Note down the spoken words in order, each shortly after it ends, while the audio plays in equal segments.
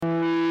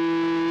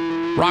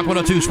Rock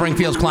 102,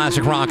 Springfield's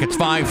Classic Rock. It's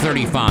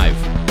 5:35.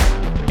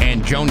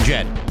 And Joan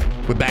Jett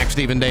with Bax,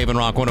 Steve, and Dave and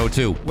Rock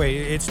 102. Wait,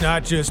 it's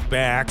not just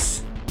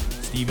Bax,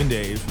 Steve, and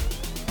Dave.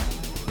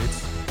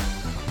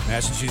 It's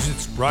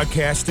Massachusetts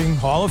Broadcasting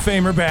Hall of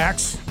Famer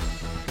Bax.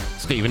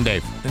 Steve and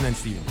Dave. And then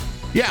Steve.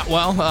 Yeah,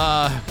 well,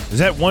 Is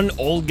that one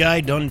old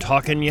guy done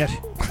talking yet?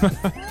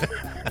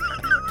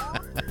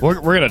 We're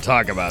going to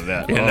talk about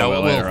that.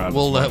 Later on.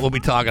 We'll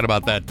be talking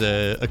about that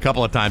a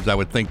couple of times, I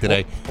would think,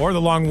 today. Or the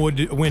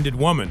long-winded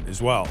woman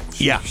as well.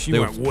 She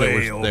went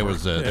way over. There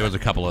was a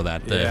couple of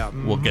that.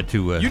 We'll get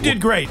to. You did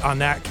great on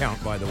that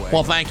count, by the way.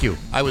 Well, thank you.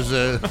 I was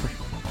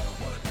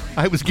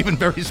I was given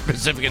very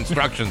specific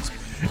instructions,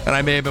 and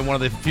I may have been one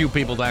of the few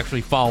people to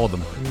actually follow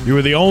them. You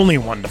were the only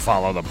one to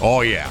follow them.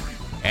 Oh yeah,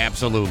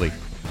 absolutely.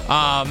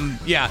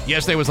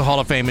 Yes, there was a Hall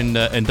of Fame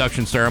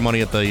induction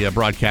ceremony at the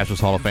Broadcasters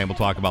Hall of Fame. We'll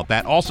talk about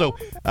that. Also,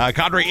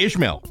 Qadry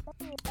Ismail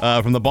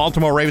from the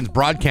Baltimore Ravens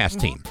broadcast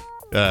team.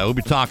 We'll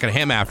be talking to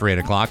him after 8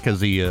 o'clock because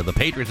the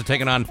Patriots are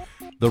taking on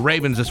the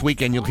Ravens this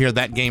weekend. You'll hear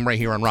that game right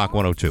here on Rock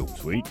 102.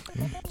 Sweet.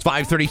 It's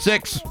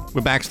 5:36.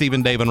 We're back, Steve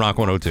and Dave, on Rock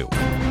 102.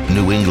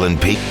 New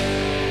England Pete.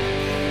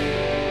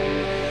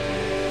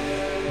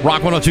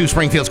 Rock 102,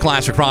 Springfield's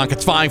Classic Rock.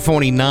 It's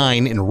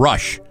 5:49 in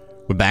Rush.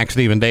 We're back,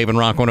 Steve and Dave, and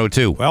Rock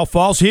 102. Well,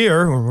 fall's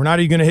here. We're not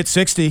even going to hit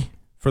 60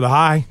 for the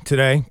high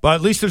today, but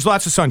at least there's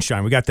lots of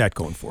sunshine. We got that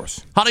going for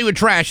us. Hollywood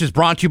Trash is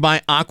brought to you by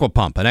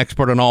Aquapump, an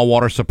expert in all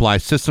water supply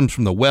systems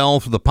from the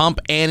well to the pump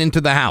and into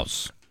the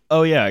house.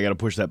 Oh, yeah, I got to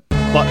push that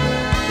button.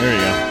 There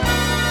you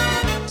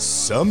go.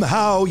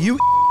 Somehow you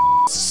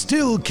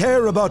still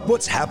care about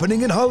what's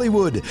happening in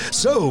Hollywood.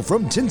 So,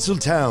 from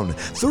Tinseltown,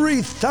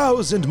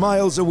 3,000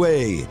 miles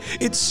away,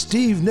 it's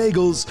Steve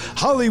Nagel's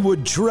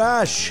Hollywood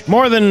Trash.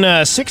 More than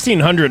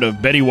 1,600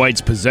 of Betty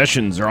White's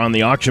possessions are on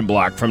the auction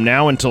block from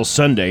now until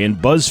Sunday, and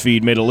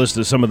BuzzFeed made a list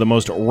of some of the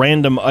most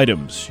random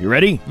items. You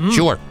ready?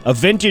 Sure. A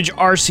vintage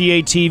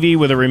RCA TV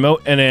with a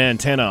remote and an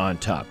antenna on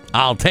top.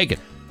 I'll take it.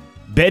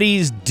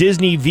 Betty's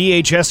Disney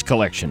VHS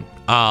collection.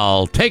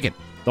 I'll take it.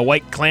 The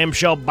white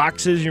clamshell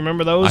boxes, you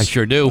remember those? I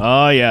sure do.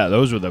 Oh, yeah,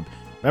 those were the...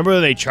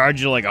 Remember they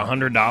charged you like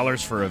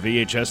 $100 for a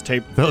VHS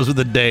tape? Those are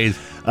the days.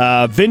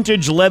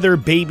 Vintage leather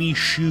baby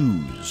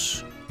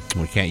shoes.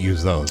 We can't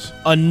use those.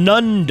 A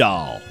nun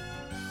doll.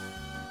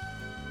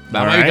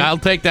 All right. I'll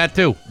take that,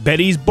 too.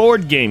 Betty's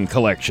board game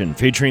collection,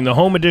 featuring the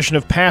home edition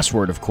of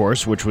Password, of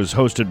course, which was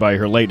hosted by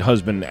her late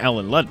husband,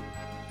 Alan Ludden.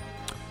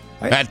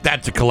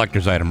 That's a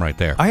collector's item right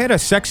there. I had a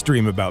sex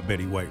dream about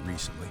Betty White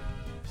recently.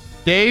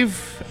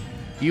 Dave,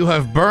 you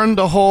have burned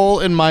a hole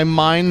in my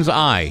mind's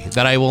eye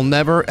that I will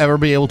never, ever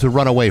be able to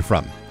run away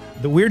from.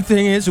 The weird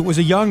thing is, it was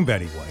a young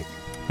Betty White.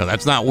 No,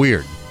 that's not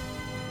weird.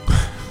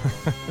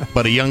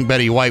 But a young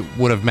Betty White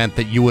would have meant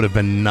that you would have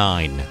been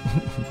 9.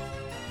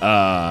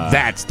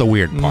 That's the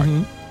weird part.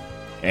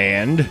 Mm-hmm.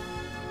 And?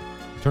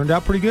 Turned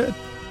out pretty good.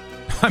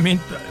 I mean,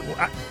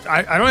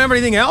 I don't have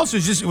anything else.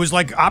 It was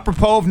like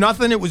apropos of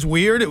nothing. It was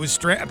weird. It was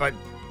strange, but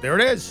there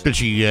it is. Did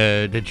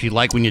she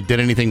like when you did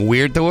anything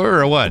weird to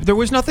her or what? There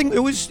was nothing. It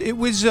was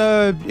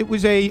a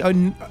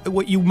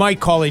what you might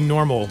call a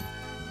normal,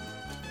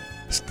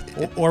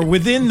 or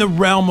within the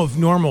realm of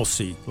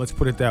normalcy. Let's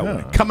put it that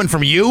way. Coming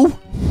from you?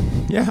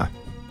 Yeah.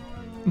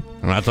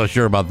 I'm not so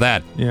sure about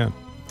that. Yeah.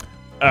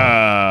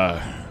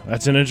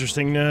 That's an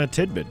interesting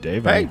tidbit,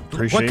 Dave. Hey,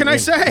 what can I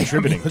say?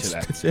 Contributing to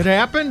that. It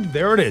happened.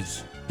 There it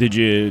is. Did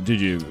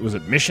you? Was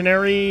it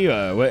missionary?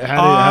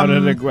 How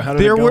did it go?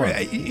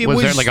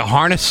 Was there like a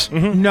harness?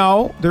 Mm-hmm.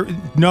 No,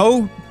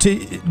 no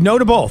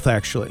to both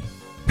actually.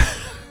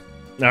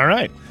 All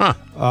right. Huh.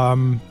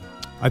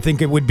 I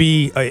think it would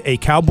be a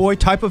cowboy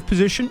type of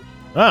position.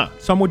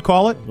 Some would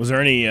call it. Was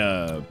there any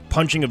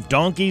punching of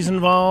donkeys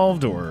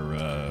involved,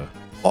 or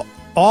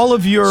all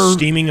of your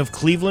steaming of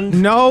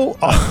Cleveland? No.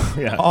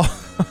 Yeah.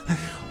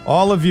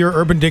 All of your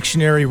Urban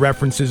Dictionary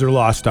references are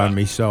lost on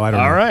me, so I don't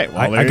know. All right.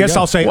 Well, I guess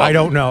I'll say I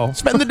don't know.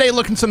 Spend the day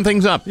looking some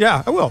things up.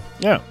 Yeah, I will.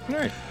 Yeah. All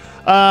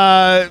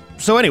right.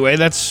 So anyway,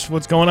 that's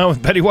what's going on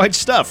with Betty White's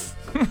stuff.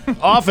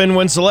 Often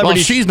when celebrities...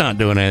 Well, she's not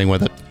doing anything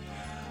with it.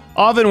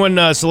 Often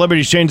when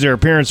celebrities change their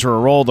appearance for a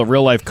role, the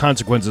real-life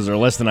consequences are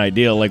less than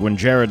ideal, like when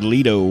Jared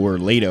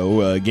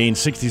Leto gained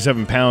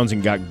 67 pounds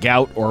and got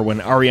gout, or when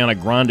Ariana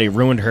Grande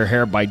ruined her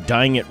hair by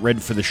dyeing it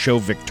red for the show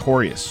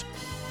Victorious.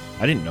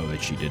 I didn't know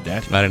that she did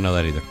that. I didn't know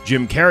that either.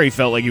 Jim Carrey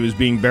felt like he was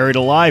being buried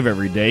alive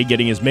every day,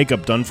 getting his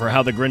makeup done for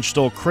How the Grinch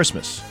Stole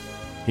Christmas.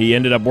 He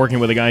ended up working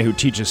with a guy who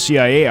teaches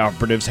CIA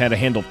operatives how to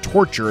handle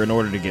torture in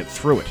order to get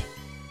through it.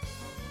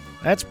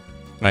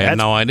 I had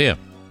no idea.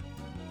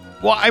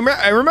 Well,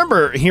 I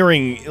remember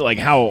hearing like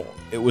how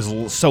it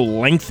was so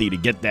lengthy to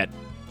get that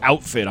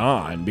outfit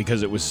on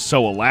because it was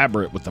so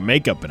elaborate with the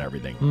makeup and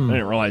everything. I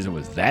didn't realize it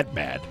was that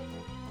bad.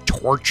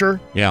 Torture?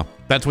 Yeah,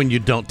 that's when you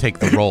don't take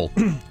the role.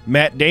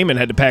 Matt Damon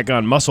had to pack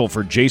on muscle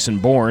for Jason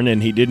Bourne,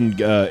 and he didn't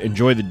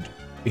enjoy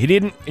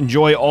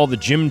all the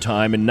gym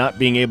time and not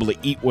being able to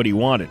eat what he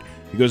wanted.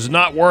 He goes, "It's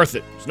not worth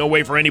it. There's no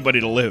way for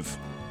anybody to live."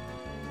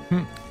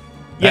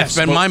 That's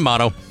been my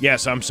motto.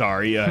 Yes, I'm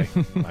sorry.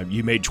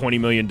 You made $20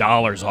 million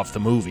off the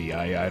movie.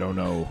 I don't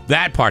know.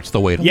 That part's the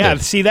way to Yeah,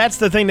 live. see, that's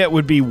the thing that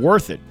would be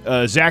worth it.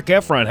 Zac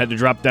Efron had to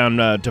drop down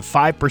to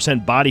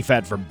 5% body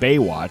fat for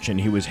Baywatch,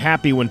 and he was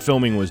happy when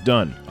filming was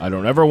done. I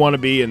don't ever want to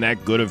be in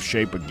that good of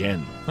shape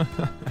again.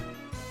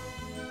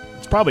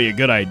 It's probably a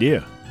good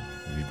idea.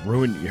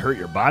 You hurt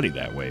your body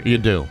that way. You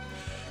do.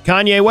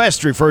 Kanye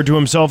West referred to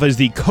himself as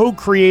the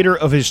co-creator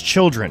of his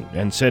children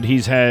and said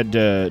he's had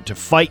to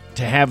fight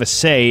to have a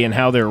say in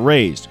how they're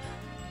raised.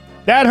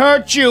 That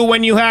hurts you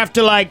when you have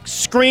to,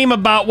 scream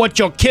about what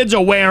your kids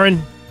are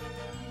wearing.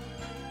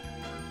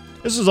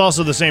 This is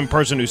also the same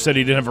person who said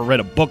he never read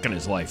a book in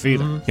his life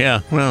either. Mm-hmm. Yeah,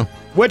 well.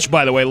 Which,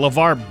 by the way,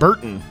 LeVar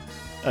Burton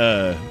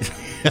I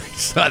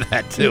saw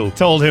that, too.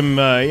 told him,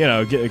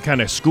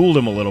 kind of schooled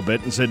him a little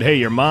bit and said,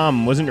 hey,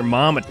 wasn't your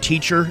mom a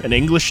teacher, an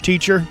English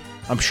teacher?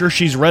 I'm sure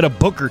she's read a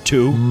book or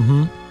two.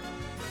 Mm-hmm.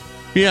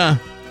 Yeah.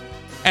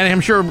 And I'm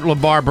sure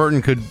LeVar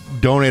Burton could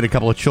donate a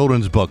couple of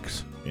children's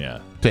books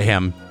to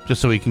him,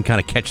 just so he can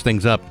kind of catch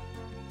things up.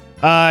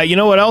 You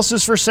know what else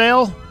is for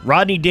sale?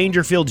 Rodney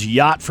Dangerfield's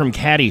yacht from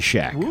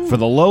Caddyshack for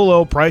the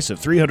low price of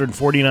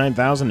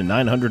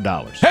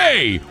 $349,900.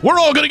 Hey, we're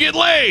all going to get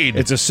laid!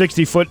 It's a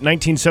 60-foot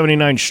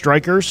 1979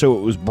 Striker, so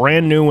it was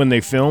brand new when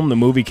they filmed. The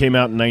movie came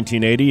out in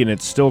 1980, and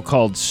it's still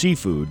called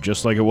Seafood,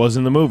 just like it was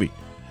in the movie.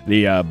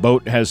 The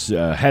boat has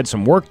had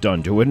some work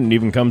done to it, and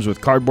even comes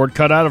with cardboard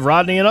cutout of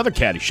Rodney and other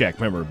Caddyshack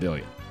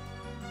memorabilia.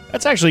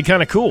 That's actually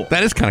kind of cool.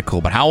 That is kind of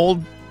cool, but how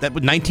old? That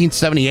was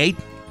 1978?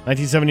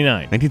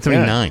 1979.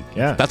 1979.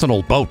 Yeah. That's an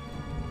old boat.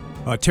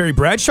 Terry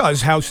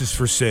Bradshaw's house is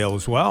for sale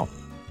as well,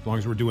 as long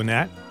as we're doing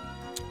that.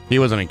 He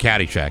wasn't in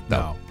Caddyshack, though.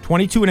 No.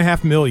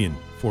 $22.5 million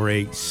for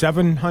a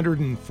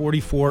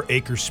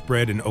 744-acre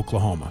spread in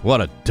Oklahoma.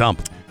 What a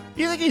dump.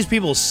 Do you think these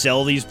people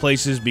sell these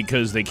places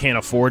because they can't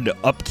afford to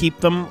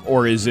upkeep them,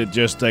 or is it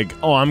just like,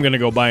 oh, I'm going to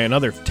go buy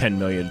another $10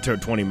 million to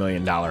 $20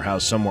 million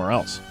house somewhere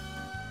else?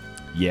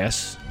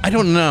 Yes. I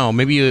don't know.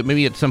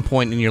 Maybe at some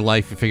point in your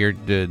life you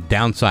figured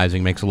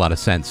downsizing makes a lot of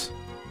sense.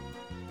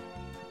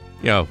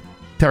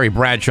 Terry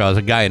Bradshaw is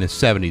a guy in his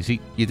 70s.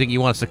 You think he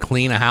wants to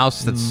clean a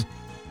house that's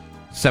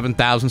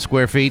 7,000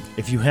 square feet?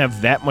 If you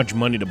have that much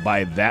money to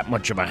buy that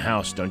much of a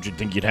house, don't you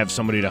think you'd have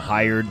somebody to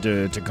hire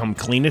to come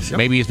clean it?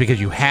 Maybe it's because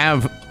you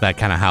have that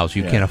kind of house.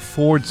 You can't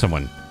afford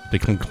someone to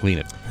come clean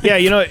it. Yeah,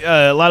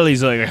 a lot of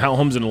these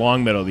homes in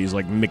Longmeadow, these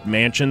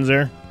McMansions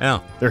there,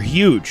 they're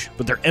huge,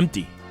 but they're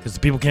empty because the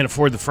people can't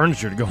afford the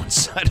furniture to go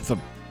inside of them.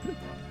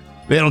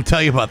 They don't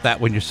tell you about that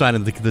when you're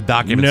signing the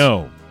documents.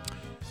 No.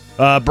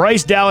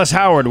 Bryce Dallas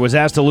Howard was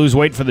asked to lose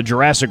weight for the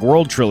Jurassic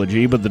World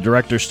trilogy, but the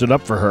director stood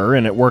up for her,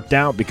 and it worked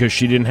out because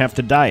she didn't have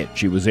to diet.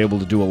 She was able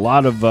to do a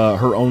lot of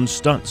her own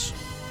stunts.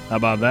 How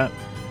about that?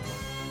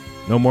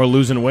 No more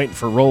losing weight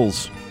for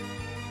roles.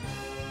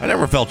 I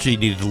never felt she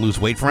needed to lose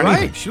weight for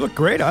anything. Right. She looked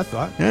great, I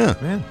thought. Yeah.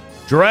 Man.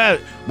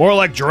 More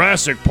like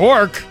Jurassic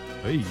Pork.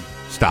 Hey.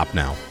 Stop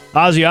now.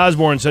 Ozzy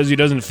Osbourne says he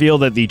doesn't feel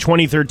that the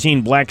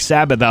 2013 Black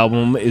Sabbath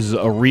album is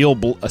a real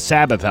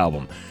Sabbath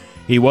album.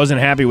 He wasn't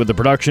happy with the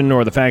production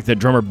or the fact that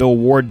drummer Bill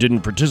Ward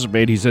didn't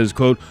participate. He says,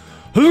 quote,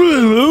 Who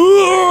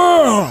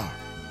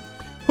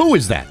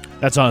is that?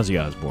 That's Ozzy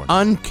Osbourne.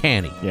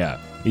 Uncanny. Yeah.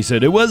 He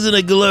said, it wasn't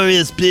a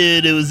glorious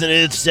period. It was an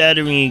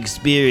earth-shattering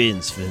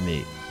experience for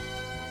me.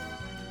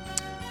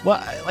 Well,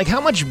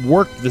 how much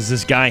work does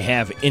this guy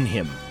have in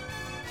him?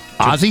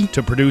 Ozzy?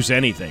 To produce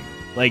anything.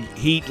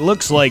 He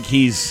looks like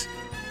he's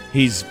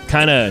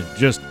kind of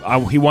just,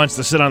 he wants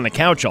to sit on the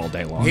couch all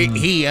day long.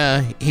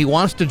 He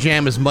wants to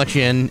jam as much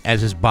in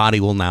as his body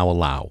will now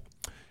allow.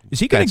 Is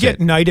he going to get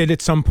knighted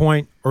at some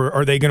point, or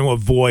are they going to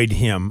avoid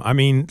him? I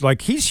mean,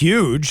 he's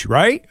huge,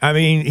 right? I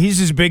mean, he's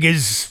as big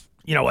as,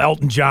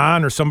 Elton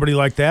John or somebody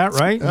like that,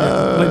 right?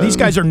 These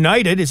guys are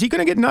knighted. Is he going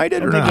to get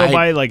knighted or they not? go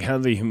by, how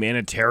the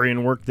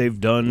humanitarian work they've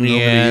done over the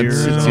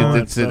years?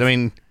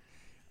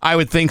 I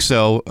would think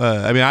so.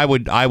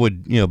 I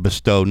would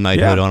bestow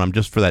knighthood on him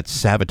just for that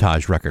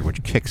Sabotage record,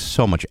 which kicks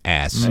so much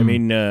ass. I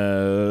mean,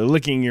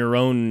 licking your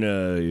own,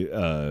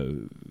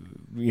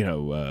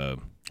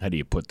 how do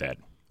you put that?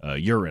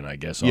 Urine, I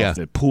guess, off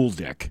the pool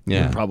deck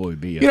would probably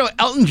be.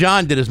 Elton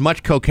John did as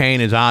much cocaine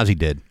as Ozzy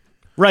did.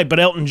 Right, but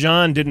Elton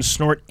John didn't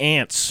snort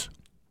ants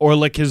or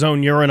lick his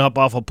own urine up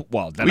off a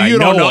pool. You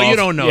don't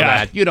know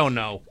that. You don't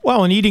know.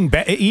 Well, and eating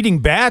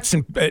bats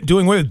and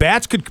doing away with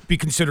bats could be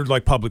considered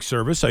like public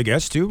service, I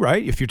guess, too,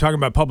 right? If you're talking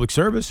about public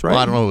service, right? Well,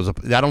 I don't know.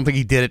 I don't think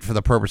he did it for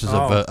the purposes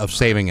of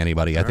saving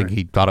anybody. I think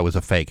he thought it was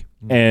a fake.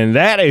 And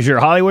that is your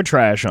Hollywood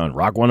Trash on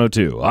Rock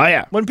 102. Oh,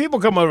 yeah. When people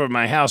come over to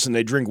my house and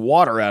they drink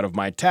water out of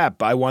my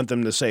tap, I want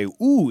them to say,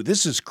 ooh,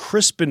 this is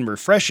crisp and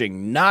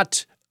refreshing,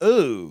 not,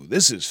 ooh,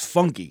 this is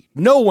funky.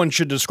 No one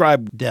should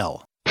describe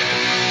Dell.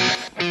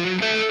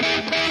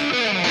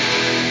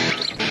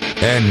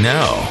 And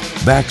now,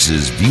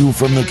 Bax's View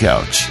from the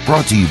Couch,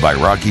 brought to you by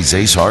Rocky's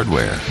Ace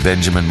Hardware,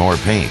 Benjamin Moore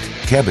Paint,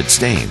 habit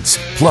stains,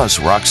 plus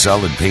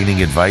rock-solid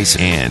painting advice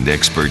and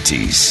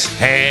expertise.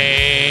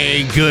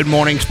 Hey, good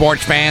morning,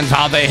 sports fans.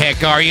 How the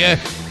heck are you?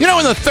 You know,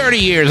 in the 30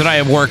 years that I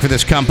have worked for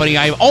this company,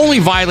 I have only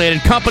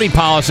violated company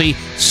policy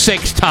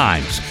 6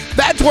 times.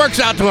 That works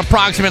out to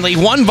approximately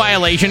 1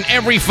 violation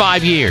every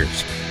 5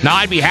 years. Now,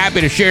 I'd be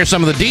happy to share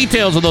some of the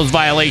details of those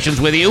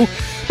violations with you,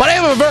 but I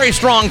have a very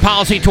strong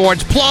policy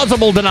towards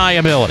plausible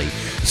deniability.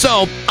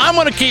 So, I'm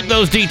going to keep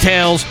those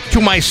details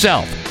to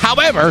myself.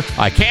 However,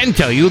 I can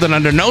tell you that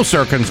under no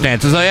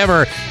circumstances I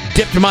ever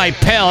dipped my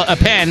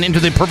pen into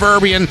the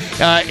proverbial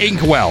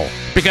inkwell.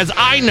 Because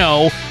I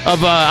know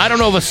of, I don't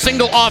know of a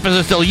single office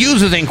that still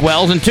uses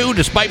inkwells, and 2,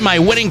 despite my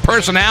winning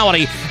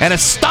personality and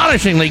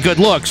astonishingly good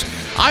looks,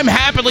 I'm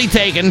happily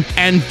taken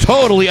and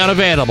totally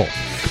unavailable.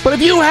 But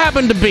if you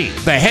happen to be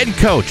the head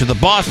coach of the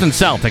Boston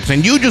Celtics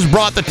and you just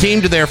brought the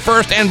team to their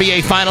first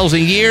NBA Finals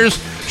in years,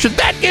 should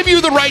that give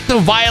you the right to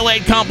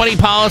violate company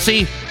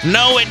policy?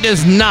 No, it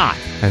does not.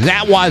 And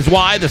that was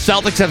why the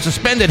Celtics have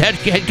suspended head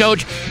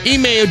coach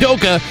Ime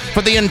Udoka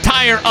for the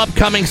entire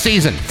upcoming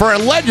season for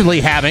allegedly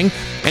having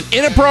an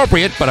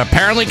inappropriate but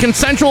apparently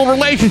consensual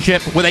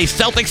relationship with a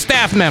Celtics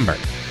staff member.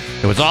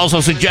 It was also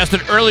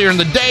suggested earlier in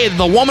the day that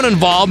the woman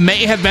involved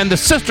may have been the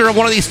sister of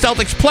one of these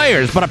Celtics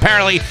players, but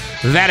apparently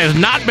that has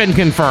not been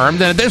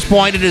confirmed, and at this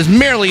point it is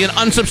merely an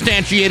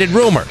unsubstantiated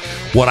rumor.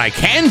 What I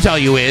can tell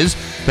you is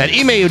that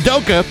Ime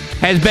Udoka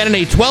has been in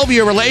a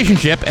 12-year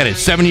relationship and a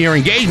 7-year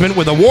engagement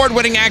with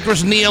award-winning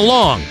actress Nia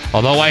Long,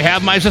 although I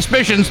have my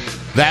suspicions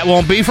that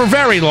won't be for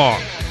very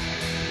long.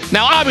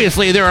 Now,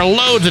 obviously, there are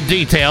loads of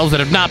details that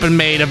have not been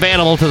made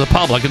available to the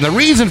public, and the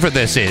reason for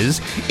this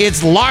is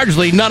it's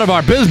largely none of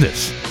our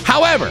business.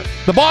 However,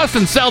 the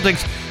Boston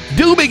Celtics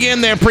do begin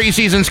their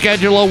preseason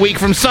schedule a week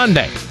from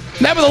Sunday.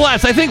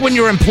 Nevertheless, I think when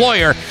your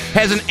employer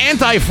has an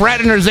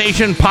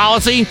anti-fraternization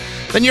policy,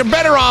 then you're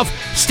better off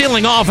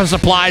stealing office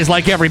supplies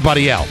like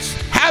everybody else.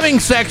 Having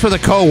sex with a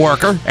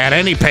coworker at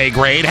any pay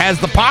grade has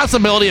the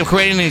possibility of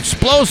creating an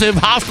explosive,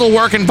 hostile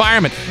work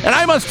environment. And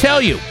I must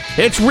tell you,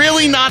 it's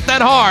really not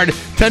that hard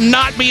to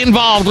not be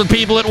involved with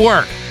people at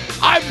work.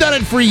 I've done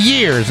it for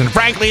years, and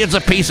frankly, it's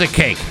a piece of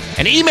cake.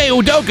 And Ime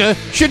Udoka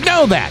should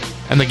know that.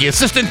 And the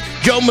assistant,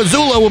 Joe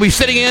Mazzulla, will be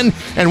sitting in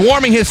and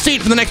warming his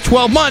seat for the next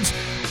 12 months,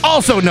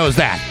 also knows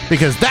that,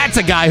 because that's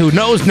a guy who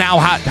knows now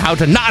how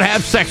to not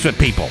have sex with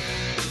people.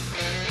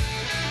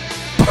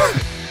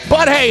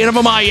 But hey, enough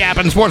of my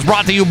yapping. Sports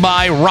brought to you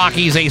by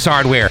Rocky's Ace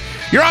Hardware.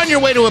 You're on your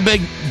way to a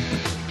big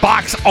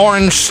box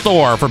orange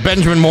store for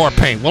Benjamin Moore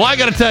paint. Well, I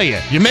gotta tell you,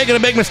 you're making a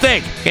big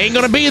mistake. Ain't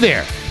gonna be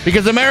there,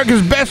 because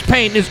America's best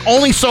paint is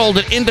only sold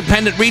at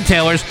independent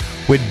retailers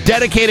with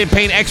dedicated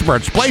paint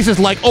experts. Places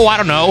like,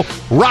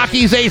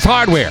 Rocky's Ace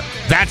Hardware.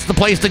 That's the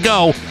place to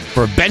go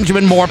for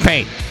Benjamin Moore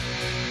paint.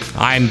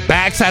 I'm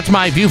back. That's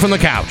my view from the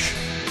couch.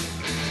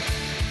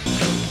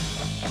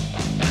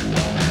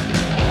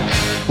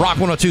 Rock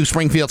 102,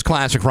 Springfield's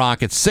Classic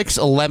Rock. It's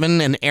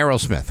 6:11 and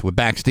Aerosmith. We're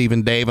back, Steve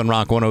and Dave on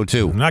Rock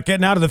 102. I'm not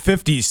getting out of the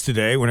 50s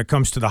today when it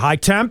comes to the high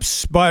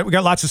temps, but we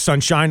got lots of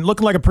sunshine.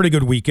 Looking like a pretty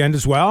good weekend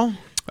as well.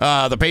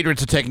 The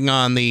Patriots are taking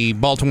on the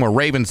Baltimore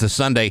Ravens this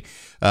Sunday.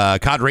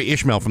 Qadry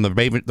Ismail from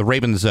the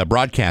Ravens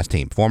broadcast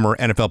team, former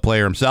NFL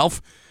player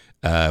himself,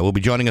 will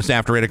be joining us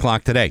after 8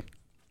 o'clock today.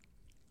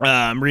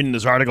 I'm reading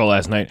this article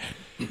last night.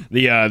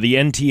 The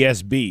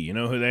NTSB, you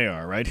know who they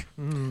are, right?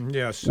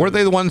 Yes. Were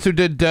they the ones who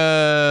did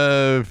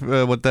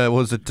what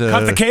was it?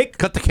 Cut the Cake?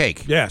 Cut the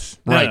Cake. Yes.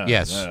 Right.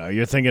 Yes.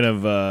 You're thinking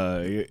of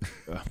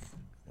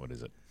what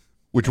is it?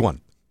 Which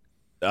one?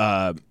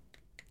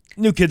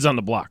 New Kids on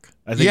the Block.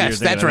 I think yes,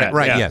 that's right. that.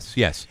 Right. Yeah.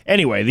 Yes.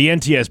 Anyway, the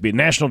NTSB,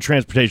 National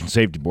Transportation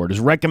Safety Board, is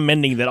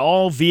recommending that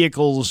all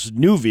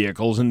new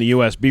vehicles in the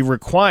U.S. be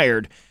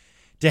required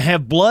to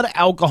have blood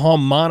alcohol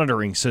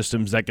monitoring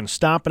systems that can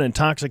stop an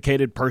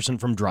intoxicated person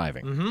from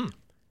driving. Mm-hmm.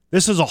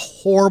 This is a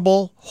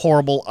horrible,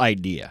 horrible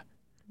idea.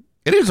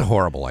 It is a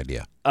horrible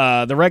idea.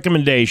 The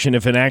recommendation,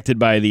 if enacted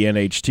by the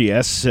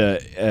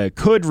NHTS,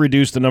 could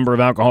reduce the number of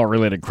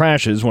alcohol-related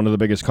crashes, one of the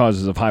biggest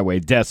causes of highway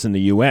deaths in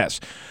the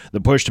U.S.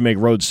 The push to make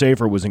roads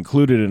safer was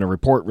included in a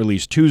report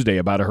released Tuesday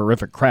about a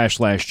horrific crash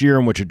last year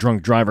in which a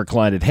drunk driver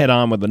collided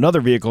head-on with another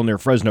vehicle near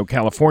Fresno,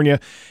 California,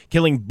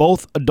 killing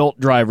both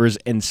adult drivers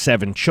and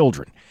 7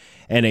 children.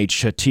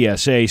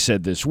 NHTSA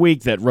said this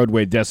week that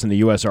roadway deaths in the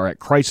U.S. are at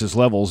crisis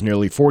levels.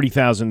 Nearly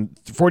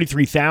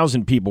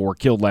 43,000 people were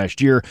killed last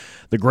year,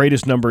 the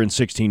greatest number in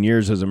 16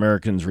 years as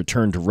Americans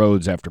returned to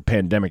roads after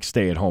pandemic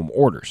stay-at-home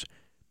orders.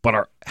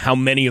 But how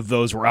many of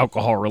those were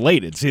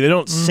alcohol-related? See, they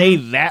don't say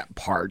that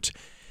part.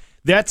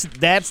 That's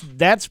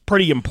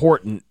pretty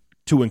important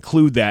to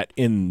include that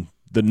in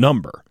the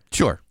number.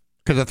 Sure,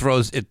 because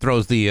it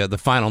throws the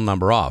final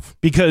number off.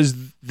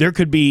 Because there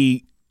could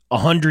be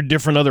 100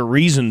 different other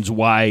reasons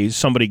why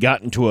somebody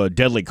got into a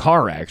deadly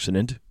car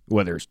accident,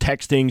 whether it's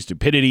texting,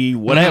 stupidity,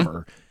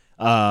 whatever.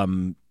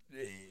 Mm-hmm.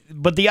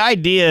 But the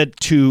idea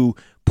to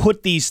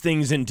put these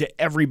things into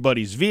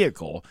everybody's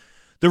vehicle,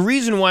 the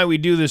reason why we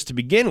do this to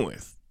begin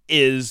with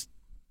is,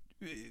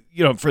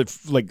 for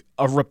like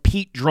a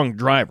repeat drunk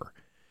driver.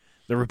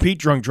 The repeat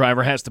drunk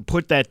driver has to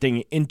put that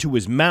thing into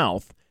his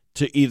mouth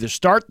to either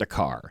start the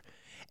car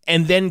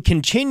and then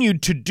continue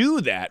to do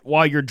that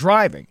while you're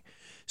driving.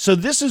 So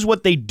this is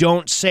what they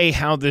don't say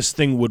how this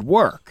thing would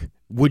work.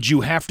 Would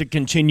you have to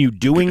continue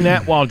doing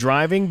that while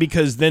driving?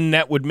 Because then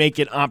that would make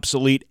it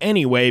obsolete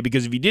anyway,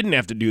 because if you didn't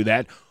have to do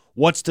that,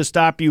 what's to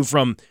stop you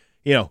from,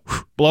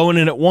 blowing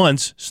in at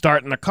once,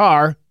 starting the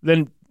car,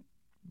 then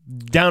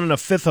down in a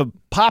fifth of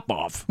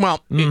pop-off? Well,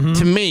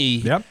 to me...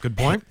 Yep, good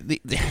point.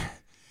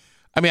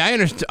 I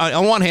understand.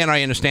 On one hand,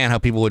 I understand how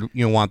people would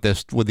want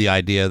this with the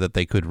idea that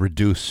they could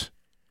reduce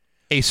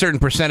a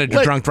certain percentage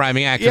of drunk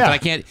driving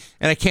accidents. Yeah.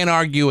 I can't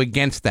argue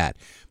against that.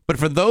 But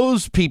for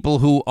those people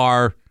who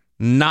are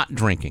not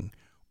drinking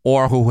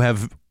or who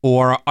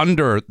are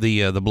under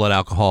the blood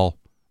alcohol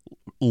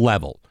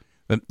level,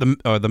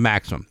 the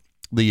maximum,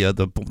 the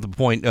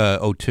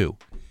 0.02,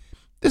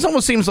 this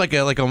almost seems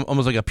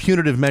almost like a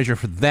punitive measure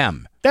for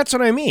them. That's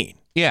what I mean.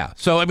 Yeah.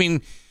 So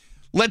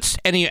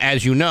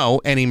as you know,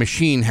 any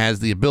machine has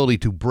the ability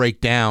to break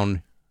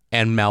down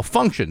and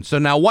malfunction. So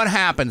now what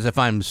happens if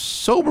I'm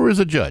sober as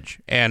a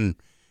judge? And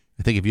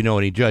I think if you know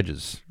any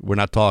judges, we're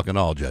not talking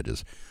all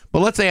judges, but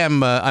let's say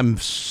I'm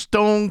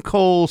stone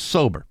cold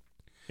sober.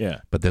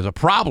 Yeah. But there's a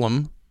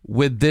problem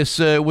with this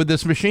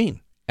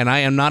machine, and I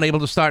am not able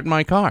to start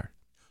my car.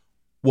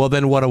 Well,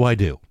 then what do I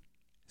do?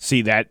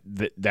 See,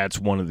 that's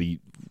one of the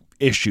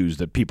issues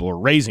that people are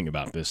raising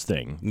about this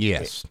thing.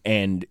 Yes.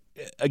 And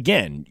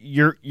again,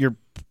 you're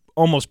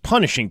almost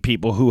punishing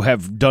people who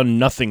have done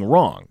nothing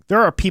wrong.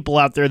 There are people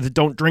out there that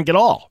don't drink at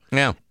all.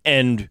 Yeah.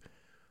 And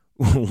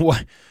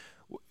what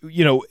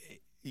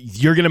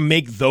you're going to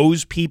make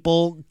those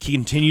people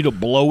continue to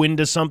blow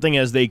into something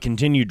as they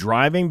continue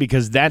driving,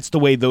 because that's the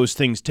way those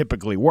things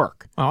typically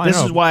work. Oh,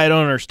 this is why I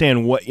don't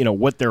understand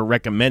what they're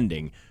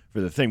recommending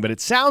for the thing, but it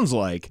sounds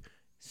like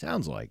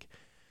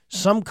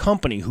some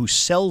company who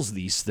sells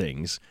these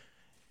things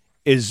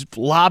is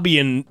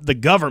lobbying the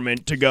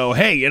government to go,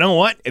 hey, you know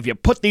what? If you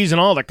put these in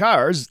all the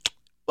cars,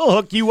 we'll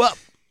hook you up.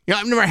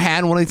 I've never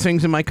had one of these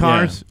things in my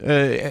cars. Yeah.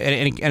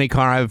 Any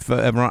car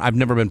I've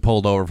never been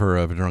pulled over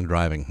for drunk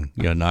driving.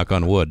 Knock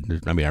on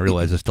wood. I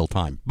realize there's still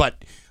time,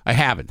 but I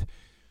haven't.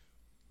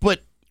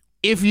 But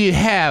if you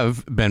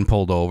have been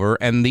pulled over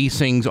and these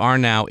things are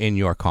now in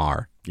your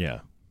car,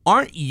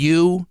 aren't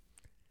you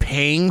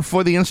paying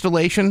for the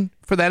installation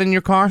for that in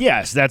your car?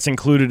 Yes, that's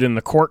included in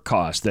the court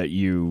cost that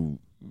you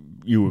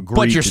agree.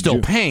 But you're still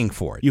paying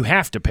for it. You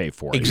have to pay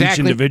for it. Exactly. Each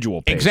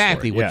individual pays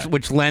exactly, for it.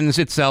 which lends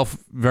itself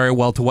very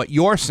well to what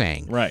you're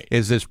saying. Right.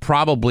 Is this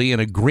probably an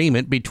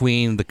agreement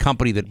between the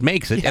company that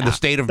makes it and the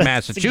state of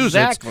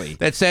Massachusetts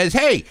that says,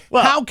 hey,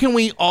 how can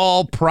we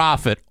all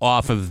profit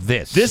off of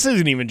this? This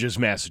isn't even just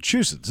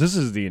Massachusetts. This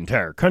is the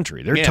entire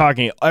country. They're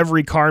talking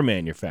every car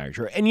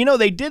manufacturer. And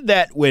they did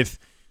that with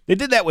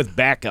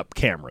backup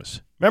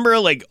cameras. Remember,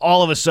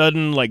 all of a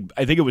sudden,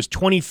 I think it was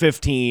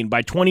 2015.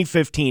 By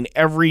 2015,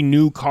 every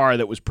new car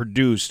that was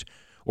produced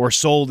or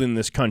sold in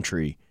this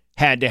country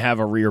had to have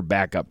a rear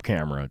backup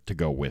camera to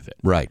go with it.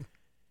 Right.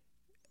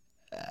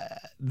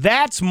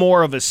 That's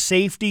more of a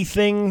safety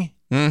thing,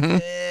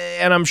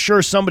 and I'm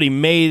sure somebody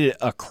made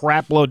a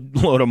crap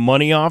load of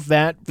money off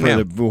that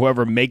for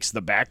whoever makes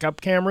the backup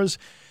cameras.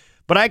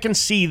 But I can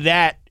see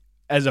that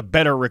as a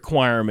better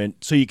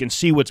requirement, so you can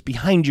see what's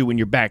behind you when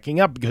you're backing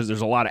up, because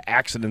there's a lot of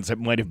accidents that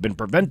might have been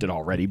prevented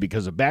already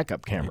because of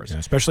backup cameras. Yeah,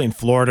 especially in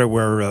Florida,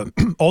 where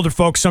older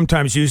folks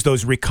sometimes use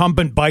those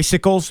recumbent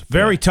bicycles.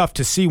 Very tough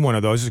to see one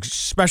of those,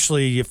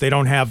 especially if they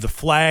don't have the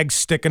flags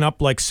sticking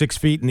up 6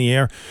 feet in the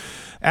air.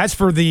 As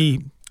for the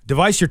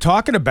device you're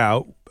talking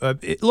about,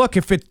 look,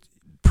 if it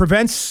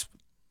prevents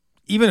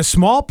even a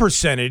small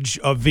percentage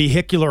of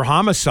vehicular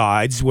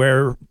homicides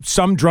where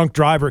some drunk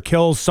driver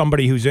kills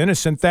somebody who's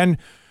innocent, then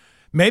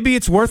maybe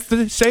it's worth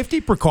the safety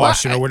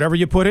precaution or whatever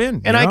you put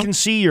in. And I can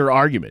see your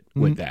argument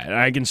with that. And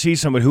I can see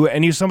somebody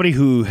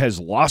who has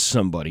lost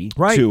somebody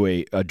to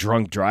a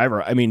drunk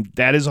driver.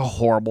 That is a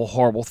horrible,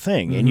 horrible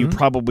thing. And you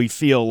probably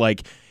feel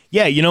like,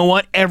 you know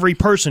what? Every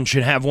person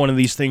should have one of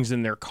these things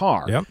in their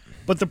car. Yep.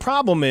 But the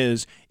problem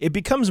is it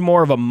becomes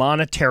more of a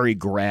monetary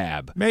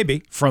grab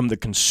from the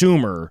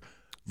consumer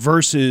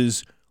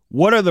versus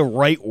what are the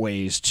right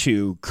ways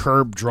to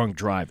curb drunk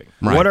driving?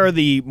 Right. What are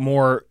the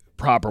more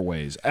proper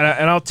ways?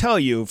 And I'll tell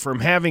you, from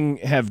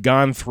have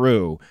gone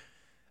through,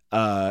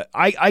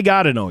 I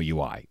got an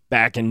OUI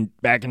back in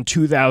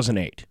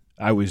 2008.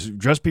 I was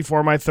just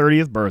before my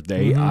 30th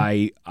birthday.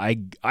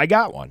 I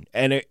got one,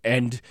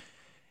 and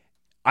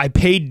I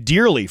paid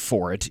dearly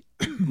for it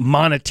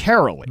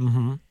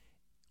monetarily.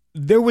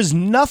 There was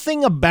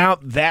nothing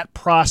about that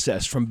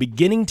process from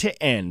beginning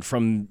to end,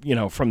 from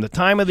the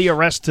time of the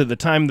arrest to the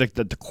time that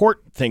the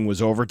court thing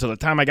was over to the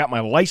time I got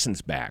my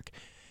license back,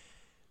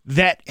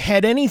 that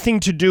had anything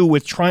to do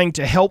with trying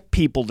to help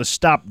people to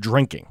stop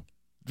drinking.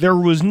 There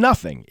was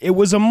nothing. It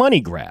was a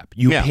money grab.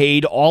 You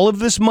paid all of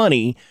this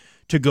money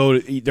to go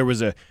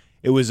to,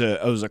 it was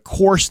a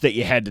course that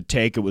you had to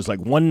take. It was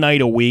one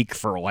night a week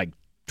for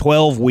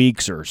 12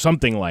 weeks or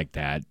something like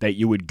that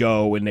you would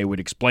go, and they would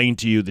explain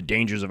to you the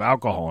dangers of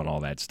alcohol and all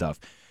that stuff.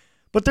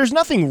 But there's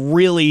nothing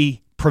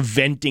really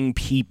preventing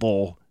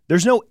people.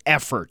 There's no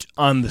effort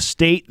on the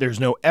state. There's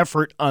no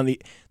effort on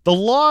the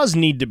laws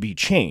need to be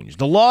changed.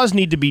 The laws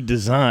need to be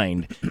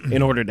designed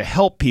in order to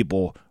help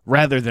people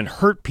rather than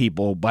hurt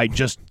people by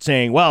just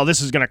saying, well,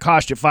 this is going to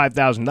cost you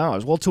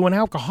 $5,000. Well, to an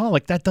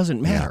alcoholic, that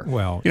doesn't matter.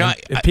 Well, and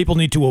people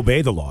need to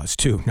obey the laws,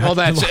 too. Well,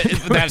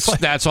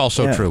 that's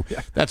also true.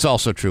 Yeah. That's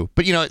also true.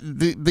 But,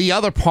 the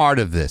other part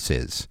of this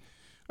is,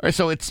 all right,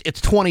 so it's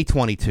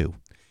 2022.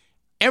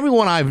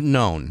 Everyone I've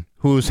known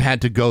who's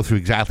had to go through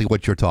exactly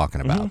what you're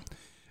talking about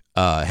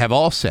have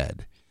all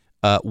said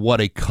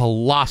what a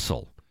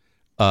colossal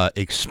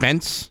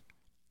expense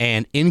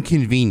and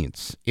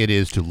inconvenience it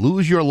is to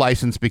lose your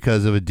license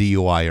because of a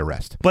DUI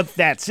arrest. But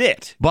that's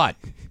it. But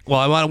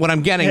what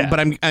I'm getting, but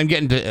I'm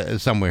getting to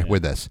somewhere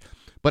with this.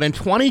 But in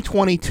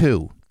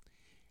 2022,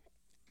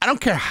 I don't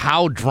care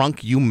how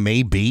drunk you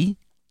may be,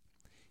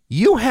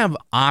 you have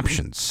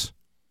options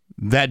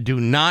that do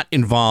not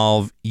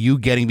involve you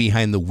getting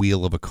behind the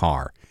wheel of a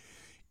car.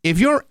 If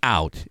you're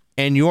out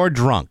and you're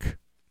drunk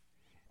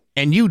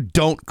and you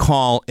don't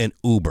call an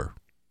Uber,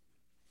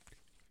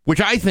 which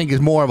I think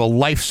is more of a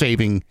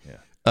life-saving,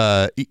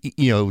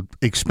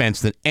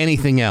 expense than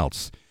anything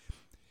else,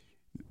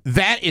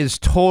 that is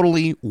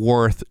totally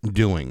worth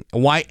doing.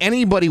 Why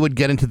anybody would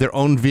get into their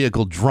own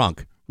vehicle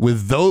drunk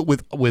with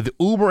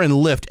Uber and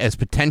Lyft as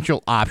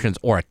potential options,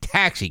 or a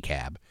taxi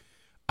cab,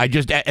 I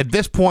just at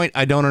this point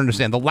I don't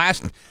understand. The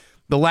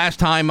last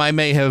time I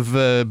may have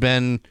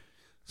been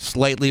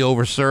slightly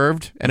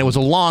overserved, and it was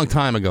a long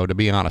time ago, to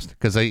be honest,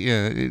 because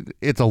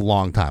it's a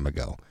long time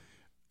ago.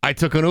 I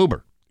took an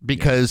Uber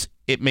because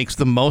it makes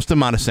the most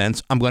amount of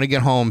sense. I'm going to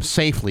get home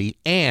safely,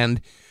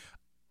 and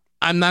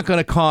I'm not going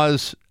to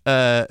cause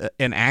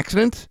an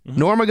accident,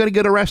 nor am I going to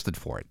get arrested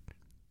for it.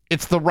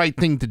 It's the right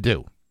thing to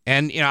do.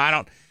 And, I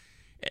don't...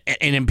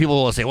 And then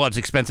people will say, well, it's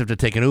expensive to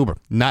take an Uber.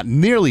 Not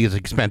nearly as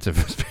expensive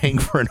as paying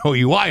for an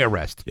OUI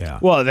arrest. Yeah.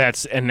 Well,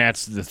 that's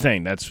the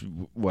thing. That's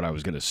what I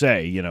was going to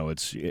say.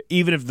 It's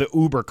even if the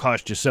Uber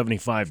cost you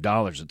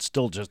 $75, it's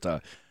still just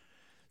a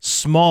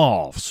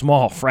small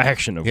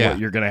fraction of what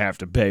you're going to have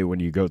to pay when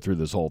you go through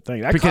this whole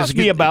thing. That cost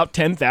me about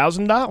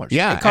 $10,000.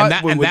 Yeah,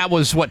 and that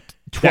was what,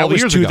 12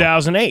 years ago? That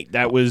was 2008.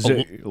 That was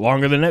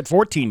longer than that,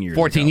 14 years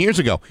 14 years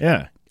ago.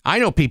 Yeah. I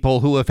know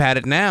people who have had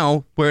it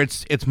now where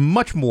it's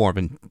much more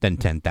than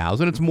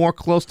 10,000. It's more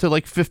close to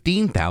like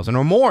 15,000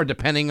 or more,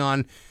 depending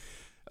on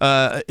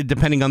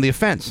the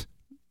offense.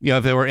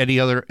 If there were any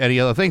other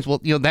things, well,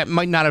 that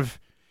might not have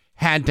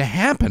had to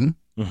happen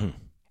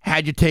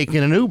had you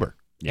taken an Uber.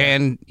 Yeah.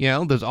 And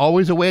there's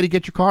always a way to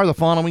get your car the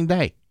following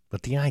day.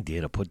 But the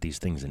idea to put these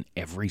things in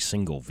every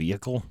single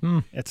vehicle,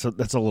 that's a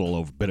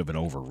little bit of an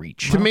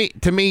overreach. To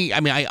me, I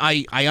mean,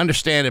 I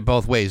understand it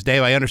both ways.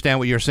 Dave, I understand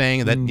what you're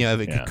saying, that if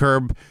it could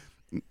curb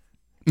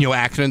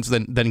accidents,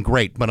 then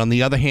great. But on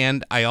the other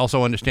hand, I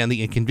also understand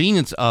the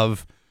inconvenience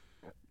of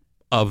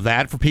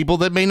that for people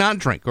that may not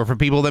drink, or for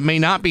people that may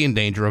not be in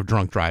danger of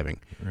drunk driving.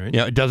 Right.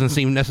 It doesn't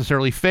seem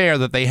necessarily fair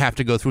that they have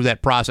to go through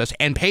that process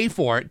and pay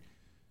for it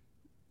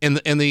in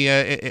the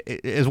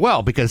as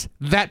well, because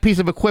that piece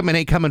of equipment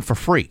ain't coming for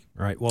free.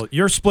 Right. Well,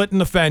 you're splitting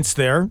the fence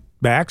there,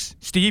 Bax.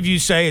 Steve, you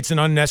say it's an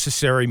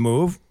unnecessary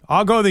move.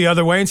 I'll go the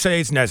other way and say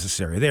it's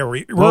necessary.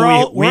 We're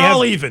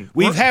all even.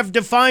 We have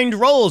defined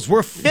roles.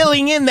 We're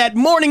filling in that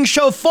morning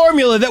show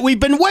formula that we've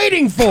been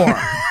waiting for.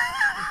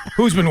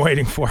 Who's been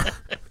waiting for?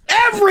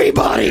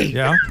 Everybody.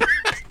 Yeah.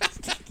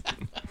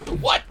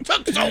 What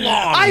took so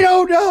long? I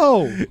don't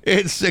know.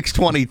 It's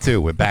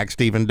 6:22. We're back,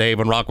 Steve and Dave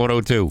on Rock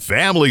 102.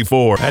 Family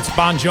 4. That's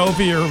Bon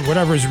Jovi, or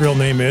whatever his real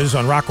name is,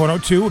 on Rock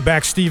 102. We're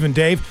back, Steve and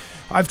Dave.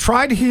 I've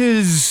tried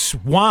his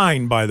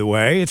wine, by the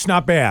way. It's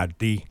not bad.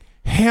 The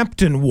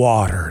Hampton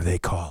Water, they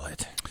call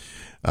it.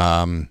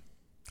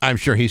 I'm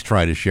sure he's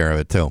tried his share of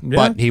it, too. Yeah.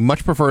 But he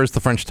much prefers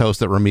the French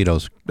toast at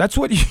Ramito's. That's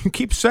what you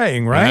keep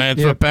saying, right?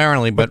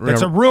 Apparently. But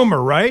that's a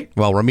rumor, right?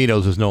 Well,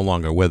 Ramito's is no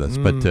longer with us.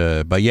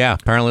 But yeah,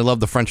 apparently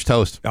love the French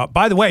toast.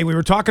 By the way, we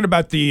were talking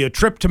about the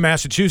trip to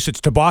Massachusetts,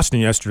 to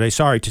Boston yesterday.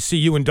 Sorry, to see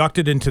you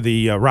inducted into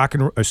the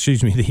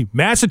the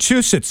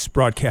Massachusetts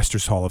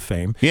Broadcasters Hall of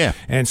Fame. Yeah.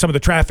 And some of the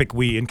traffic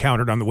we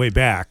encountered on the way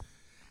back.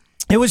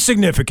 It was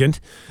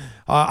significant.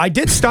 I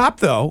did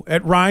stop, though,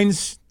 at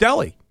Ryan's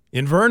Deli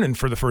in Vernon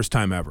for the first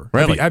time ever.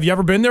 Really? Have you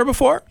ever been there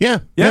before? Yeah.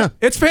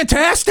 It's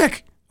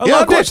fantastic. I loved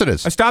loved of course it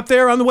is. I stopped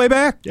there on the way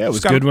back. Yeah, it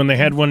was good when they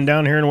had one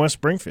down here in West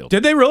Springfield.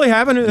 Did they really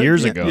have it?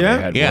 Years ago,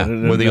 they had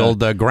one. Where the old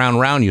ground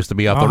round used to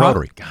be off the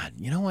Rotary. God,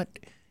 you know what?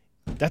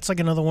 That's like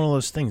another one of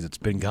those things that's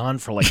been gone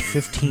for like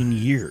 15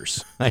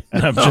 years. And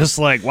I'm just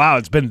like, wow,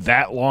 it's been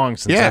that long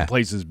since that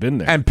place has been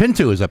there. And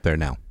Pinto is up there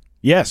now.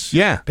 Yes.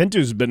 Yeah.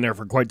 Pinto's been there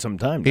for quite some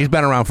time now. He's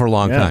been around for a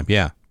long time,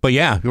 yeah. But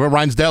yeah,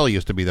 Ryan's Deli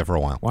used to be there for a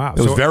while. Wow.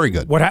 It was very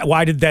good.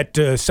 Why did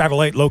that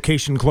satellite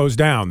location close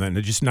down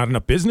then? Just not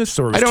enough business,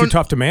 or it was too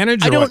tough to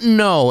manage? I don't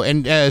know.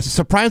 And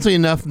surprisingly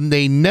enough,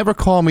 they never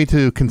called me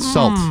to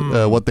consult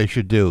what they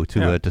should do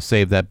to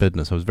save that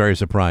business. I was very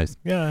surprised.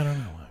 Yeah, I don't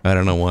know. I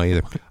don't know why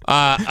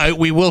either.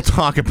 We will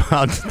talk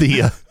about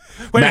the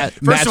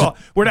First of all,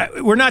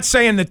 we're not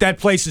saying that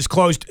place is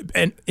closed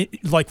and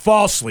like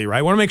falsely, right?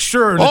 I want to make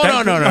sure. No.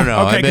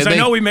 Okay, because I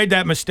know we made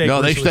that mistake.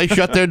 No, they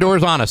shut their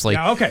doors honestly.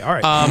 Yeah, okay, all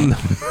right.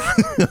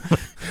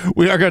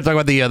 We are going to talk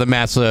about the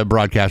Mass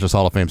Broadcasters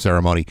Hall of Fame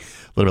ceremony a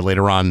little bit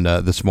later on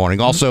this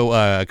morning. Also,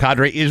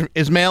 Qadry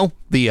Ismail,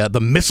 the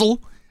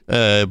missile,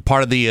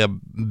 part of the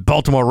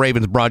Baltimore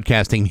Ravens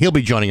broadcast team, he'll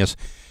be joining us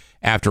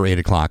after 8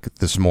 o'clock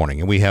this morning.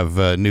 And we have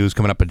news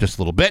coming up in just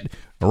a little bit.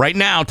 But right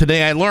now,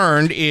 Today I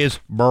Learned is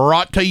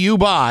brought to you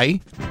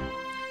by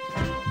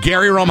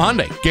Gary Rome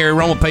Hyundai. Gary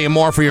Rome will pay you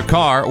more for your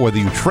car, whether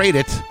you trade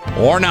it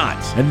or not.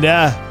 And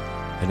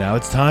now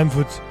it's time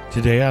for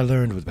Today I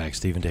Learned with back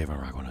Steve and Dave on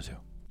Rock 102.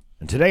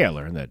 And today I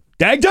learned that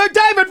Dag Doug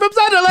David from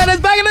Sunderland is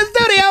back in the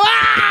studio.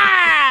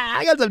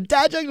 I got some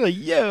dad jokes for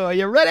you. Are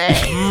you ready?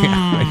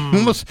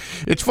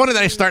 It's funny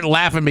that I start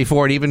laughing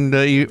before it even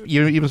you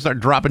even start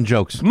dropping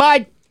jokes.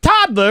 My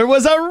toddler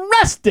was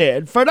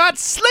arrested for not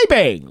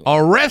sleeping.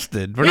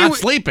 Arrested for not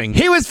sleeping?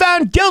 He was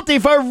found guilty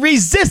for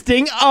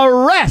resisting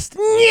arrest.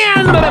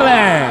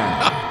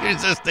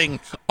 Resisting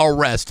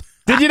arrest.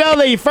 Did you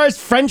know the first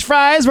French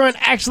fries weren't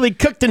actually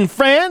cooked in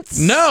France?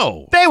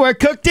 No. They were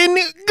cooked in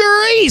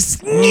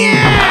Greece.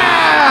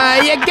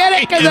 Yeah, you get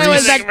it? Because it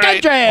was a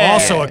country.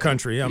 Also a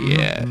country. Yeah.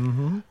 Yeah.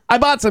 I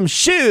bought some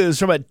shoes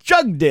from a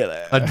drug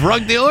dealer. A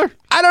drug dealer?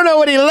 I don't know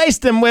what he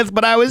laced them with,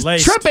 but I was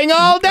tripping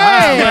all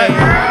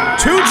day.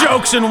 Two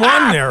jokes in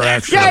one there,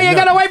 actually. Yeah, you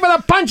gotta wait for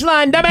the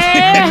punchline, dummy.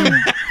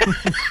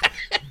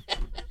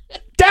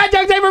 Dad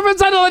jokes David from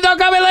Sunderland. Don't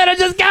call me later.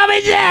 Just call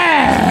me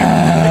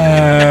Dad.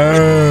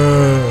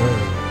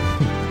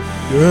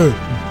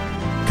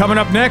 Coming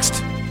up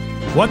next,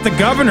 what the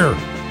governor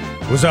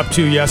was up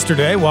to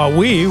yesterday while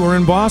we were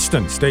in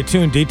Boston. Stay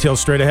tuned. Details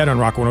straight ahead on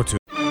Rock 102.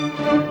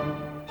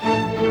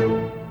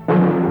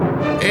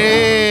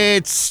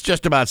 It's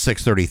just about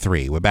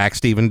 6:33. We're back,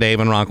 Steve and Dave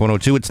on Rock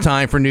 102. It's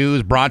time for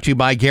news brought to you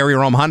by Gary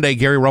Rome Hyundai.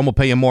 Gary Rome will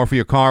pay you more for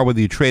your car, whether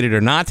you trade it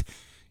or not.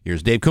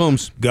 Here's Dave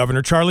Coombs.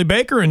 Governor Charlie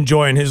Baker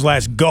enjoying his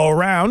last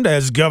go-around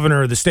as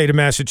governor of the state of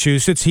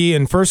Massachusetts. He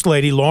and First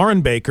Lady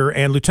Lauren Baker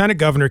and Lieutenant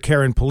Governor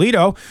Karen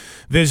Polito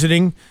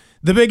visiting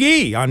the Big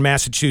E on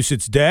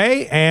Massachusetts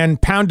Day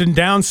and pounding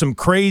down some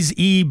Craze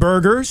E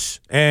burgers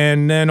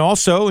and then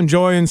also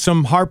enjoying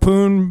some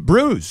Harpoon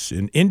brews,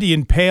 an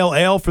Indian Pale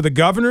Ale for the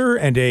governor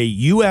and a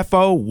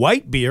UFO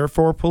white beer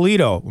for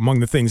Polito, among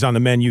the things on the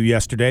menu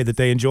yesterday that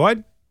they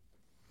enjoyed.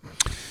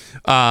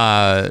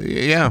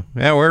 Yeah,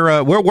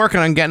 we're working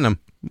on getting them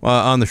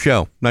on the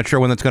show. Not sure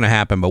when that's going to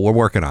happen, but we're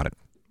working on it.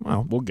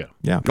 Well, We'll get him.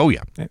 yeah. Oh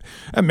yeah.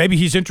 Maybe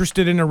he's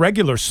interested in a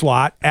regular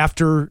slot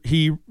after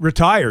he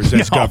retires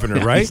as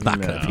governor, right? He's not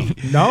going to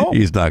be. No?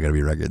 He's not going to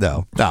be regular.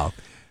 No.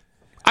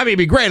 I mean, it'd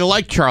be great. I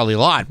like Charlie a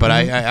lot, but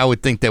I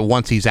would think that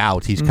once he's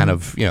out, he's kind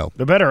of,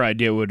 The better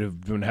idea would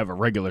have been to have a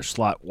regular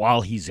slot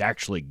while he's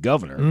actually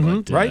governor.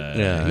 But, right.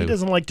 Yeah. He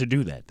doesn't like to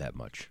do that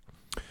much.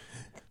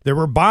 There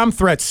were bomb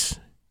threats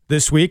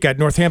this week at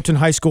Northampton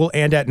High School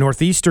and at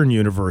Northeastern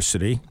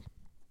University.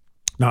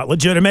 Not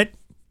legitimate.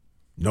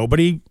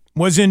 Nobody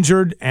was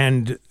injured,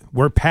 and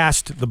we're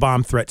past the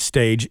bomb threat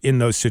stage in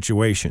those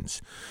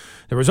situations.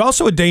 There was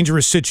also a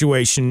dangerous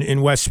situation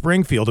in West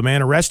Springfield. A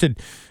man arrested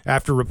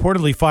after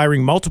reportedly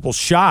firing multiple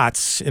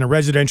shots in a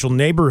residential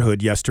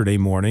neighborhood yesterday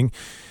morning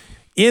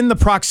in the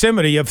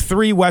proximity of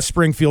 3 West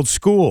Springfield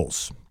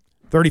schools.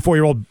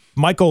 34-year-old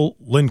Michael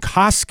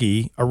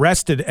Linkoski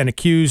arrested and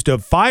accused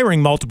of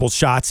firing multiple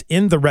shots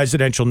in the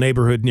residential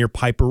neighborhood near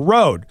Piper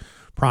Road,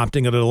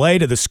 prompting a delay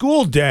to the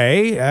school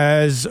day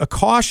as a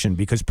caution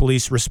because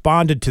police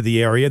responded to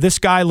the area. This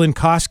guy,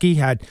 Linkoski,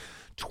 had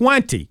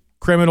 20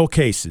 criminal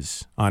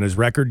cases on his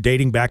record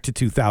dating back to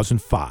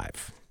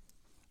 2005.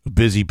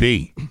 busy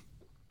bee.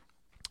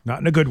 Not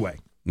in a good way.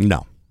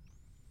 No.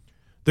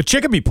 The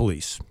Chicopee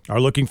police are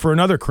looking for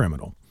another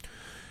criminal,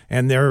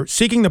 and they're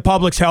seeking the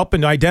public's help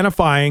in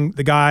identifying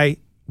the guy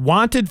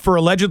wanted for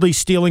allegedly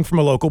stealing from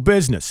a local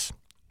business,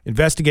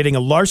 investigating a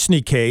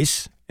larceny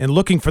case, and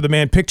looking for the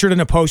man pictured in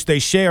a post they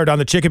shared on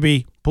the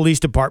Chicopee Police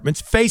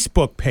Department's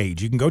Facebook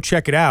page. You can go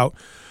check it out.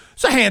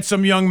 It's a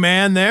handsome young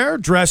man there,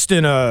 dressed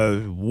in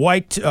a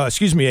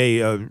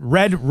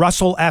red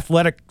Russell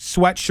athletic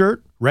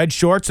sweatshirt, red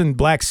shorts, and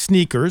black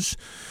sneakers,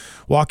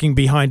 walking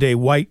behind a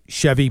white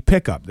Chevy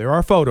pickup. There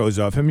are photos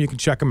of him. You can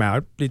check him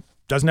out. It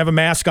doesn't have a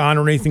mask on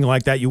or anything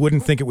like that. You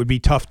wouldn't think it would be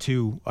tough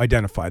to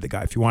identify the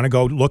guy. If you want to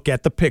go look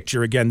at the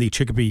picture, again, the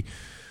Chicopee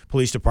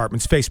Police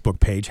Department's Facebook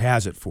page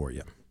has it for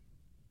you.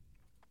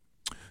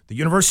 The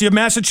University of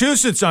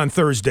Massachusetts on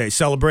Thursday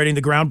celebrating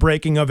the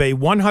groundbreaking of a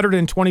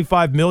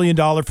 $125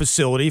 million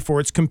facility for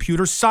its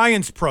computer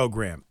science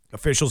program.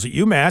 Officials at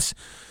UMass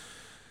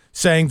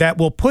saying that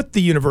will put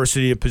the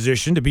university in a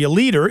position to be a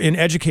leader in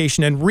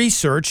education and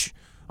research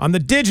on the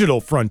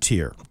digital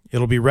frontier.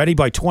 It'll be ready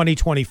by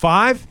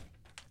 2025,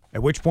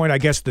 at which point I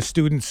guess the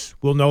students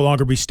will no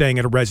longer be staying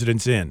at a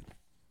Residence Inn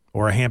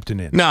or a Hampton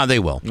Inn. No, they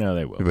will. No,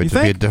 they will.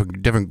 It'll be a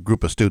different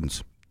group of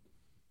students.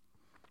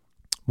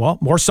 Well,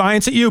 more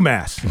science at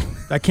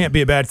UMass. That can't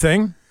be a bad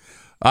thing.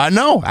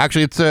 No,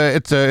 actually, it's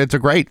a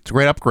great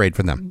upgrade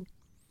for them.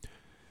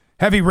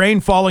 Heavy rain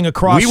falling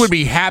across. We would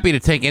be happy to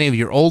take any of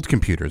your old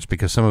computers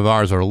because some of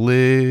ours are a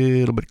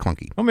little bit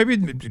clunky. Well,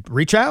 maybe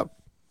reach out.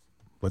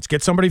 Let's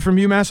get somebody from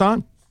UMass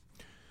on.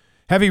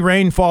 Heavy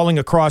rain falling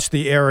across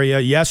the area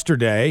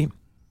yesterday,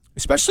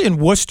 especially in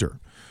Worcester,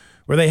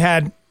 where they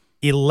had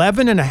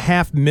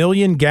 11.5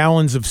 million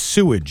gallons of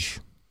sewage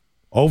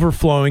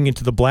overflowing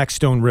into the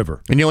Blackstone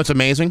River. And you know what's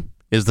amazing?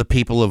 Is the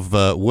people of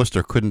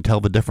Worcester couldn't tell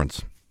the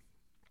difference.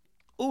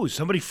 Ooh,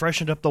 somebody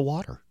freshened up the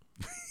water.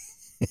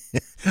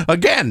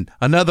 Again,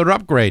 another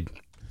upgrade.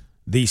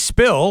 The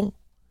spill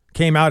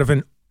came out of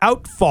an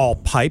outfall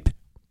pipe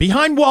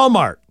behind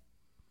Walmart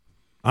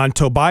on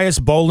Tobias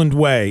Boland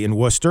Way in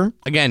Worcester.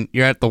 Again,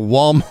 you're at the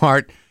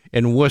Walmart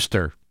in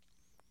Worcester.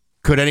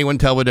 Could anyone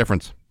tell the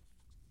difference?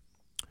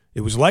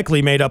 It was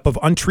likely made up of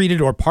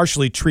untreated or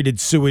partially treated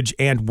sewage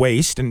and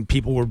waste, and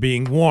people were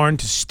being warned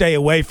to stay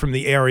away from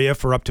the area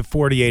for up to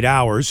 48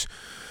 hours.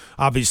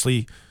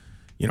 Obviously,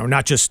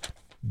 not just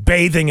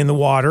bathing in the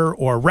water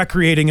or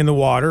recreating in the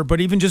water,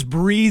 but even just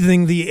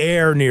breathing the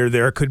air near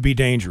there could be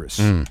dangerous.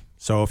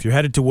 So if you're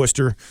headed to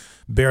Worcester,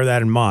 bear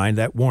that in mind.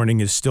 That warning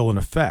is still in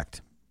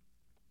effect.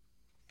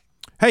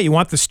 Hey, you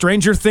want the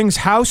Stranger Things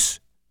house?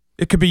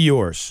 It could be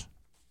yours.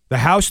 The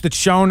house that's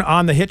shown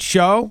on the hit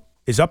show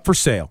is up for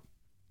sale.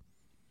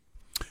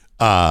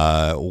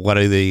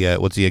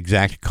 What's the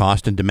exact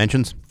cost and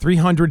dimensions?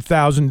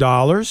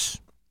 $300,000.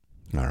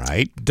 All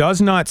right.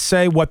 Does not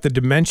say what the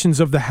dimensions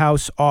of the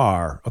house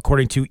are.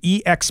 According to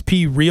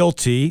eXp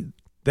Realty,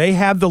 they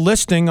have the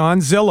listing on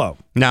Zillow.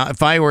 Now,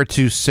 if I were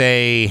to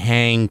say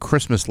hang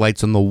Christmas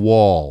lights on the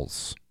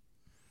walls,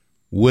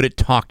 would it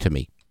talk to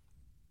me?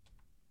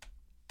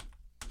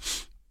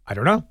 I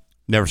don't know.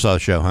 Never saw the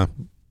show, huh?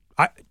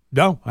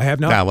 No, I have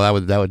not. Yeah,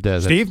 well, that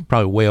would Steve? that's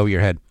probably way over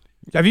your head.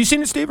 Have you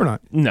seen it, Steve, or not?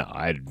 No,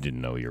 I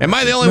didn't know you were. Am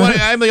I the only one?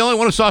 I'm the only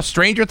one who saw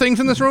Stranger Things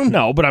in this room?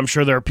 No, but I'm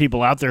sure there are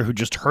people out there who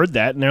just heard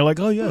that and they're like,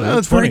 "Oh yeah,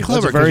 that's very funny.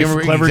 clever." That's a very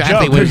 'cause clever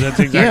exactly joke." what- That's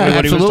exactly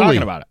what he was absolutely.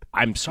 talking about.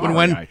 I'm sorry.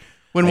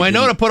 When I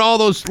Winona didn't- put all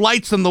those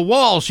lights on the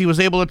wall, she was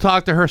able to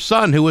talk to her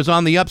son, who was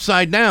on the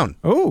upside down.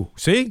 Oh,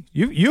 see?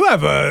 You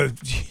have a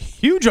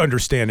huge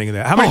understanding of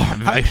that. How many?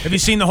 Have you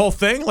seen the whole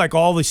thing? Like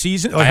all the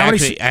season? Like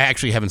I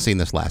actually haven't seen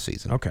this last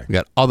season. Okay. I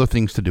got other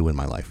things to do in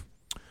my life,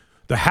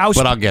 The house,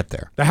 but I'll get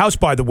there. The house,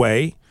 by the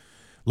way,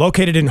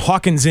 located in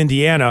Hawkins,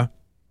 Indiana,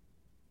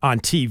 on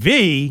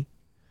TV,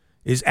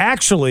 is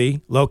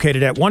actually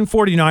located at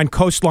 149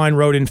 Coastline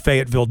Road in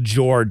Fayetteville,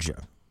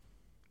 Georgia.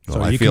 So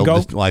I you feel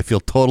can go. I feel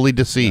totally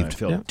deceived. I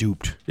feel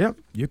duped. Yep,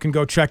 you can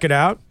go check it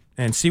out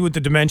and see what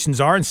the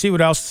dimensions are and see what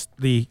else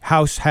the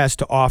house has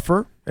to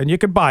offer, and you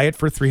can buy it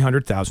for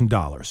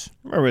 $300,000.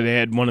 Remember, they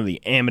had one of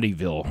the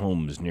Amityville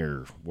homes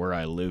near where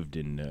I lived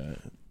in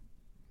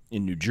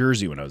New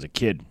Jersey when I was a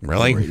kid.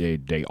 Really? Where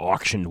they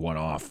auctioned one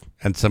off.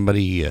 And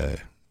somebody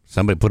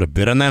put a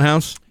bid on that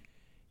house?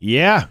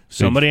 Yeah,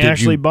 somebody Did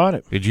actually you- bought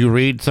it. Did you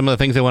read some of the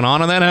things that went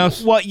on in that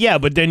house? Well, yeah,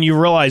 but then you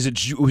realize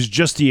it was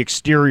just the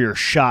exterior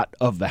shot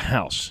of the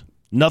house.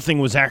 Nothing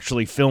was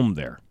actually filmed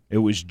there. It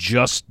was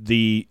just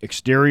the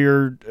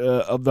exterior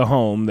of the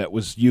home that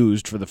was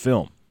used for the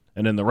film,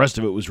 and then the rest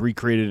of it was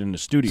recreated in the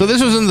studio. So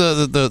this was in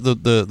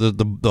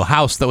the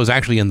house that was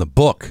actually in the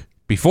book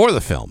before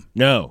the film.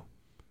 No.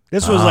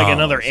 This was like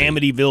another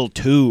Amityville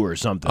 2 or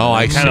something. Oh,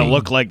 I It kind of see.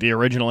 looked like the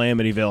original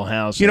Amityville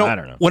house. I don't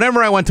know.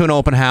 Whenever I went to an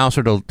open house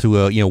or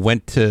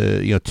went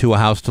to a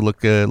house to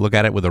look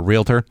at it with a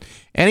realtor,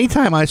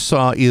 anytime I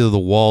saw either the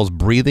walls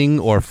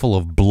breathing or full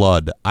of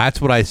blood, that's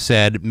what I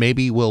said.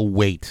 Maybe we'll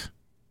wait.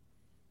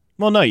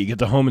 Well, no, you get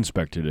the home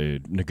inspector to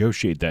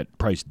negotiate that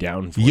price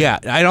down for you. Yeah,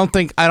 I don't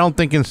think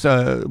it's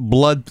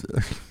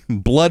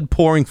blood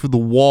pouring through the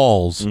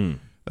walls.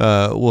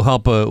 Will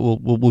help. Will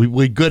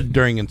be good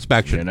during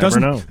inspection. You never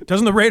know.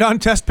 Doesn't the radon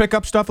test pick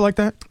up stuff like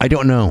that? I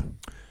don't know.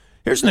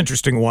 Here's an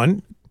interesting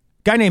one.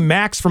 Guy named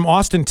Max from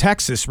Austin,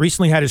 Texas,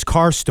 recently had his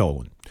car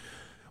stolen.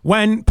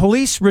 When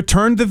police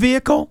returned the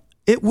vehicle,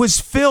 it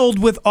was filled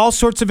with all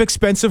sorts of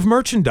expensive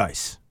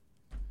merchandise.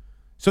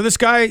 So this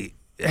guy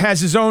has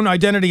his own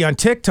identity on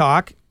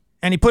TikTok,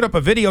 and he put up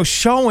a video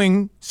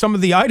showing some of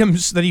the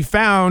items that he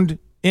found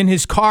in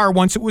his car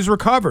once it was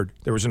recovered.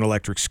 There was an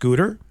electric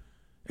scooter,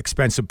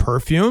 expensive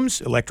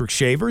perfumes, electric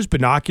shavers,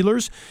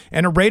 binoculars,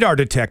 and a radar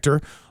detector,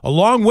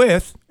 along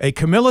with a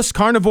Camillus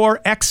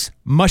Carnivore X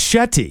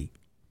machete.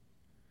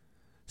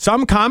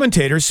 Some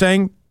commentators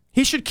saying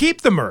he should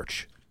keep the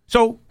merch.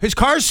 So his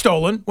car's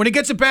stolen. When he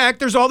gets it back,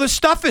 there's all this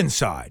stuff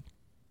inside.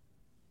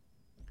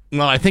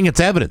 Well, I think it's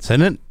evidence,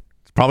 isn't it?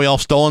 It's probably all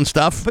stolen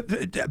stuff.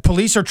 But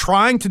police are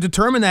trying to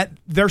determine that.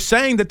 They're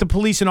saying that the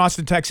police in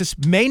Austin, Texas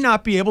may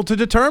not be able to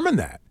determine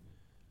that.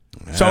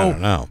 I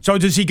don't know. So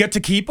does he get to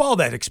keep all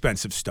that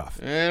expensive stuff?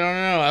 I don't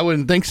know. I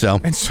wouldn't think so.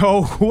 And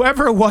so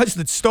whoever it was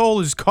that stole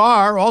his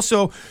car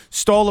also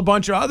stole a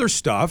bunch of other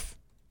stuff,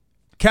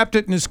 kept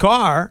it in his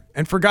car,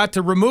 and forgot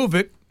to remove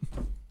it,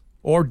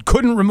 or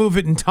couldn't remove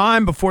it in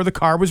time before the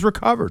car was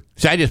recovered.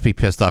 See, I'd just be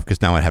pissed off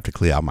because now I'd have to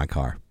clean out my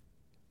car.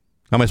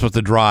 How am I supposed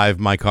to drive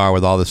my car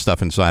with all this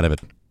stuff inside of it?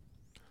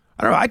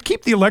 I don't know. I'd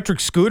keep the electric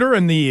scooter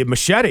and the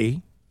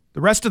machete. The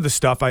rest of the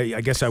stuff,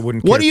 I guess I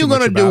wouldn't. What are care you too much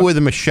going to do about. with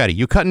a machete?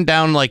 You cutting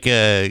down like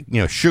a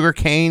sugar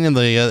cane in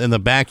the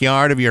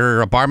backyard of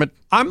your apartment?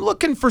 I'm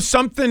looking for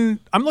something.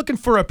 I'm looking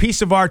for a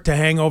piece of art to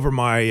hang over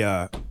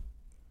my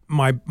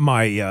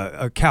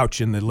my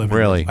couch in the living room.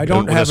 Really? I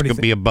don't Will have this anything.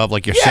 could be above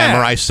like your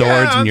samurai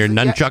swords and your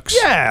nunchucks?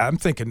 Yeah, I'm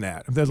thinking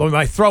that.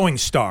 My throwing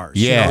stars.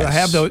 Yes. I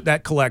have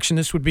that collection.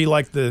 This would be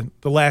like the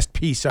last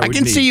piece I would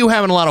can need. see you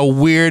having a lot of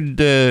weird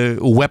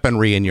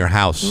weaponry in your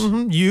house.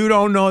 Mhm. You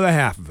don't know the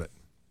half of it.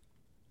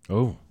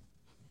 Oh,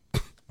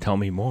 tell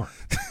me more.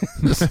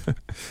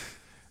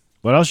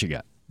 What else you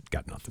got?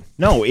 Got nothing.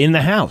 No, in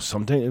the house.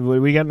 What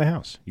do we got in the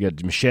house? You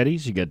got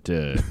machetes. You got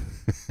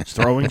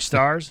throwing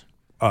stars.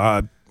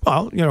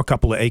 Well, a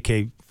couple of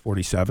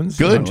AK-47s.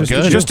 Good,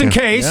 good. Just in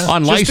case. Yeah.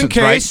 Unlicensed, just in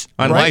case,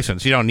 right?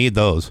 Unlicensed. You don't need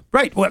those.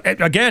 Right. Well,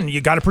 again,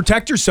 you got to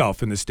protect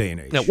yourself in this day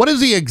and age. Now, what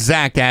is the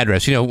exact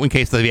address? In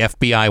case the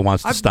FBI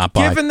wants to I've stop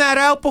by. given that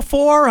out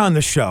before on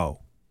the show.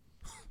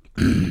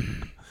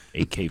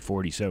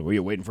 AK-47. Were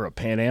you waiting for a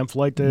Pan Am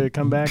flight to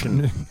come back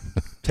and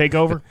take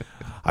over?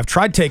 I've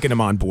tried taking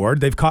them on board.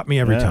 They've caught me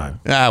every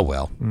time.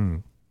 Well.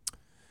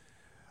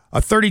 A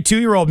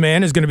 32-year-old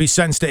man is going to be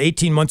sentenced to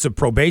 18 months of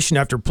probation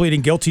after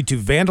pleading guilty to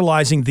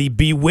vandalizing the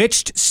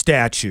Bewitched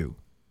statue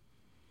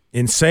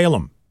in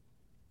Salem.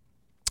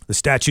 The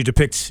statue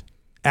depicts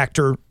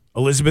actor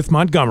Elizabeth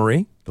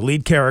Montgomery, the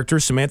lead character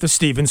Samantha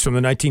Stevens from the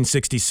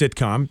 1960s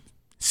sitcom,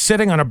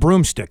 sitting on a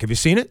broomstick. Have you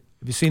seen it?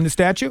 Have you seen the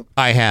statue?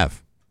 I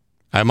have.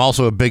 I'm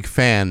also a big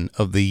fan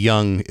of the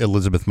young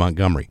Elizabeth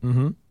Montgomery.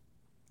 Mm-hmm.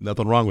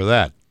 Nothing wrong with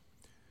that.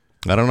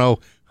 I don't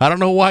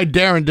know why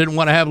Darren didn't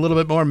want to have a little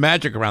bit more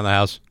magic around the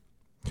house.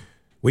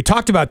 We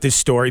talked about this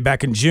story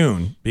back in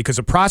June because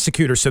a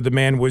prosecutor said the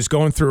man was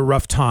going through a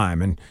rough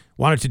time and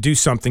wanted to do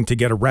something to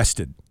get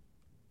arrested.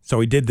 So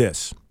he did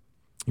this.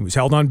 He was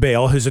held on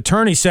bail. His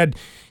attorney said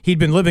he'd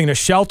been living in a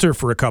shelter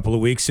for a couple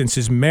of weeks since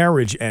his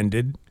marriage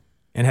ended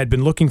and had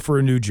been looking for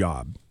a new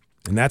job.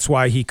 And that's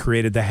why he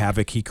created the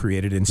havoc he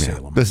created in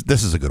Salem.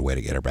 This is a good way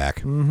to get her back.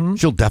 Mm-hmm.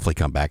 She'll definitely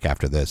come back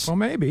after this. Well,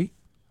 maybe.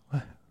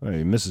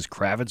 Mrs.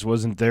 Kravitz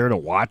wasn't there to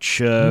watch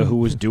who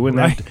was doing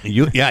Right.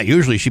 that.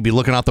 Usually she'd be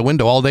looking out the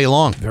window all day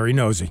long. Very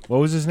nosy. What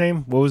was his name?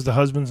 What was the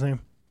husband's name?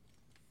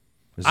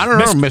 I don't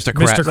know, Mr.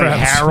 Kravitz. Mr. Like Kravitz.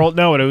 Harold?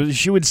 No,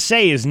 she would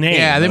say his name.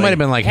 Yeah, they might have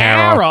been like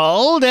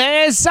Harold.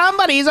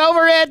 Somebody's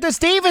over at the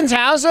Stevens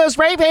house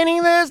spray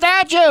painting the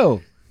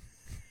statue.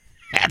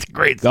 That's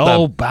great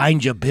Go stuff.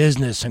 mind your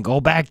business and go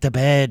back to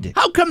bed.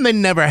 How come they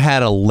never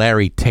had a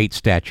Larry Tate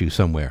statue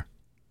somewhere?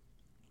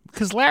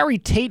 Because Larry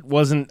Tate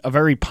wasn't a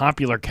very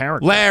popular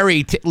character.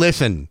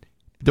 Listen,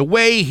 the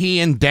way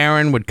he and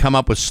Darren would come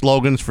up with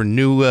slogans for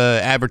new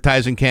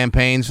advertising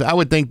campaigns, I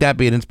would think that'd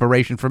be an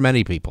inspiration for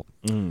many people.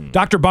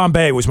 Dr.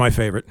 Bombay was my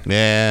favorite.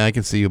 Yeah, I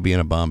can see you being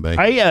a Bombay.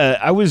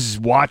 I was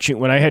watching,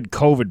 when I had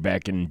COVID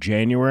back in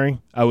January,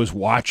 I was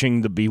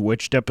watching the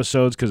Bewitched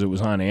episodes because it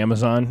was on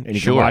Amazon, and you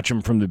could watch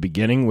them from the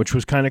beginning, which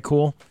was kind of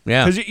cool.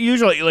 Yeah. Because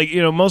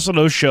usually, most of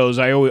those shows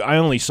I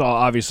only saw,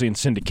 obviously, in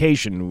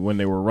syndication when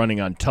they were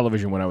running on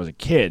television when I was a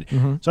kid.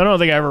 Mm-hmm. So I don't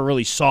think I ever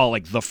really saw,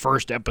 the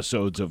first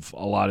episodes of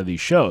a lot of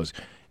these shows.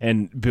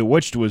 And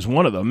Bewitched was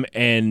one of them,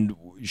 and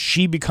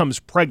she becomes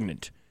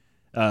pregnant.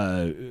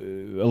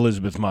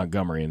 Elizabeth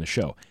Montgomery in the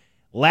show.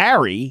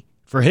 Larry,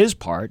 for his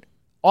part,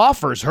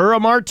 offers her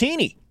a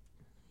martini.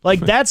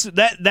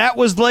 That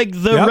was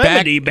the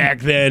remedy back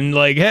then.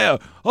 Hey,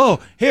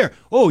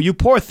 you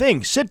poor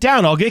thing. Sit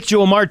down, I'll get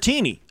you a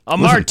martini.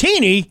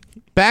 Martini?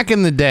 Back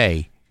in the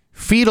day,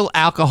 fetal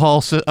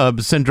alcohol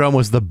syndrome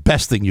was the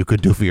best thing you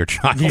could do for your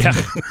child. Yeah,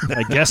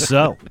 I guess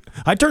so.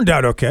 I turned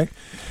out okay.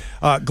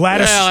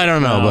 Gladys. Well, I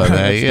don't know about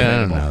that. Yeah, I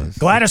don't know.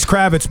 Gladys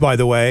Kravitz, by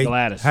the way,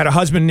 had a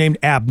husband named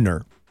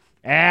Abner.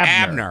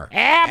 Abner.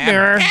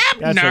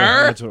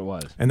 That's what it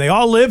was. And they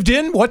all lived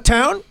in what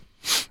town?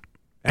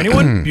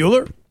 Anyone?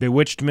 Bueller?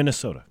 Bewitched,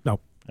 Minnesota. No.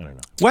 I don't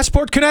know.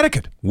 Westport,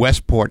 Connecticut.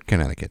 Westport,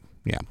 Connecticut.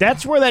 Yeah.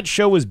 That's where that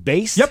show was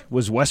based? Yep.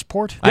 Was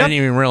Westport? I didn't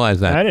even realize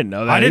that. I didn't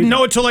know that. I didn't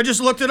know it till I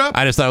just looked it up.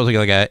 I just thought it was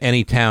like a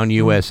Anytown,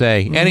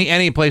 USA.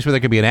 Any place where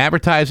there could be an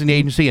advertising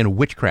agency and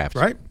witchcraft.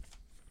 Right.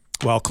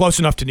 Well, close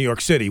enough to New York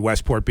City,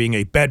 Westport being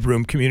a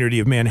bedroom community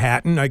of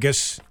Manhattan. I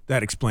guess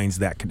that explains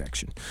that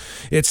connection.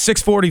 It's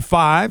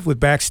 6:45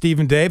 with back Steve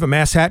and Dave. A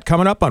Mass Hat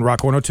coming up on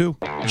Rock 102.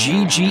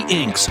 GG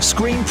Inks,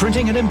 screen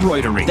printing and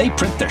embroidery. They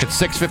print their... It's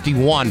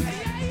 6:51.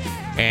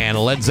 And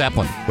Led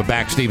Zeppelin with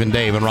back Steve and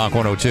Dave and Rock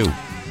 102.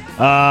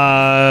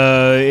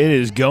 It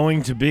is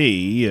going to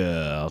be,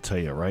 I'll tell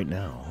you right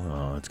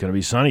now, it's going to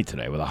be sunny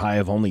today with a high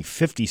of only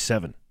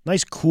 57.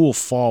 Nice, cool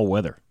fall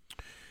weather.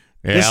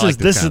 Yeah,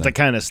 This is the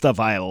kind of stuff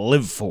I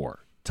live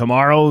for.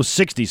 Tomorrow,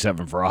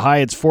 67 for a high.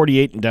 It's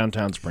 48 in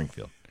downtown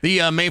Springfield.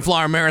 The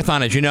Mayflower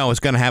Marathon, as you know, is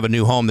going to have a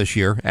new home this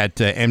year at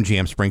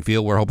MGM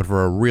Springfield. We're hoping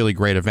for a really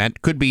great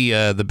event. Could be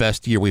the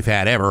best year we've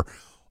had ever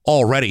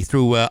already.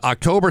 Through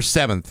October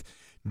 7th,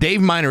 Dave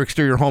Miner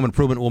Exterior Home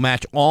Improvement will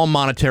match all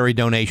monetary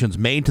donations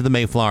made to the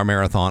Mayflower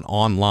Marathon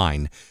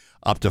online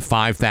up to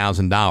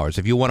 $5,000.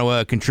 If you want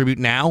to contribute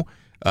now,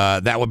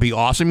 that would be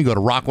awesome. You go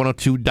to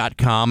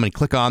rock102.com and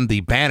click on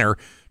the banner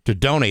to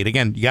donate.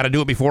 Again, you got to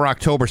do it before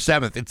October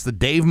 7th. It's the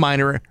Dave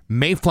Miner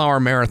Mayflower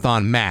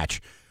Marathon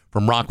match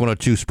from Rock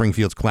 102,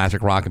 Springfield's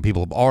Classic Rock, and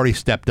people have already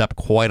stepped up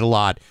quite a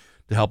lot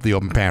to help the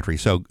Open Pantry.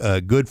 So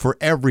good for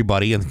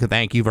everybody, and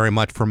thank you very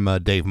much from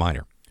Dave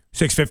Miner.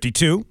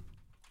 6:52,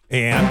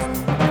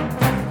 and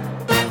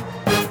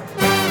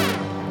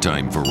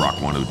Time for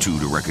Rock 102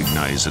 to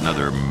recognize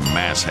another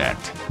mass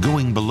hat,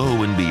 going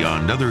below and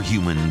beyond other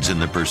humans in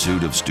the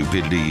pursuit of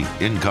stupidity,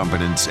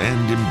 incompetence,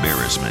 and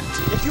embarrassment.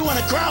 If you want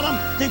to crown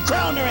them, then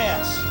crown their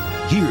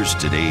ass. Here's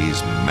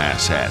today's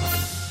mass hat.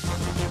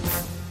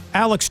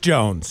 Alex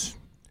Jones,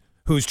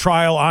 whose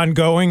trial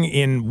ongoing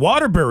in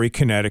Waterbury,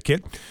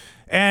 Connecticut,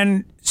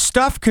 and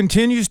stuff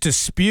continues to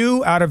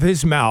spew out of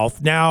his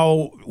mouth.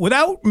 Now,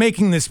 without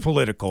making this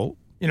political,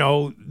 you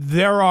know,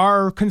 there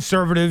are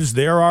conservatives,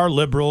 there are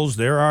liberals,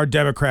 there are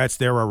Democrats,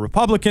 there are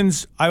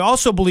Republicans. I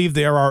also believe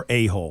there are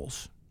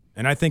a-holes,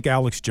 and I think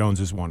Alex Jones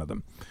is one of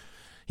them.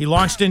 He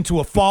launched into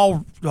a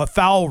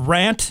foul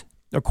rant,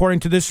 according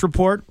to this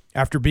report,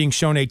 after being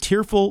shown a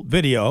tearful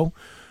video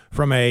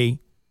from a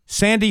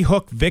Sandy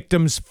Hook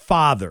victim's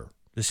father.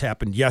 This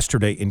happened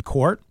yesterday in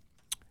court.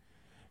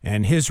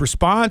 And his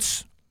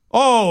response,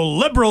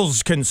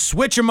 liberals can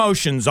switch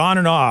emotions on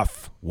and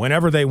off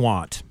whenever they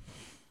want.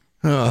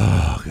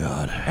 Oh,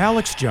 God.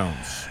 Alex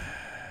Jones.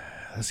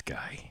 This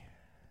guy.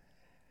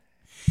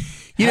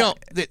 You know,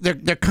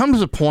 there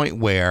comes a point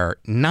where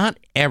not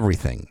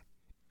everything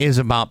is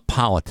about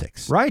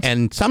politics. Right.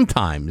 And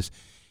sometimes,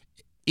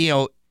 you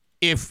know,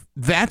 if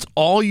that's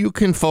all you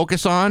can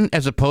focus on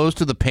as opposed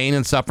to the pain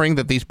and suffering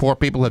that these poor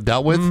people have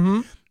dealt with,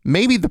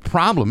 maybe the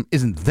problem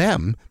isn't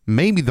them.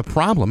 Maybe the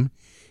problem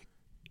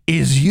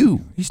is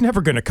you. He's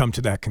never going to come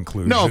to that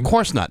conclusion. No, of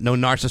course not. No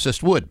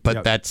narcissist would.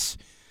 But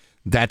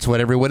that's what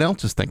everyone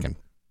else is thinking.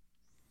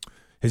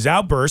 His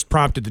outburst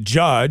prompted the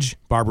judge,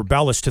 Barbara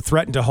Bellis, to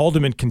threaten to hold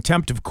him in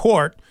contempt of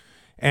court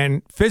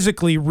and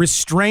physically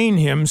restrain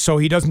him so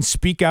he doesn't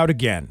speak out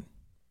again.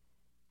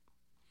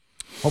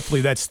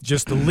 Hopefully that's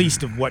just the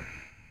least of what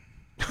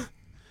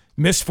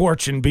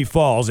misfortune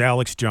befalls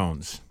Alex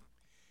Jones.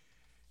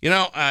 You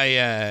know,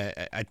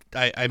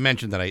 I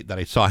mentioned that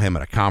I saw him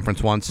at a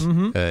conference once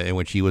in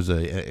which he was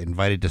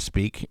invited to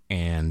speak,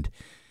 and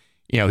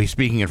you know, he's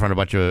speaking in front of a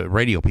bunch of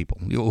radio people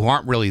who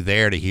aren't really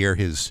there to hear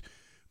his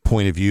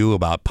point of view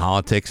about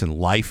politics and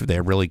life.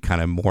 They're really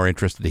kind of more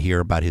interested to hear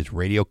about his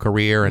radio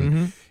career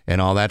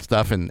and all that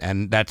stuff,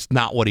 and that's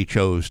not what he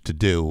chose to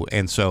do.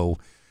 And so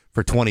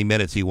for 20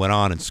 minutes, he went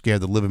on and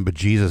scared the living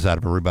bejesus out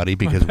of everybody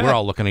because we're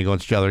all looking at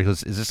each other. He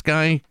goes, is this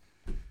guy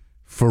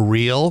for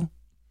real?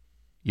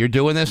 You're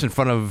doing this in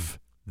front of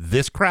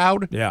this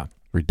crowd? Yeah.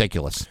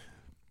 Ridiculous.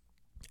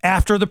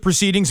 After the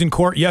proceedings in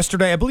court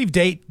yesterday, I believe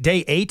day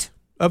 8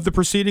 of the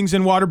proceedings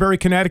in Waterbury,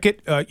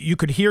 Connecticut, you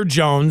could hear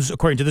Jones,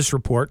 according to this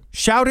report,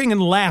 shouting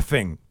and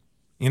laughing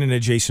in an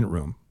adjacent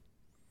room.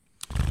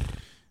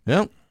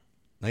 Well,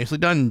 nicely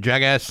done,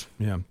 jackass.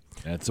 Yeah.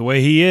 That's the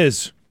way he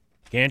is.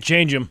 Can't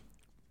change him.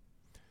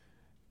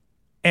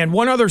 And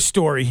one other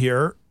story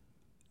here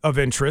of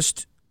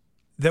interest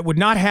that would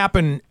not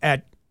happen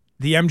at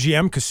the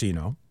MGM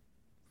Casino.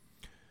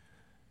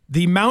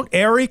 The Mount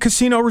Airy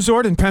Casino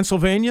Resort in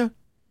Pennsylvania,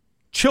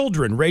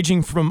 children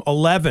ranging from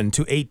 11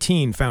 to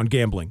 18 found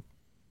gambling.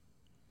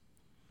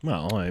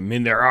 Well, I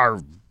mean, there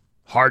are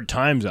hard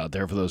times out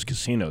there for those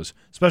casinos,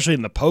 especially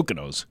in the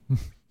Poconos.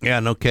 Yeah,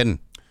 no kidding.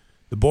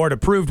 The board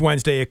approved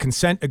Wednesday a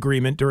consent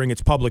agreement during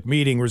its public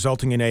meeting,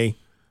 resulting in a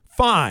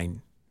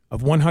fine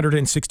of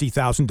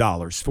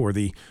 $160,000 for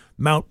the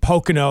Mount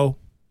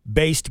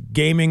Pocono-based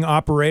gaming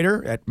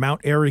operator at Mount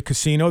Airy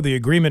Casino. The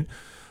agreement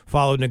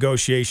followed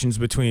negotiations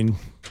between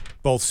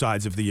both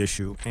sides of the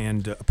issue,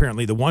 and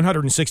apparently the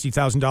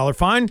 $160,000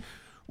 fine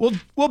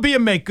will be a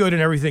make good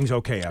and everything's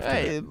okay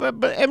after that.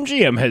 But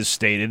MGM has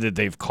stated that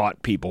they've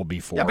caught people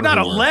before. Yeah, but not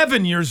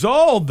 11 years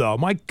old, though.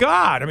 My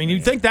God. I mean,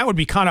 you'd think that would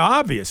be kind of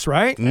obvious,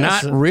 right?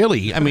 Not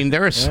really. I mean,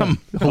 there are some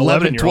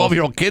 11 and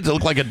 12-year-old kids that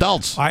look like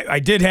adults. I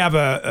did have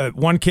a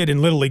one kid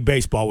in Little League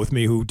Baseball with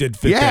me who did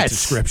fit that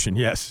description,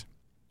 yes.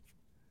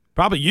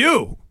 Probably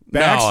you,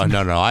 Bax.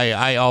 No.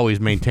 I always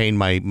maintain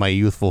my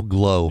youthful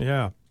glow.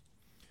 Yeah.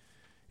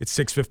 It's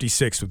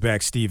 6:56 with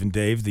Bax, Steve, and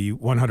Dave. The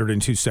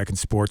 102-second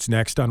sports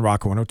next on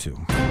Rock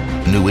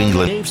 102. New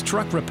England. Dave's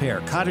Truck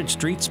Repair, Cottage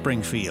Street,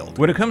 Springfield.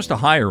 When it comes to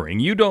hiring,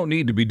 you don't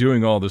need to be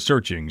doing all the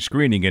searching,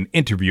 screening, and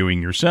interviewing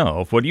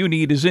yourself. What you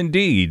need is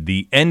Indeed,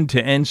 the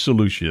end-to-end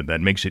solution that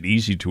makes it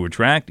easy to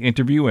attract,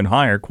 interview, and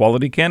hire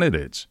quality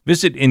candidates.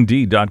 Visit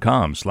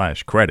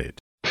Indeed.com/credit.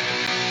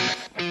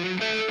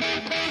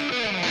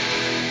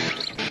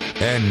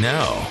 And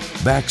now,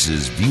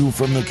 Bax's View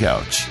from the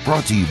Couch,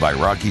 brought to you by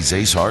Rocky's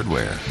Ace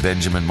Hardware,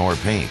 Benjamin Moore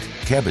Paint,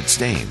 Cabot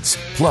Stains,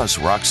 plus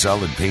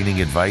rock-solid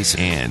painting advice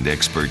and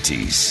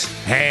expertise.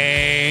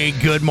 Hey,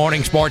 good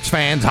morning, sports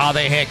fans. How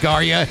the heck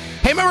are you?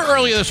 Hey, remember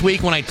earlier this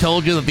week when I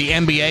told you that the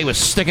NBA was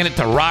sticking it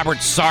to Robert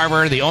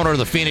Sarver, the owner of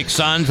the Phoenix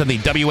Suns and the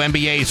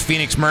WNBA's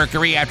Phoenix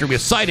Mercury, after he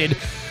was cited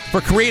for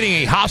creating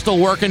a hostile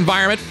work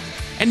environment?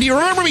 And do you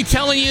remember me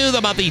telling you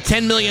about the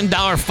 $10 million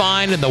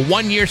fine and the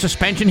 1-year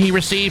suspension he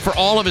received for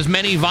all of his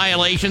many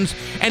violations?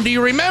 And do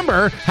you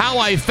remember how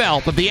I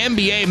felt that the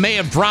NBA may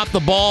have dropped the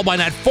ball by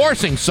not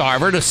forcing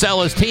Sarver to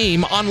sell his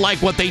team, unlike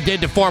what they did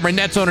to former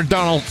Nets owner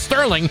Donald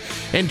Sterling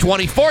in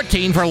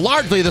 2014 for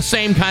largely the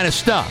same kind of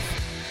stuff?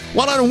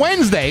 Well, on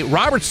Wednesday,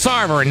 Robert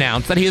Sarver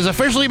announced that he has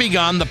officially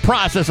begun the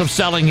process of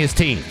selling his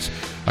teams.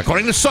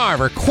 According to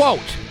Sarver, quote,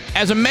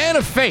 "As a man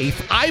of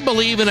faith, I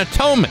believe in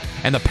atonement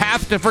and the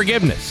path to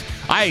forgiveness.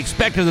 I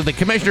expected that the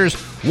commissioner's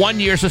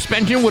 1-year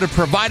suspension would have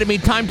provided me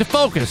time to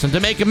focus and to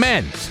make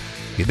amends."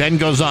 He then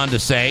goes on to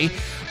say,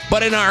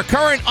 "But in our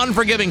current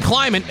unforgiving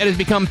climate, it has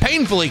become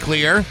painfully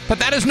clear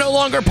that is no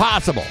longer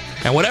possible.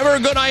 And whatever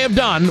good I have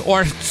done,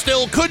 or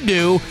still could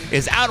do,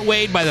 is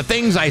outweighed by the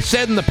things I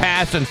said in the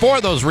past, and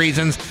for those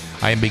reasons,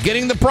 I am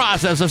beginning the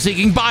process of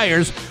seeking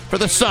buyers for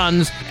the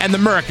Suns and the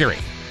Mercury."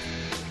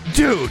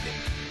 Dude,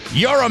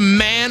 you're a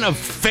man of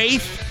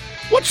faith?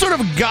 What sort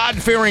of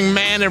God-fearing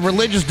man of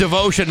religious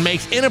devotion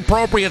makes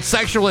inappropriate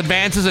sexual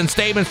advances and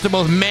statements to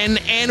both men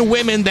and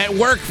women that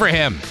work for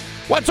him?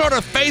 What sort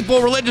of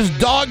faithful religious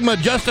dogma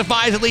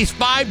justifies at least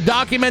 5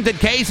 documented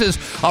cases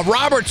of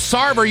Robert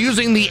Sarver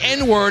using the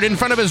N-word in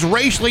front of his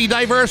racially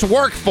diverse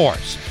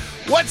workforce?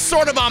 What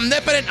sort of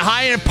omnipotent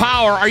higher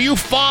power are you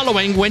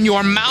following when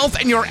your mouth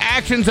and your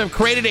actions have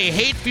created a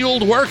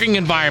hate-fueled working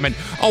environment,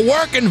 a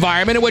work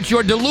environment in which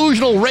your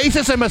delusional,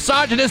 racist, and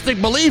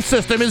misogynistic belief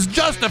system is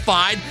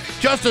justified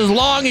just as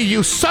long as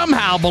you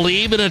somehow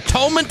believe in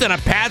atonement and a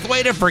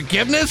pathway to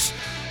forgiveness?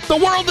 The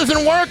world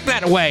doesn't work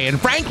that way, and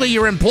frankly,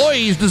 your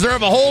employees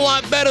deserve a whole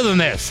lot better than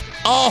this.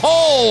 A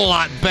whole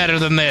lot better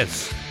than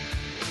this.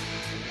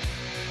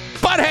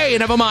 But hey,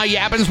 enough of my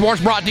yapping.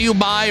 Sports brought to you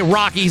by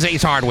Rocky's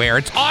Ace Hardware.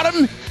 It's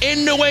autumn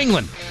in New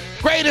England.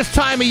 Greatest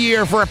time of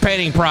year for a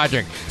painting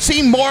project.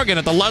 See Morgan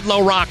at the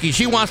Ludlow Rockies.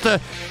 She wants to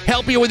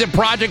help you with your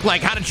project,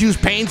 like how to choose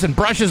paints and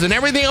brushes and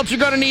everything else you're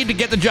going to need to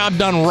get the job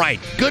done right.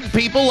 Good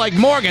people like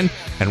Morgan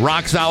and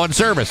rock solid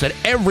service at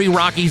every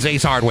Rocky's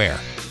Ace Hardware.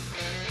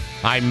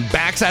 I'm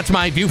back. That's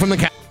my view from the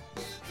couch.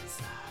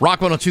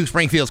 Rock 102,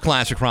 Springfield's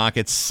Classic Rock.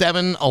 It's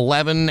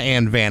 7-11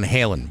 and Van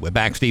Halen. We're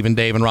back, Steve and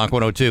Dave, and Rock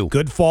 102.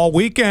 Good fall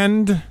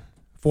weekend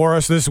for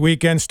us this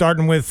weekend,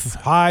 starting with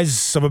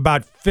highs of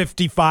about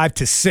 55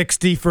 to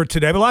 60 for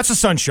today, but lots of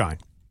sunshine.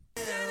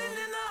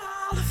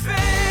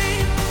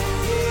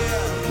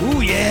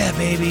 Ooh, yeah,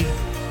 baby.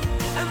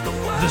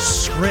 The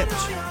Script,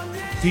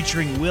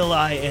 featuring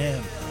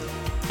Will.i.am.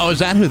 Oh, is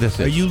that who this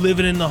is? Are you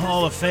living in the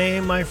Hall of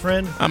Fame, my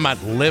friend? I'm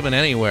not living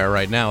anywhere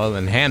right now other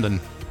than Handon.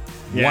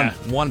 Yeah.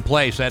 One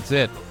place, that's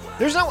it.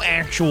 There's no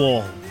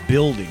actual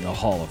building a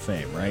Hall of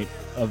Fame, right?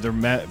 Of their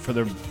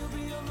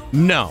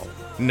No.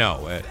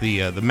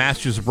 The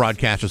Massachusetts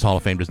Broadcasters Hall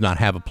of Fame does not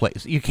have a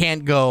place. You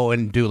can't go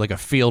and do like a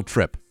field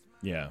trip.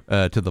 Yeah.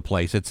 To the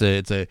place. It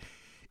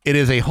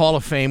is a Hall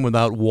of Fame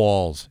without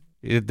walls.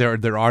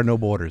 There are no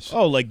borders.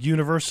 Oh, like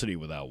university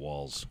without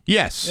walls.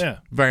 Yes. Yeah.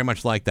 Very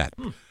much like that.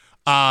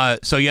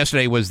 So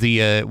yesterday was the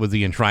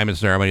enshrinement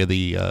ceremony of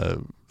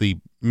the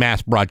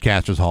Mass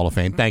Broadcasters Hall of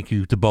Fame. Thank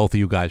you to both of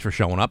you guys for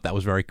showing up. That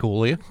was very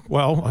cool of you.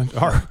 Well,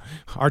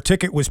 our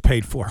ticket was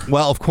paid for.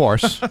 Well, of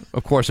course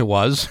it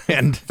was,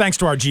 and thanks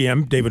to our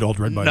GM, David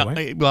Oldred, by the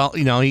way. Well,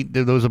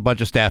 there was a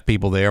bunch of staff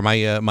people there.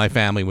 My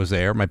family was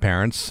there. My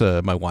parents,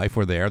 my wife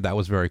were there. That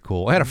was very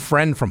cool. I had a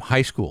friend from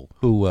high school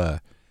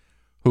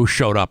who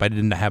showed up. I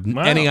didn't have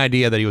any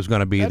idea that he was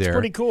going to be there. That's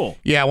pretty cool.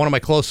 Yeah, one of my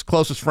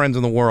closest friends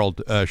in the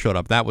world showed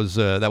up. That was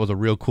a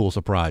real cool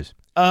surprise.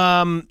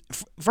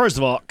 First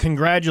of all,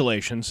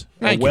 congratulations!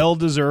 Thank you.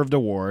 Well-deserved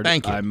award.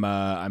 Thank you.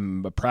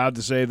 I'm proud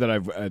to say that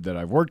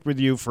I've worked with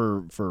you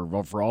for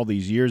all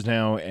these years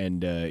now,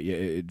 and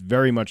it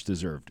very much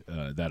deserved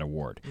that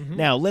award. Mm-hmm.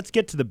 Now let's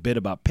get to the bit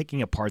about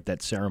picking apart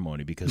that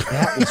ceremony, because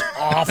that was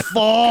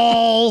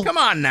awful. Come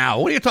on now,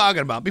 what are you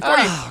talking about?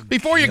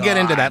 Before you get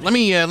into that, let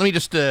me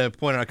just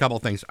point out a couple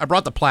of things. I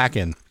brought the plaque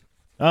in.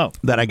 Oh,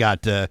 that I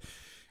got.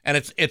 And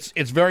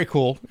it's very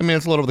cool. I mean,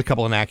 it's a little with a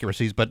couple of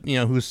inaccuracies, but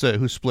who's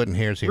splitting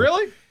hairs here?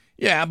 Really?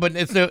 Yeah, but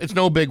it's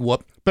no big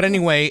whoop. But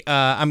anyway,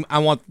 I'm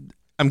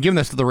giving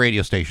this to the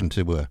radio station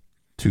to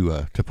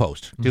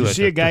post. Did you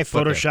see a guy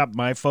Photoshop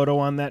my photo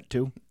on that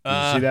too? Did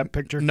you see that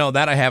picture? No,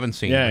 that I haven't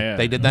seen. Yeah.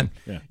 They did that.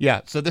 Yeah.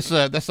 So this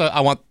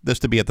I want this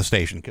to be at the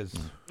station because.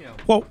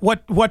 Well,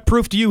 what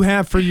proof do you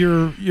have for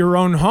your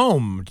own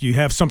home? Do you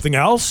have something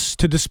else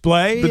to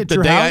display at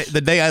your house?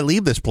 The day I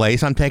leave this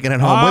place, I'm taking it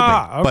home with me.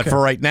 Okay. But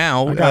for right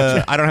now,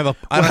 I don't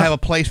have a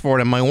place for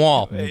it in my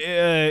wall.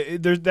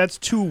 That's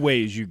two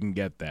ways you can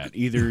get that.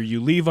 Either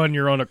you leave on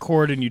your own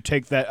accord and you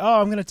take that.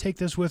 Oh, I'm going to take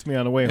this with me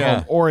on the way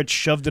home, or it's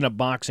shoved in a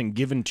box and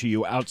given to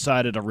you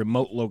outside at a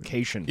remote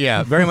location.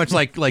 Yeah, very much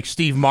like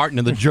Steve Martin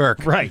in The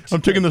Jerk. Right.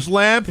 I'm taking this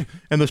lamp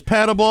and this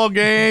paddleball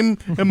game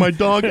and my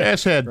dog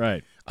Asshead.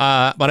 Right.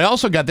 But I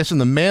also got this in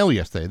the mail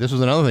yesterday. This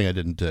was another thing I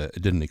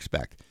didn't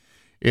expect.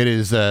 It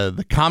is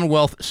the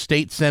Commonwealth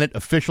State Senate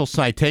official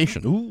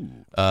citation. Ooh.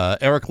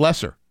 Eric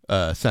Lesser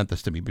sent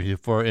this to me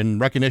in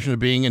recognition of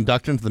being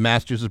inducted into the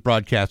Massachusetts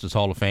Broadcasters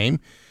Hall of Fame.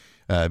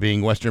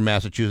 being Western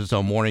Massachusetts'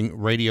 own morning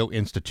radio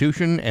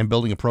institution and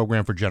building a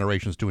program for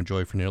generations to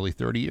enjoy for nearly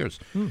 30 years.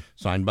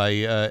 Signed by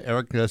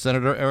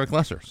Senator Eric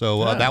Lesser.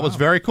 So that was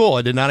very cool.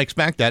 I did not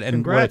expect that. And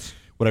Congrats.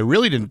 what I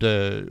really didn't,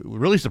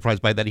 really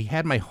surprised by that, he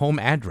had my home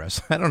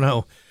address. I don't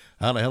know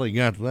how the hell he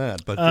got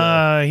that,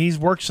 but he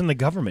works in the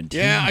government.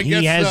 Yeah, I he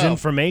guess has so.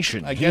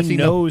 information. I guess he he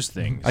knows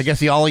things. I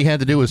guess all he had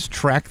to do was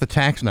track the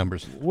tax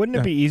numbers. Wouldn't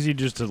it be easy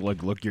just to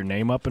look your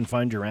name up and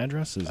find your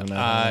address? Isn't that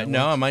how that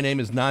No, works? my name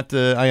is not.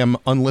 I am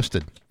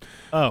unlisted.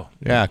 Oh,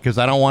 Yeah, because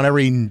I don't want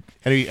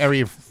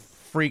every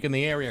freak in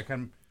the area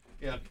coming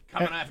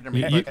after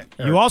me.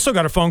 You also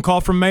got a phone call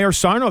from Mayor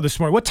Sarno this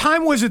morning. What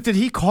time was it that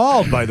he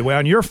called, by the way,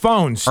 on your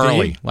phone, Steve?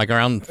 Early, like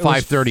around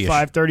 5:30.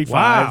 5:35,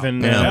 Wow.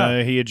 and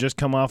Yeah. he had just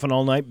come off an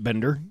all-night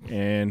bender,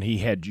 and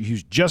he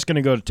was just going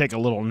to go to take a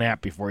little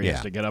nap before he has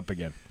Yeah. to get up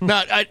again. No,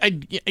 I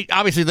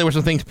obviously there were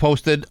some things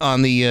posted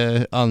on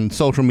the on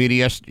social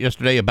media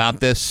yesterday about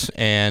this,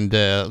 and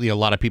a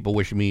lot of people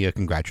wishing me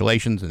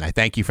congratulations, and I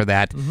thank you for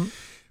that.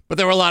 But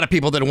there were a lot of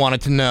people that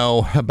wanted to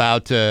know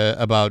about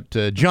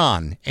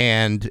John,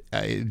 and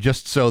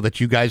just so that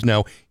you guys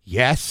know,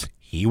 yes,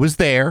 he was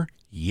there.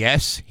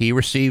 Yes, he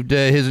received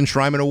his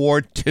enshrinement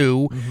award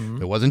too.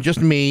 It wasn't just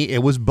me;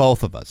 it was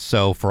both of us.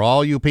 So for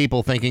all you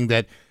people thinking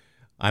that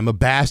I'm a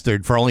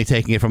bastard for only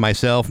taking it for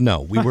myself, no,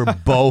 we were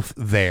both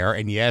there,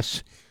 and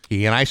yes,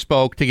 he and I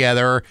spoke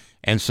together,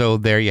 and so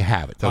there you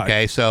have it.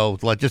 Okay, so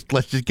let's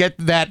just get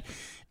that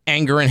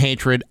anger and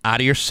hatred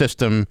out of your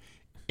system.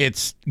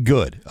 It's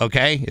good,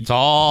 okay? It's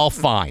all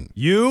fine.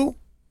 You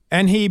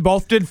and he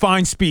both did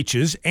fine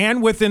speeches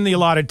and within the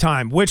allotted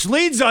time, which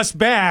leads us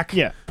back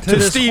to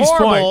this Steve's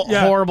horrible, point.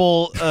 Yeah.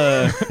 horrible.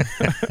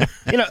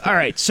 All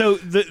right. So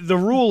the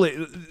rule.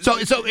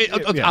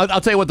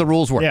 I'll tell you what the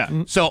rules were.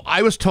 Yeah. So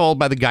I was told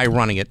by the guy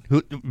running it,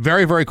 who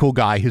very, very cool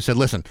guy, who said,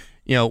 "Listen,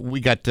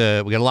 we got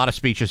a lot of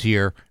speeches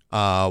here. We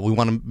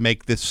want to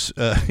make this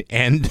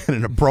end at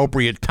an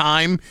appropriate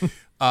time.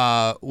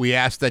 We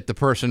ask that the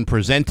person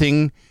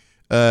presenting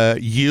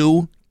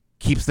you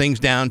keeps things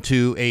down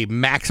to a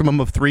maximum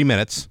of 3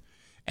 minutes,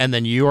 and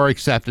then your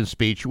acceptance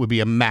speech would be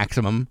a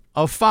maximum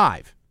of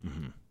 5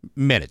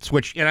 minutes.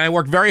 And I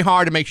worked very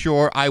hard to make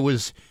sure I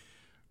was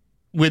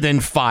within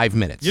 5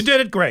 minutes. You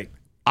did it great.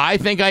 I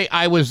think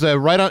I was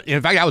right on.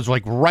 In fact, I was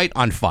right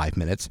on 5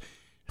 minutes.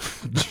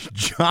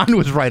 John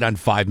was right on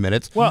 5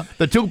 minutes. Well,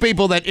 the two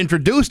people that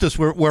introduced us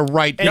were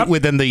right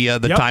within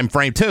the time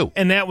frame too.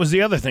 And that was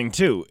the other thing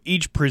too.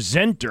 Each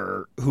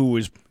presenter who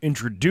was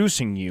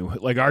introducing you,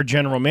 like our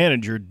general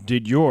manager,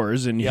 did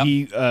yours, and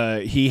he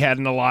had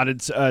an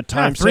allotted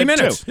time. 3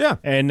 minutes. Too. Yeah,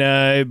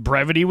 and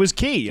brevity was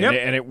key. Yep.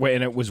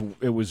 And it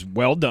was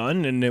well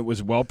done, and it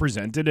was well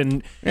presented,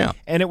 and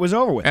it was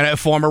over with. And a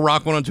former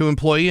Rock 102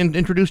 employee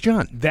introduced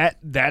John.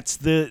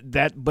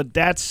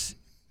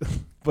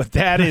 But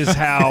that is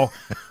how.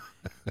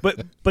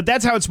 But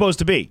that's how it's supposed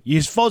to be.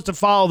 You're supposed to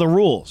follow the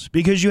rules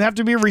because you have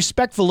to be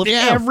respectful of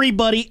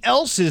everybody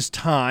else's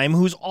time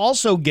who's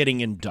also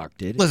getting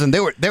inducted. Listen,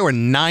 there were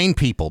 9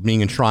 people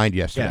being enshrined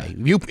yesterday.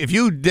 Yeah. If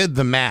you did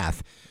the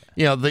math,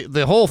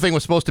 the whole thing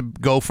was supposed to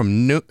go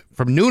from noon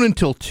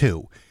until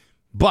 2.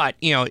 But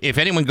if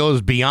anyone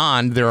goes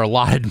beyond their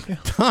allotted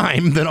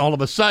time, then all of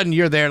a sudden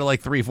you're there to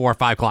like 3, 4,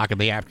 5 o'clock in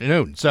the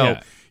afternoon. So.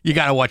 Yeah. You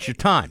got to watch your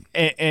time.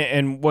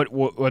 And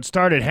what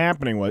started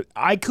happening was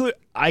I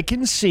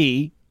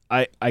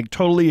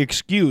totally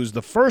excuse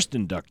the first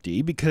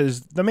inductee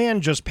because the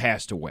man just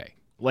passed away,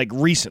 like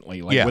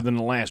recently, within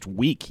the last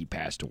week he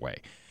passed away.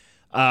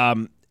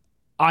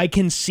 I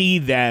can see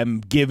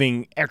them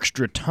giving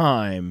extra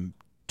time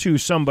to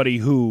somebody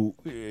who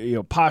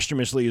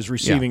posthumously is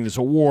receiving this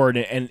award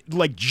and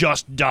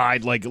just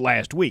died like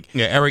last week.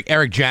 Yeah,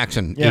 Eric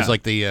Jackson is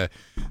like the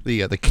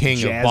king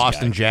Jazz of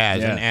Boston guy.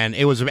 jazz, Yeah. and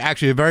it was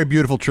actually a very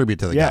beautiful tribute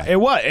to the guy. It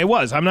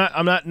was. I'm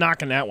not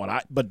knocking that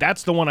one. But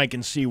that's the one I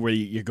can see where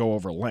you go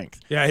over length.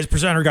 Yeah, his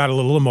presenter got a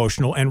little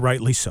emotional, and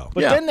rightly so.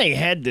 But then they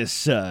had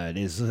this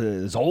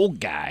old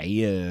guy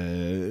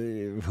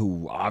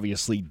who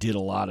obviously did a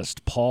lot of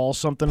Paul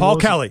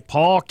Kelly.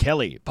 Paul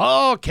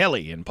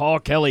Kelly, and Paul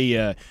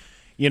Kelly,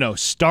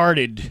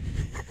 started.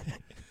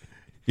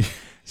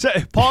 So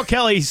Paul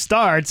Kelly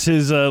starts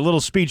his little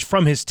speech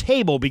from his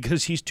table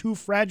because he's too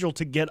fragile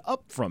to get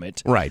up from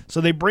it. Right. So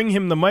they bring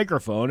him the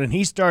microphone, and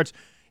he starts.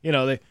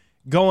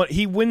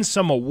 He wins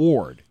some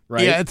award.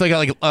 Right. Yeah, it's kind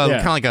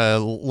of like a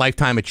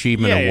lifetime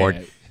achievement award.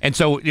 Yeah. And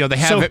so they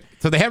have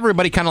they have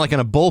everybody kind of like in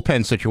a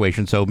bullpen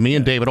situation. So me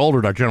and David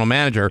Oldred, our general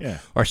manager,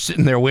 are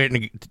sitting there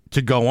waiting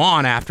to go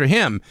on after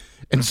him.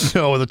 And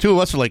so the two of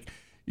us are like,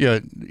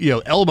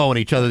 elbowing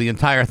each other the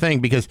entire thing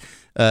because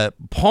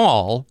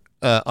Paul,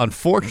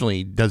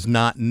 unfortunately, does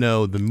not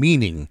know the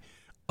meaning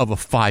of a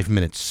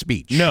 5-minute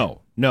speech.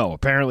 No. No,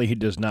 apparently he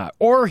does not.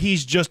 Or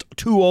he's just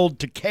too old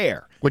to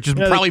care. Which is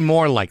probably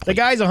more The likely.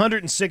 guy's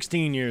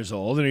 116 years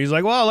old, and he's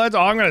like, well, I'm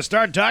going to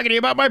start talking to you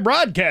about my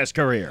broadcast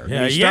career.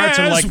 Yeah, he starts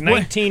in like yes,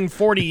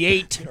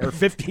 1948 or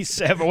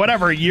 57,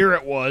 whatever year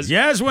it was.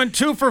 Yaz went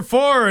 2 for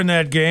 4 in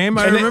that game.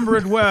 I remember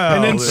it well.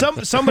 And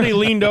then somebody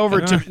leaned over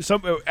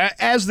to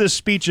as this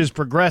speech is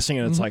progressing,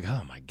 and it's like,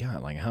 oh my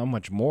God, like how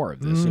much more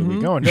of this are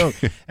we going? No.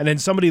 And then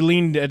somebody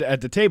leaned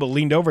at the table,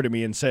 leaned over to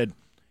me and said,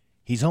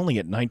 he's only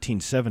at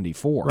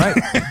 1974. Right.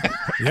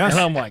 Yes.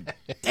 And I'm like,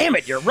 damn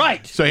it, you're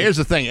right. So here's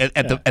the thing: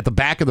 at the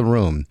back of the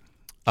room,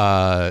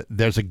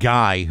 there's a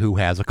guy who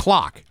has a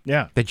clock.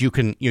 Yeah. That you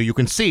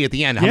can see at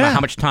the end how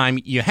much time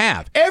you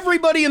have.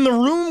 Everybody in the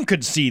room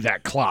could see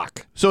that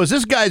clock. So as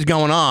this guy's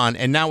going on,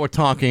 and now we're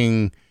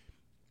talking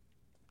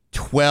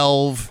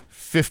 12,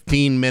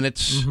 15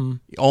 minutes,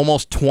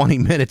 almost 20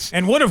 minutes.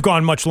 And would have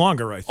gone much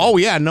longer, I think. Oh,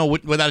 yeah, no,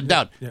 without a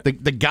doubt. Yeah.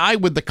 The guy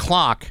with the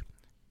clock,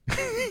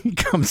 he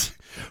comes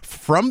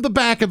from the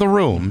back of the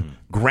room,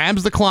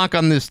 grabs the clock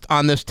on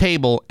this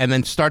table, and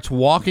then starts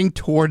walking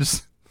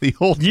towards the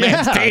old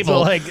man's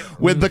table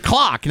with the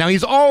clock. Now,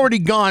 he's already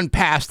gone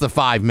past the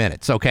 5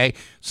 minutes, okay?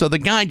 So the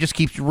guy just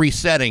keeps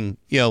resetting,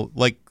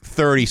 like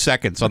 30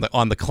 seconds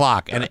on the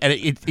clock. And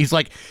he's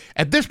like,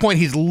 at this point,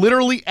 he's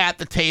literally at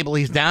the table.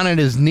 He's down on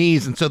his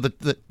knees. And so the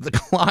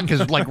clock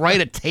is like right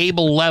at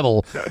table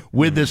level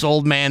with this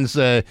old man's,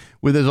 and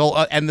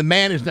the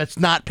man that's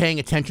not paying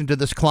attention to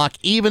this clock,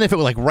 even if it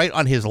was like right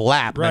on his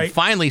lap. Right. And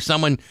finally,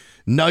 someone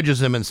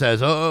nudges him and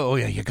says, oh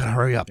yeah, you got to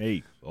hurry up.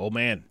 Hey, old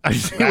man, wrap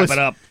it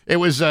up. It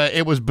was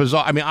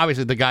bizarre. I mean,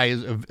 obviously the guy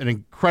is an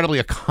incredibly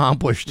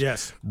accomplished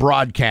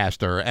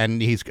broadcaster,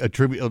 and he's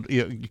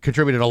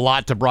contributed a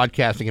lot to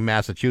broadcasting in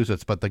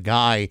Massachusetts. But the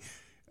guy,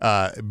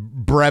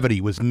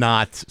 brevity was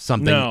not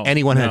something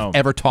anyone had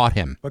ever taught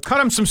him. But cut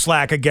him some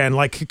slack again,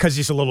 like because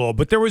he's a little old.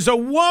 But there was a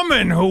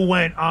woman who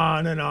went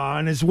on and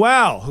on as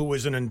well, who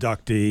was an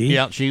inductee.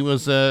 Yeah, she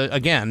was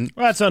again.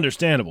 Well, that's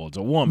understandable. It's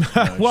a woman.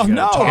 Well,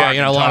 no,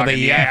 a lot of the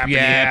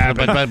yap,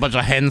 a bunch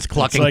of hens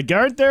clucking. It's like,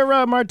 aren't there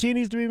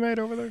martinis to be made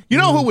over there? You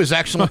know who was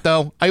excellent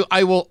though?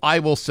 I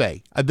will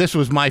say this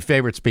was my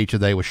favorite speech of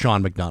the day was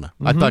Sean McDonough.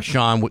 I thought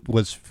Sean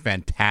was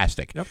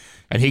fantastic,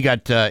 and he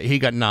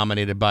got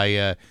nominated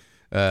by.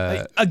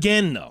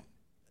 Again, though,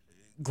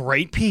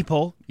 great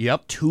people.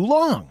 Yep. Too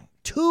long.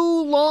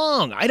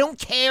 I don't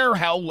care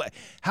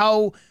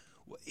how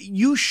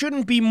you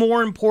shouldn't be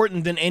more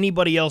important than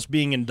anybody else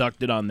being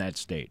inducted on that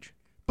stage.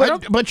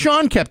 But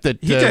Sean kept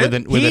it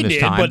within his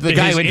time. But the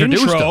guy his who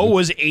introduced intro him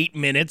was 8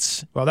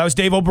 minutes. Well, that was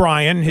Dave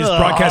O'Brien, his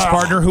broadcast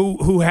partner,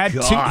 who had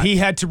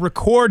to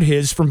record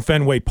his from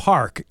Fenway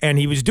Park, and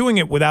he was doing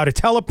it without a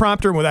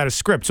teleprompter and without a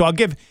script. So I'll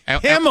give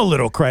him a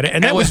little credit,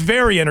 and that was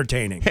very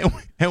entertaining.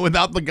 And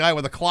without the guy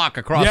with a clock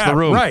across the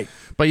room, right?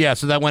 But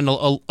so that went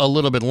a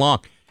little bit long.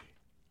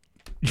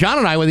 John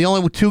and I were the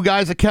only two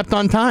guys that kept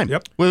on time.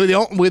 Yep. We're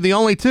the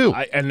only two.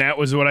 And that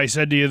was what I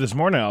said to you this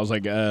morning. I was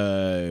like,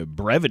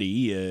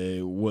 brevity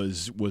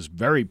was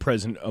very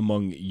present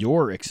among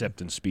your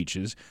acceptance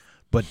speeches,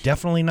 but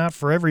definitely not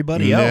for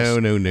everybody else.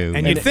 No.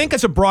 And you'd think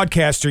as a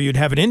broadcaster you'd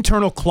have an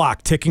internal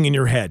clock ticking in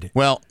your head.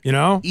 Well,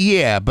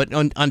 Yeah, but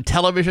on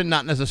television,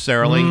 not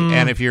necessarily.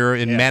 And if you're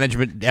in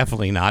management,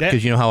 definitely not,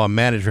 because you know how a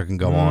manager can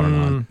go on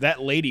and on.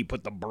 That lady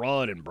put the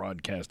broad in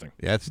broadcasting.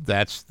 That's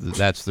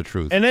the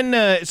truth. And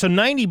then, so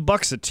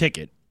 $90 a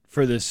ticket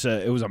for this.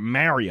 It was a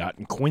Marriott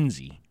in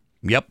Quincy.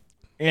 Yep.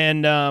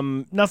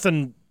 And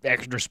nothing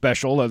extra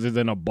special other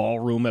than a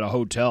ballroom at a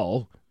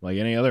hotel, like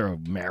any other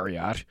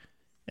Marriott.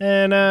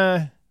 And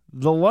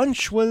the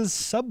lunch was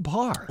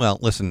subpar. Well,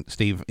 listen,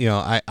 Steve,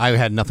 I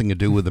had nothing to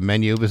do with the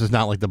menu. This is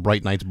not like the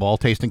Bright Nights Ball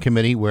Tasting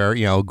Committee where,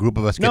 a group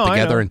of us get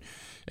together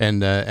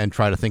and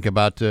try to think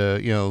about,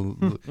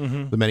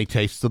 the many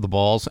tastes of the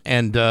balls.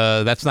 And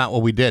that's not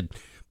what we did.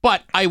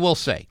 But I will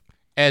say,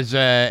 as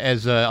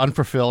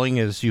unfulfilling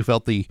as you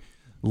felt the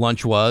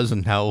lunch was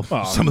and how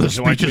some of the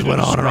speeches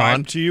went on and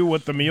on. To you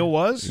what the meal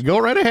was? Go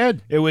right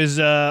ahead. It was,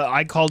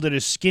 I called it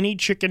a skinny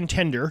chicken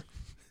tender.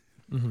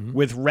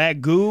 With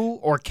ragu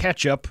or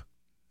ketchup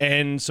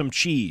and some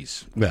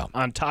cheese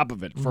on top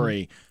of it for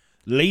a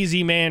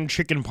lazy man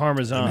chicken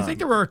parmesan. I think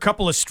there were a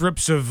couple of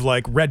strips of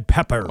like red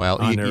pepper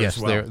on there yes,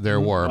 as well. there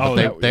were.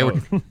 But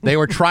they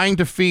were trying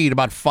to feed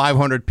about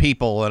 500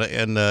 people,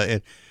 and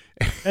that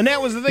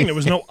was the thing. There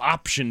was no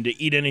option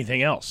to eat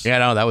anything else. Yeah,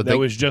 no, that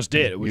was just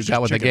it. It was you just got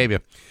what chicken. they gave you.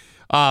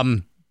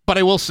 But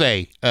I will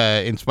say,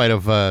 in spite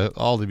of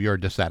all of your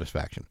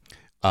dissatisfaction,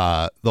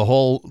 the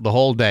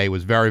whole day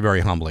was very, very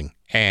humbling.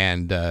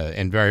 And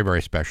very,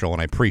 very special,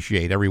 and I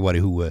appreciate everybody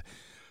who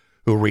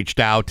reached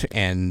out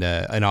and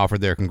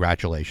offered their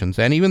congratulations,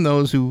 and even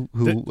those who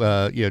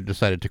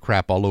decided to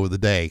crap all over the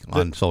day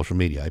on social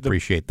media. I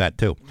appreciate that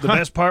too. The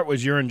best part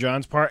was your and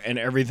John's part, and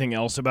everything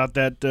else about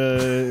that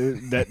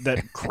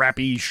that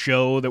crappy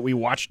show that we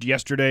watched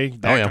yesterday.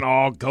 That can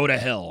all go to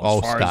hell.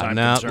 As far as I'm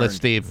concerned. Let's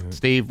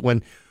Steve,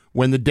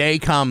 when the day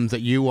comes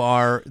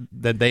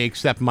that they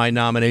accept my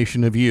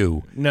nomination of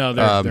you. No,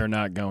 they're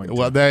not going to.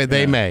 Well,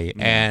 they may,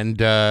 and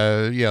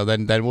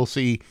then we'll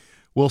see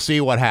we'll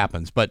see what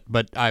happens. But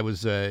it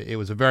was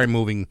a very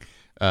moving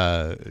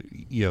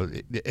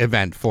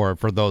event for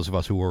those of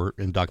us who were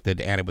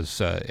inducted, and it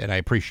was and I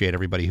appreciate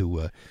everybody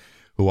who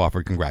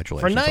offered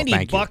congratulations. For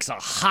 $90, so a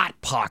Hot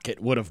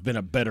Pocket would have been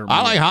a better meal.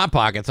 I like Hot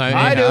Pockets.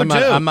 I do too.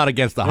 I'm not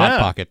against the Hot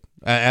Pocket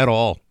at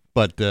all.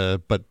 But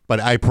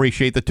I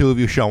appreciate the two of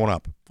you showing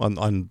up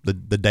on the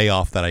day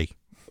off that I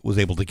was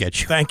able to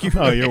get you. Thank you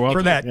you're welcome.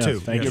 for that, Yes, too.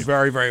 thank You're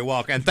very, very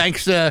welcome. And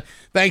thanks to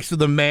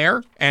the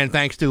mayor and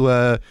thanks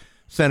to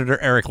Senator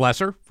Eric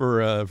Lesser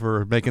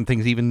for making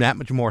things even that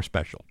much more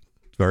special.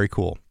 It's very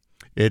cool.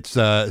 It's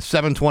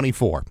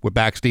 7:24. We're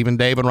back, Steve and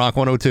Dave, on Rock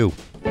 102.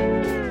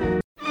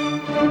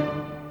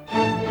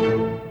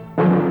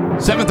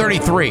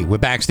 7:33. We're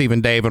back, Steve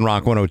and Dave, on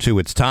Rock 102.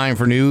 It's time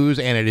for news,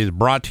 and it is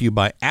brought to you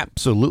by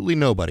absolutely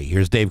nobody.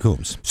 Here's Dave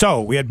Coombs. So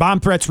we had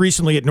bomb threats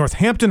recently at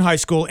Northampton High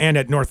School and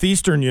at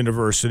Northeastern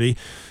University.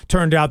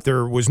 Turned out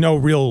there was no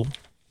real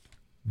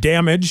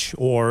damage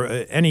or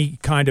any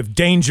kind of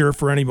danger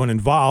for anyone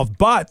involved,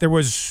 but there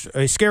was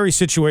a scary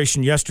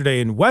situation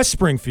yesterday in West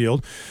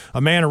Springfield.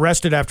 A man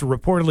arrested after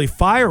reportedly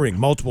firing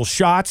multiple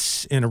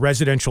shots in a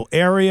residential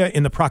area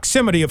in the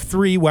proximity of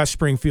 3 West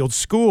Springfield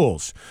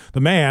schools. The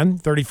man,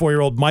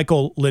 34-year-old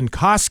Michael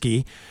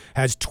Linkoski,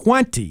 has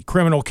 20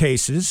 criminal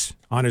cases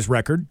on his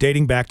record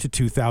dating back to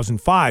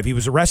 2005. He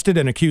was arrested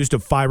and accused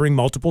of firing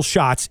multiple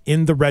shots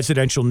in the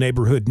residential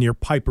neighborhood near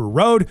Piper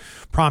Road,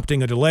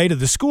 prompting a delay to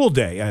the school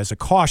day as a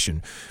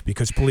caution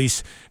because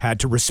police had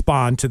to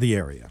respond to the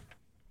area.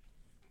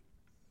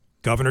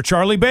 Governor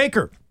Charlie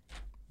Baker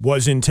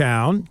was in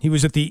town. He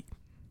was at the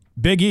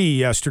Big E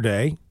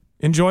yesterday,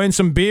 enjoying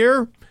some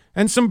beer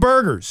and some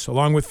burgers,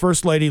 along with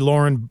First Lady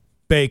Lauren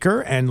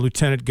Baker and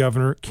Lieutenant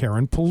Governor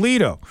Karen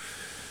Polito.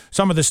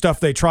 Some of the stuff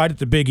they tried at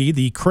the Big E,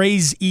 the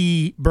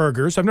Crazy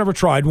Burgers. I've never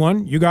tried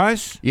one. You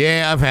guys?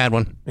 Yeah, I've had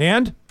one.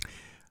 And?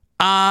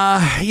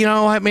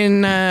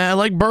 I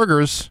like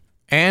burgers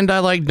and I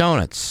like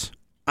donuts.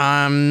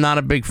 I'm not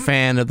a big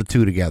fan of the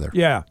two together.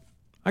 Yeah,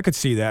 I could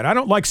see that. I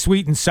don't like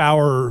sweet and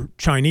sour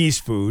Chinese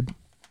food.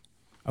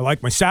 I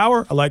like my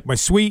sour. I like my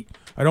sweet.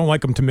 I don't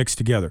like them to mix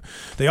together.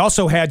 They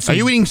also had some... Are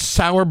you eating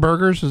sour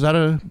burgers? Is that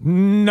a...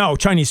 No,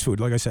 Chinese food,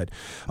 like I said.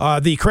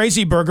 The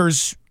Crazy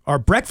Burgers are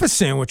breakfast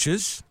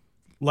sandwiches,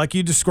 like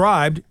you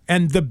described,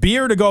 and the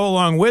beer to go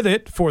along with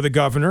it for the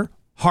governor,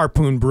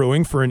 Harpoon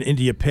Brewing for an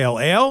India Pale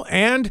Ale,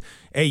 and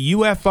a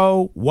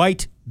UFO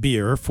white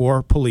beer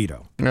for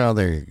Polito. Oh,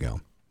 there you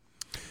go.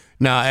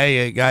 No,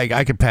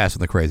 I could pass on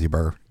the Crazy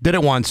Burger. Did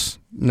it once.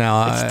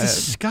 No, it's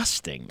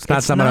disgusting. It's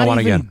not something I want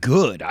again.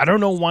 Good. I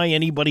don't know why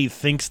anybody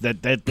thinks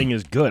that thing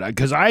is good.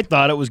 Because I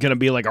thought it was going to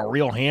be like a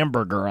real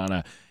hamburger on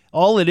a.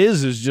 All it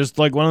is just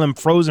like one of them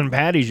frozen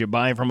patties you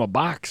buy from a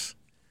box.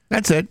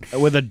 That's it.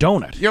 With a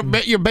donut.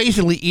 You're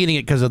basically eating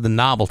it because of the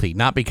novelty,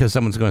 not because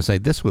someone's going to say,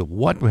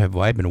 what have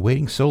I been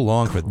waiting so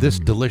long for this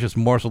delicious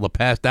morsel to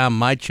pass down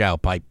my chow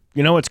pipe?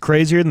 You know what's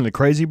crazier than the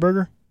Crazy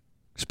Burger?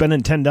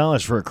 Spending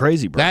 $10 for a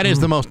Crazy Burger. That is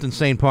the most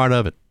insane part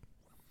of it.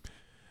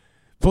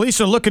 Police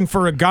are looking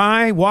for a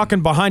guy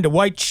walking behind a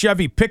white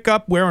Chevy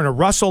pickup wearing a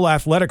Russell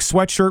athletic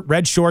sweatshirt,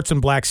 red shorts,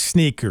 and black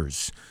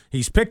sneakers.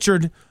 He's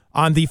pictured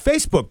on the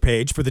Facebook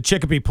page for the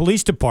Chicopee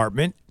Police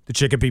Department. The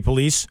Chicopee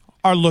Police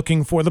are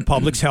looking for the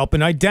public's help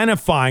in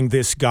identifying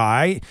this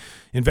guy,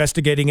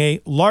 investigating a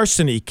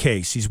larceny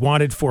case. He's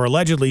wanted for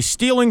allegedly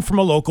stealing from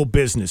a local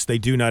business. They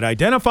do not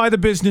identify the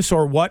business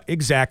or what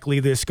exactly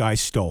this guy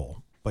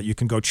stole. But you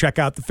can go check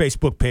out the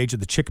Facebook page of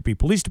the Chicopee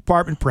Police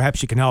Department.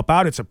 Perhaps you can help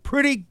out. It's a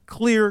pretty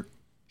clear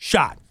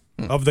shot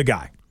of the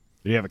guy.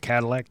 Did he have a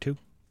Cadillac, too?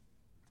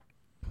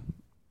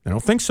 I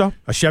don't think so.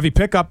 A Chevy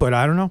pickup, but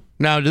I don't know.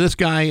 Now, did this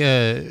guy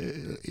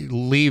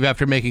leave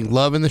after making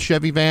love in the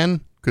Chevy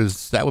van?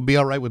 Because that would be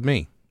all right with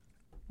me.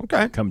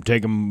 Okay. Come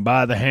take him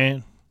by the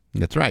hand.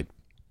 That's right.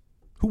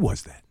 Who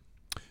was that?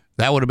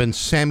 That would have been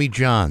Sammy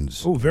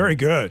Johns. Oh, very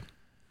good.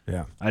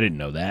 Yeah. I didn't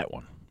know that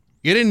one.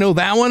 You didn't know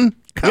that one?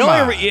 Come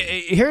on.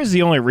 Here's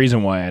the only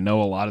reason why I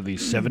know a lot of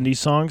these 70s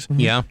songs.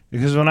 Yeah.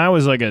 Because when I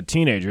was like a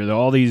teenager,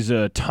 all these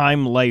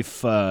Time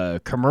Life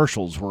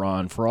commercials were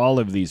on for all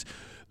of these,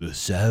 the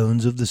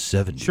sounds of the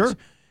 70s. Sure.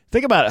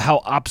 Think about how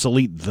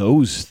obsolete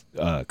those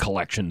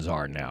collections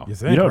are now.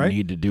 You don't right?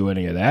 need to do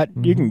any of that.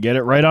 Mm-hmm. You can get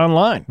it right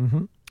online.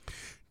 Mm-hmm.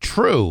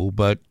 True,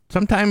 but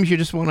sometimes you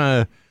just want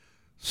to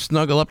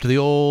snuggle up to the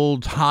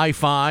old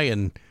hi-fi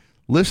and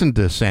listen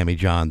to Sammy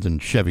Johns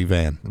and Chevy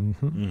Van.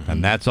 Mm-hmm. Mm-hmm.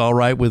 And that's all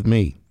right with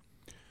me.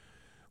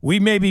 We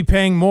may be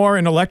paying more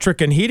in electric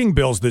and heating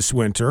bills this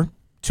winter.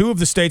 Two of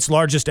the state's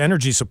largest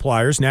energy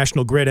suppliers,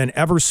 National Grid and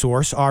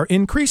Eversource, are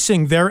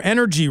increasing their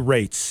energy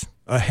rates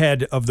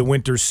ahead of the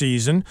winter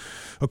season.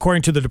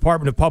 According to the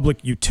Department of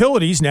Public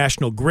Utilities,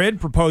 National Grid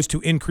proposed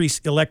to increase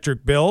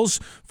electric bills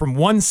from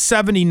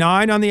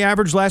 $179 on the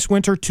average last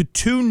winter to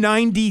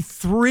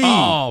 $293.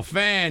 Oh,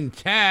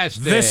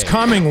 fantastic. This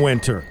coming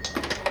winter.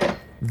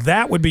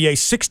 That would be a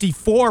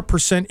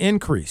 64%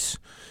 increase.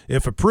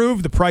 If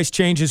approved, the price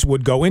changes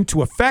would go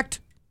into effect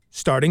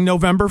starting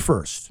November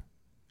 1st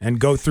and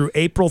go through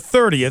April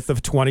 30th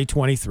of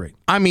 2023.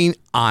 I mean,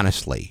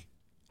 honestly,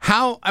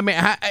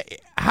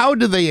 How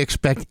do they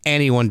expect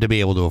anyone to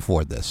be able to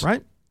afford this?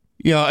 Right.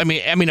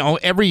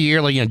 Every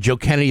year, Joe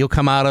Kennedy will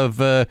come out of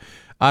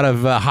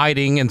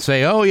hiding and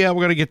say, "Oh yeah,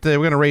 we're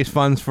gonna raise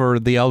funds for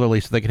the elderly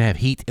so they can have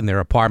heat in their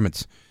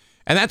apartments,"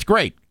 and that's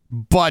great.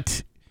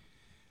 But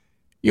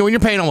when you're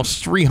paying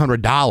almost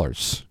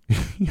 $300,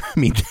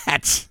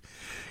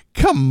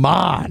 come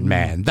on,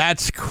 man,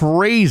 that's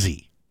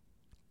crazy.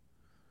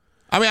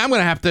 I'm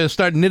gonna have to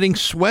start knitting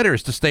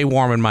sweaters to stay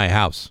warm in my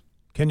house.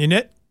 Can you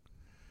knit?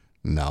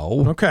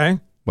 No. Okay.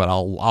 But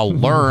I'll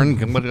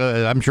learn.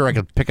 I'm sure I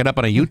could pick it up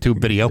on a YouTube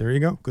video. There you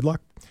go. Good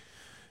luck.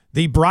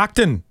 The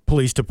Brockton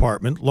Police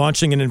Department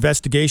launching an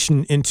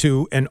investigation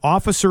into an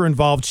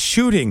officer-involved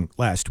shooting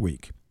last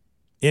week,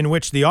 in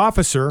which the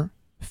officer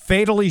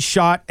fatally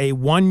shot a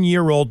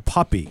 1-year-old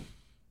puppy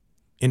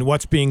in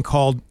what's being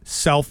called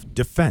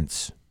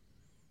self-defense.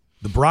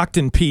 The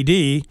Brockton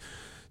PD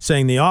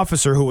saying the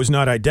officer, who was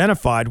not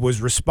identified,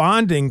 was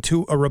responding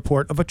to a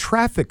report of a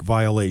traffic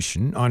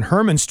violation on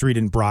Herman Street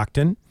in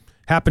Brockton.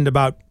 Happened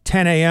about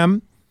 10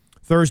 a.m.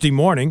 Thursday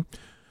morning.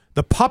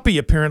 The puppy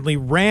apparently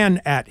ran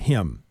at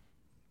him.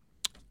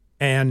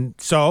 And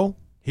so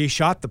he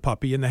shot the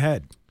puppy in the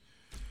head.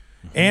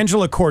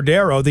 Angela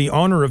Cordero, the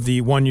owner of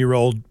the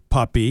 1-year-old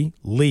puppy,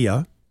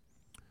 Leah,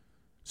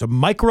 it's a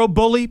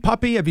micro-bully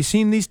puppy. Have you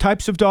seen these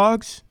types of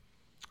dogs?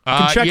 You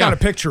can check out a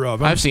picture of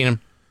them. I've seen them.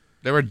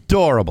 They're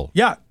adorable.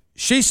 Yeah.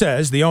 She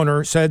says, the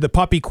owner said the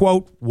puppy,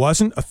 quote,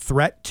 wasn't a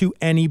threat to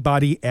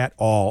anybody at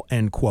all,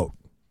 end quote.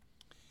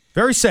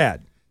 Very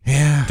sad.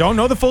 Yeah. Don't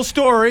know the full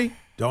story.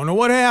 Don't know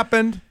what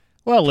happened.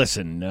 Well,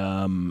 listen,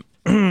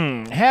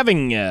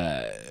 having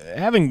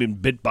been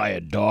bit by a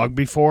dog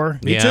before,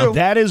 Me too.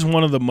 That is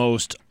one of the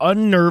most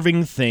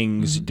unnerving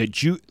things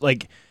that you,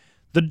 like,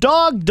 the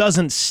dog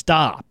doesn't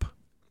stop.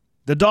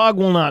 The dog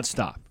will not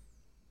stop.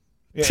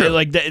 Sure.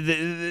 Like,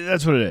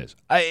 that's what it is.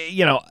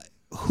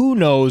 Who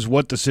knows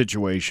what the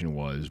situation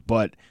was,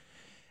 but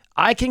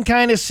I can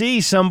kind of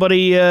see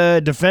somebody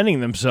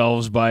defending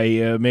themselves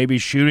by maybe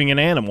shooting an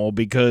animal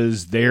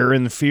because they're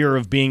in the fear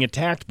of being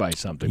attacked by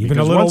something. Even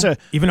a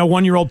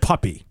 1-year-old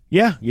puppy.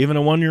 Yeah, even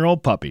a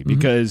 1-year-old puppy.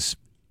 Because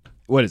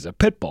what is it, a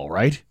pit bull,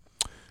 right?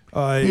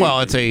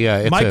 It's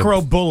a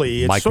micro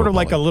bully. It's sort of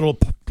like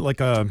micro-bully.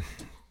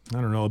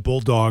 a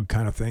bulldog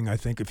kind of thing. I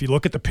think if you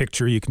look at the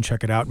picture, you can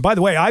check it out. And by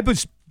the way, I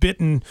was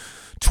bitten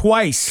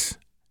twice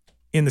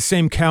in the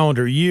same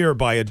calendar year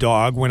by a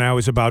dog when I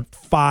was about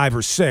 5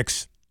 or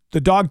 6.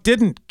 The dog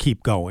didn't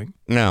keep going.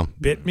 No.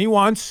 Bit me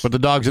once. But the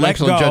dog's an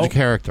excellent judge of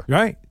character.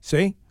 Right.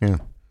 See? Yeah.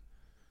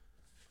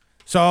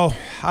 So,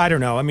 I don't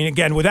know. I mean,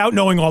 again, without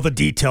knowing all the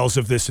details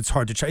of this, it's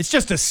hard to try. It's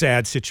just a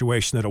sad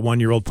situation that a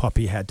 1-year-old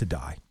puppy had to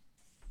die.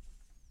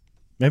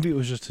 Maybe it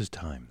was just his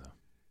time, though.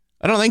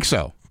 I don't think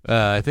so.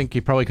 I think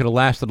he probably could have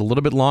lasted a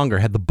little bit longer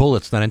had the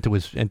bullets not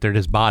entered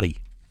his body.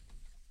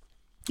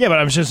 Yeah, but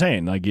I'm just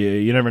saying, like,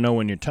 you never know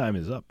when your time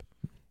is up.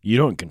 You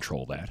don't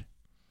control that.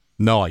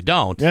 No, I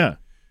don't. Yeah.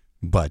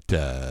 But,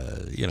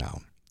 the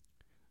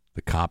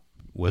cop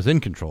was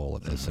in control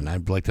of this, and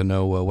I'd like to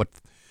know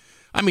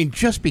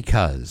just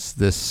because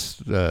this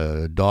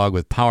dog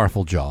with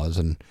powerful jaws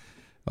and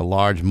a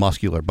large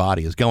muscular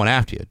body is going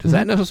after you, does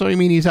that necessarily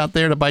mean he's out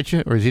there to bite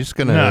you? Or is he just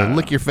going to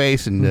lick your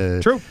face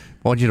and True.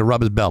 want you to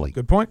rub his belly?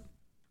 Good point.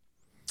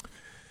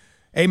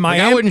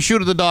 I wouldn't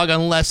shoot at the dog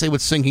unless it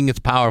was sinking its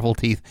powerful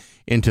teeth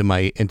into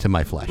my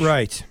flesh.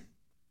 Right.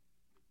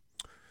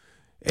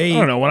 I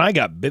don't know. When I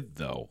got bit,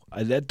 though,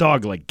 that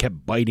dog,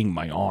 kept biting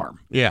my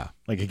arm. Yeah.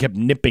 It kept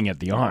nipping at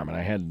the arm, and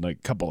I had, a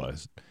couple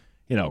of,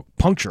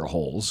 puncture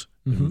holes.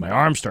 And my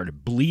arm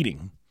started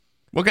bleeding.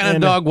 What kind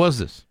of dog was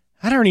this?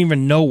 I don't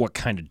even know what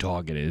kind of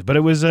dog it is, but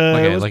it was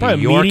like a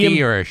Yorkie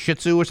medium, or a Shih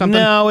Tzu or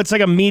something? No, it's like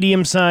a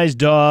medium-sized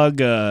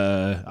dog.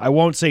 I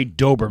won't say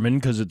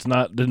Doberman because it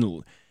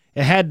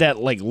had that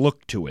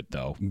look to it,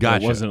 though.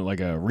 Gotcha. It wasn't like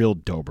a real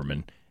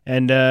Doberman.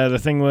 And the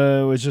thing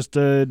was just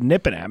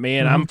nipping at me,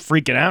 and I'm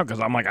freaking out because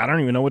I'm like, I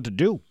don't even know what to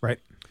do. Right.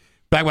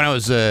 Back when I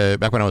was a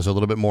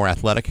little bit more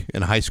athletic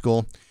in high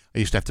school, I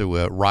used to have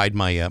to ride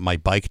my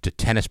bike to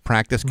tennis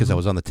practice because I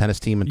was on the tennis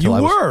team until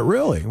You were,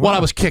 really? Wow. Well, I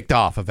was kicked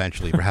off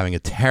eventually for having a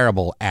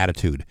terrible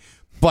attitude.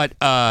 But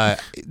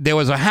there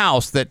was a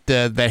house that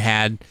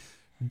had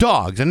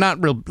dogs, and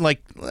not real I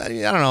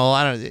don't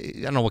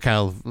know what kind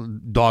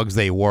of dogs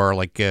they were,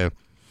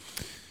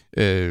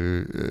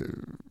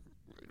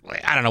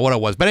 I don't know what it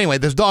was, but anyway,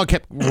 this dog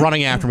kept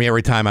running after me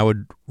every time I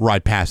would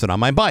ride past it on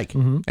my bike.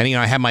 And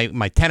I had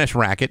my tennis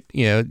racket,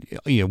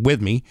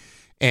 with me,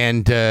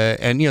 and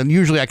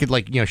usually I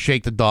could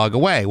shake the dog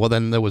away. Well,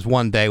 then there was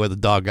one day where the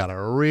dog got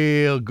a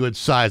real good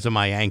size of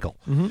my ankle,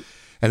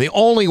 and the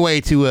only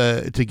way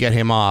to get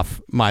him off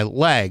my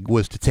leg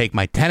was to take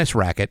my tennis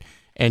racket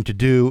and to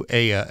do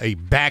a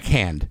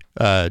backhand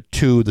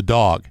to the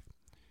dog,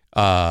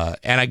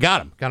 and I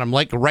got him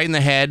right in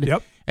the head.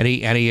 Yep. And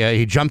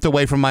he jumped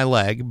away from my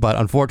leg, but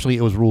unfortunately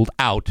it was ruled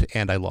out,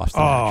 and I lost the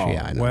match.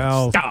 Yeah, I know.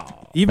 Well,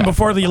 even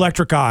before the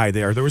electric eye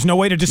there was no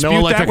way to dispute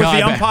that with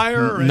the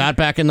umpire? Not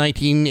back in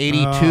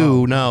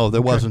 1982. No,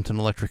 there wasn't an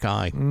electric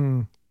eye.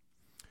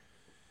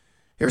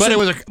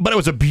 But it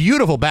was a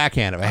beautiful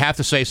backhand. I have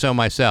to say so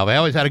myself. I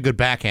always had a good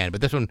backhand,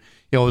 but this one,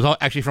 was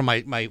actually from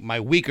my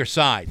weaker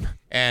side.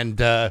 And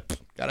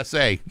gotta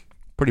say,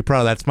 pretty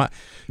proud of that.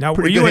 Now,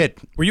 were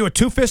you a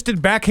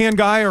two-fisted backhand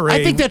guy or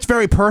I think that's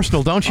very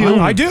personal, don't you?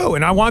 I do,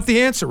 and I want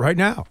the answer right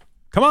now.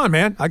 Come on,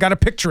 man. I got to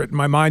picture it in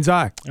my mind's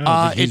eye. I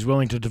don't think he's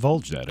willing to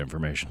divulge that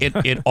information.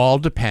 It all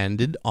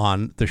depended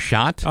on the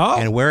shot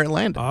and where it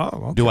landed.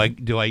 Oh, okay.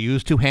 Do I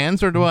use two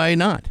hands or do I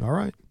not? All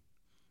right.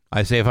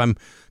 I say if I'm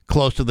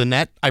close to the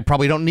net, I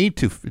probably don't need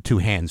two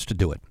hands to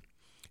do it.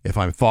 If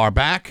I'm far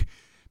back,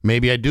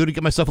 maybe I do to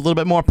get myself a little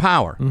bit more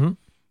power. Mm-hmm.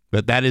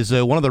 But that is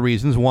one of the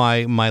reasons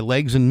why my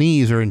legs and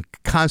knees are in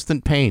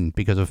constant pain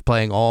because of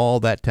playing all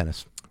that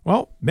tennis.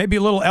 Well, maybe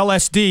a little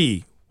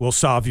LSD will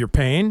solve your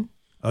pain.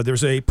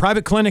 There's a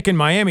private clinic in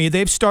Miami.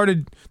 They've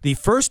started the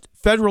first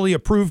federally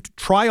approved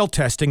trial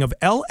testing of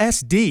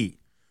LSD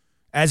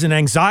as an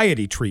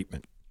anxiety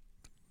treatment.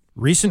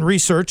 Recent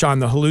research on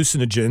the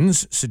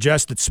hallucinogens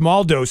suggests that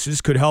small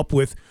doses could help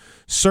with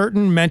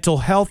certain mental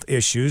health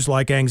issues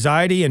like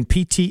anxiety and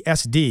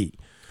PTSD.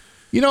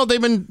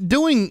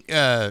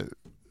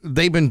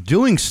 They've been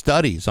doing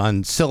studies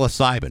on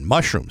psilocybin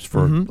mushrooms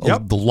for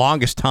the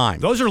longest time.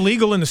 Those are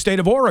legal in the state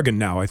of Oregon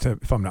now, if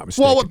I'm not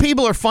mistaken. Well, what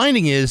people are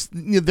finding is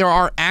there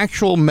are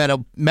actual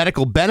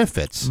medical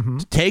benefits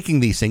to taking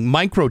these things,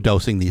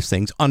 microdosing these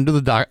things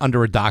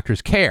under a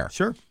doctor's care.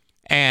 Sure.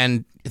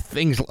 And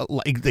things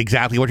like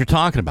exactly what you're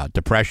talking about: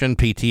 depression,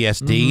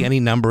 PTSD, any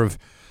number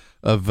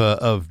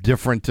of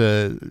different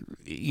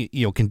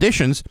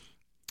conditions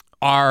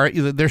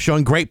they're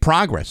showing great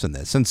progress in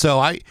this. And so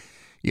I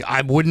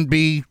wouldn't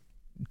be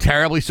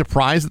terribly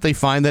surprised that they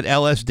find that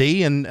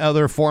LSD and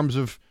other forms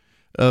of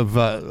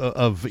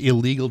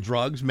illegal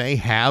drugs may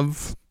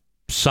have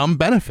some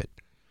benefit.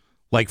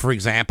 Like, for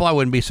example, I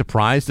wouldn't be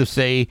surprised if,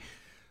 say,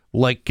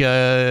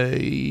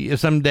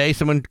 someday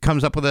someone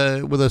comes up with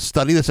a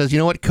study that says, you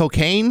know what,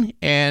 cocaine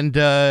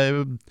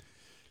and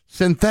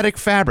synthetic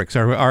fabrics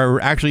are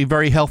actually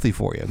very healthy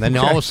for you. And then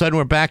all of a sudden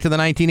we're back to the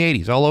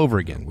 1980s all over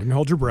again. Wouldn't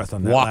hold your breath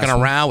on that. Walking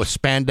around with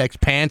spandex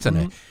pants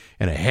and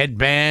a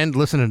headband,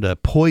 listening to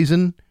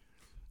Poison,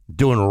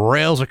 doing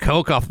rails of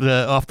coke off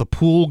the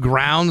pool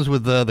grounds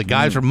with the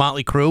guys from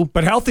Motley Crue.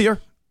 But healthier.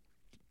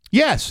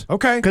 Yes.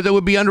 Okay. Because it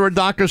would be under a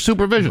doctor's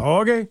supervision.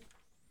 Okay.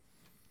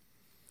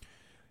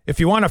 If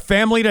you want a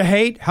family to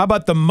hate, how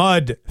about the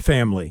Mudd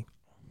family?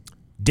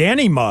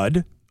 Danny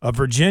Mudd of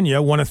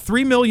Virginia won a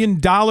 $3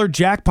 million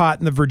jackpot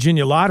in the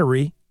Virginia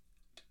lottery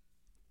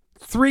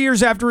 3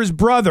 years after his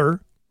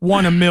brother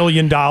won $1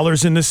 million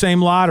in the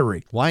same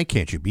lottery. Why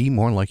can't you be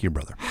more like your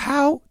brother?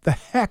 How the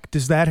heck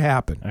does that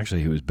happen?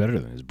 Actually, he was better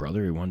than his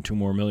brother. He won $2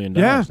 more million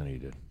than he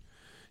did.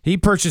 He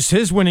purchased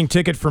his winning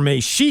ticket from a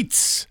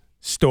Sheetz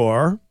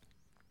store,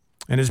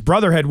 and his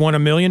brother had won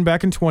 $1 million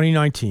back in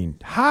 2019.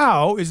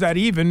 How is that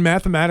even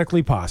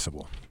mathematically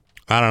possible?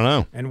 I don't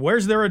know. And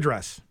where's their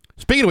address?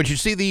 Speaking of which, you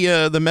see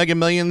the Mega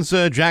Millions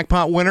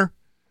jackpot winner?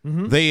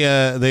 Mm-hmm.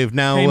 They've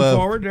now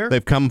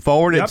they've come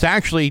forward. Yep. It's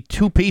actually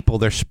two people.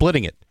 They're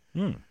splitting it.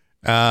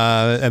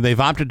 And they've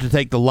opted to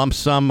take the lump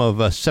sum of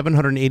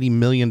 $780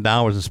 million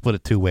and split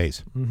it two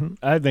ways. Mm-hmm.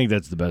 I think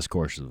that's the best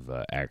course of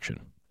action,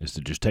 is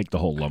to just take the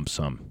whole lump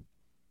sum.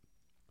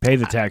 Pay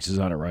the taxes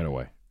on it right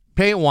away.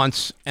 Pay it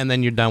once, and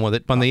then you're done with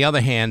it. But on the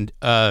other hand,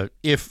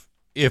 if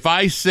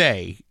I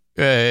say,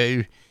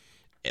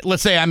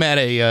 let's say I'm at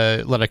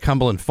a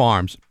Cumberland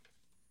Farms,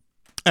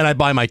 and I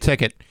buy my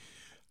ticket,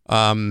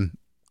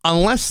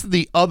 unless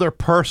the other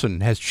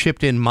person has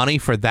chipped in money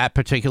for that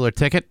particular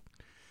ticket,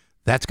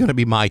 that's going to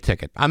be my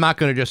ticket. I'm not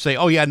going to just say,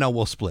 oh, yeah, no,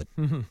 we'll split.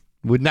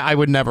 Mm-hmm. I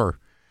would never,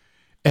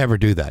 ever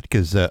do that,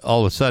 because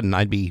all of a sudden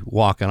I'd be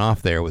walking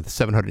off there with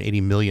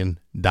 $780 million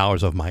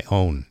of my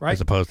own, right,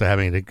 as opposed to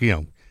having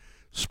to,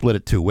 split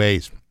it two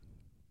ways.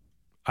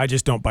 I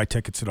just don't buy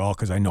tickets at all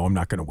because I know I'm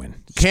not going to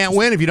win. Can't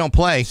win if you don't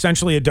play.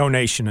 Essentially a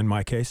donation in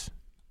my case.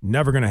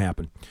 Never going to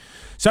happen.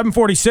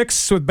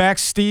 746 with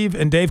Bax, Steve,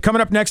 and Dave.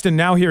 Coming up next, and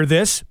now hear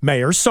this,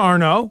 Mayor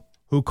Sarno,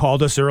 who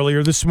called us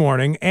earlier this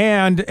morning,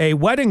 and a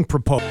wedding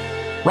proposal.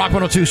 Rock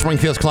 102,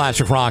 Springfield's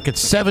Classic Rock.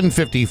 It's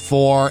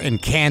 7:54 in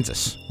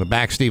Kansas. We're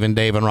back, Steve and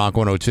Dave, on Rock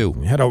 102.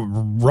 We had a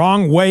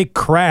wrong-way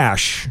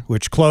crash,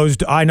 which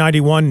closed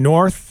I-91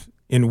 North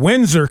in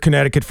Windsor,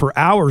 Connecticut, for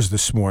hours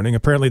this morning.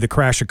 Apparently the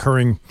crash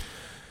occurring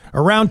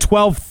around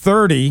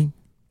 12:30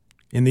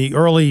 in the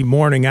early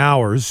morning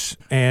hours,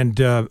 and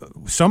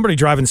somebody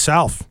driving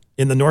south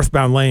in the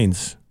northbound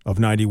lanes of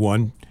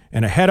 91,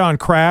 and a head-on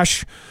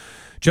crash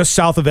just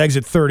south of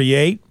exit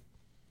 38.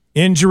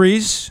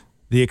 Injuries,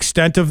 the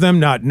extent of them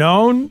not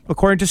known,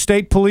 according to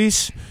state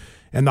police.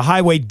 And the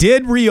highway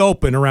did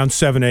reopen around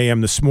 7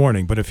 a.m. this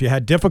morning. But if you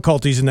had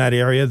difficulties in that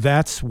area,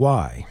 that's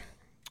why.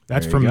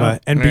 That's from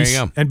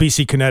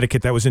NBC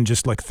Connecticut. That was in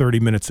just like 30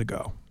 minutes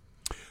ago.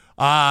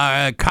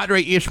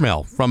 Qadry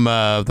Ismail from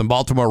the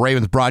Baltimore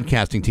Ravens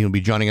broadcasting team will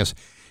be joining us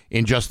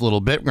in just a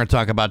little bit. We're going to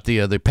talk about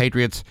the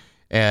Patriots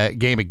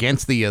game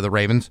against the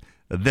Ravens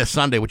this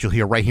Sunday, which you'll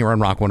hear right here on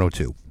Rock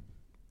 102.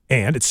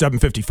 And it's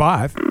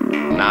 7:55.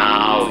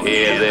 Now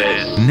hear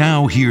this.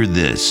 Now hear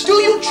this. Do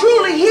you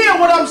truly hear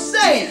what I'm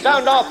saying?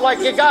 Sound off like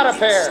you got a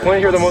pair. Want to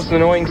hear the most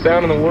annoying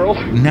sound in the world?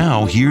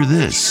 Now hear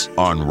this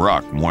on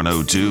Rock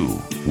 102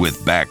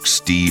 with Bax,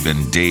 Steve,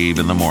 and Dave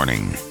in the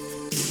morning.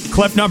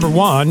 Clip number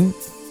 1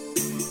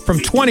 from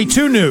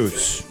 22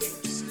 News.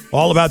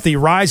 All about the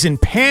rise in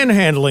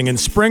panhandling in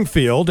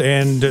Springfield,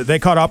 and they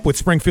caught up with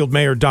Springfield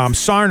Mayor Dom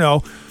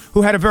Sarno,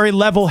 who had a very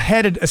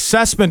level-headed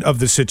assessment of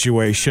the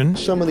situation.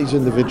 Some of these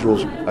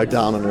individuals are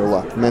down on their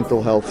luck,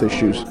 mental health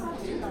issues,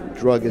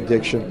 drug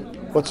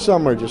addiction, but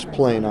some are just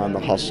playing on the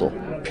hustle,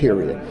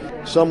 period.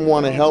 Some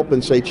want to help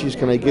and say, geez,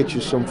 can I get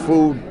you some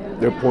food?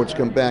 Their points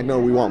come back, no,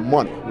 we want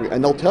money.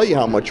 And they'll tell you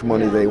how much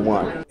money they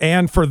want.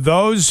 And for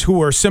those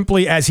who are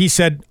simply, as he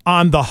said,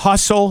 on the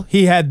hustle,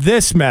 he had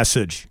this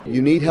message.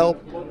 You need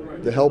help?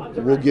 The help,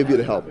 we'll give you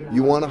the help.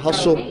 You want to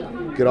hustle?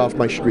 Get off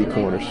my street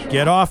corners.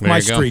 Get off There my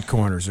you go. street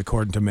corners,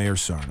 according to Mayor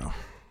Sarno.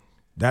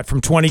 That from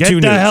 22 Get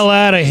News. the hell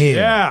out of here.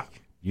 Yeah.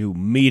 You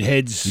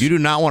meatheads. You do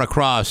not want to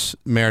cross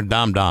Mayor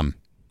Dom Dom.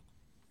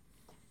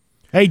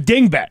 Hey,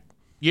 Dingbat.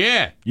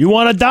 Yeah, You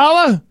want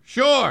 $1?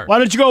 sure. Why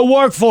don't you go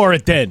work for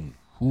it then?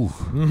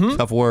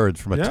 Tough words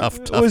from a tough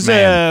What was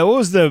man.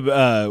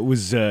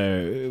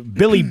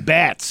 Billy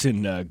Bats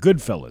in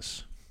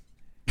Goodfellas?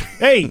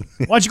 Hey,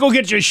 why don't you go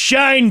get your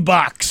shine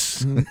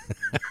box?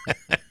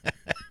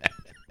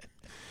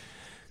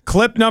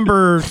 Clip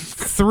number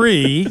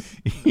 3.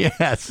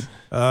 Yes.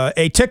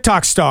 A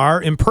TikTok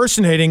star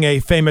impersonating a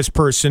famous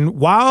person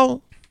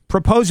while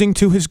proposing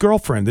to his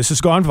girlfriend. This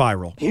has gone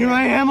viral. Here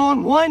I am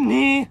on one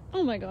knee.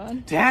 Oh my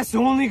God. That's the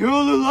only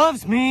girl who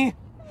loves me.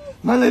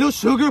 My little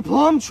sugar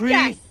plum tree.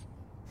 Yes.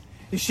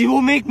 If she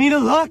will make me the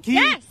lucky.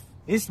 Yes.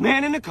 This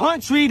man in the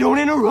country, don't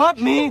interrupt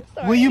me.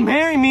 Will you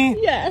marry me?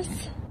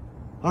 Yes.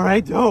 All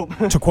right, dope.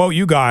 To quote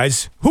you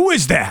guys, who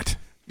is that?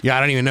 Yeah, I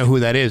don't even know who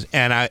that is.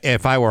 And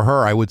if I were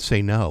her, I would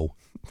say no.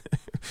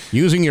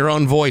 Using your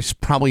own voice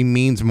probably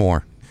means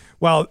more.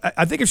 Well,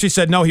 I think if she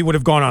said no, he would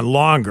have gone on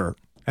longer.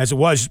 As it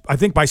was, I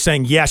think by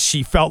saying yes,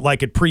 she felt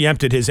like it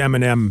preempted his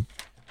Eminem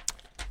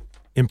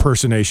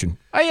impersonation.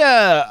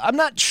 I'm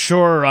not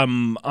sure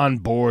I'm on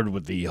board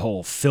with the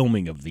whole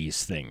filming of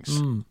these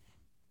things.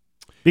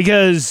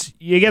 Because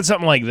you get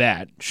something like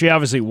that. She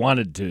obviously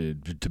wanted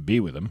to be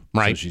with him.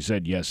 Right. So she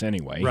said yes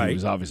anyway. Right. He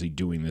was obviously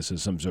doing this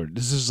as some sort of,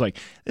 this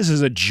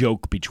is a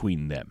joke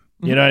between them.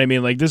 You know what I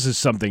mean? Like, this is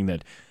something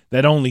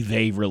that only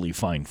they really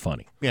find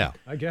funny. Yeah.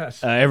 I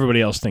guess.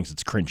 Everybody else thinks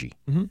it's cringy.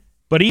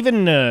 But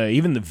even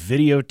the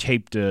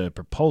videotaped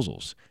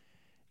proposals,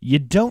 you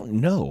don't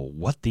know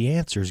what the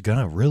answer is going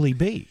to really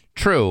be.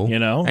 True. You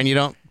know? And you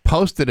don't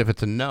post it if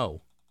it's a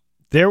no.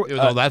 There,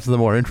 That's the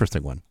more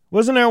interesting one.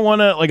 Wasn't there one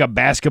like a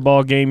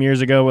basketball game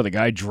years ago where the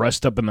guy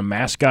dressed up in the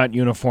mascot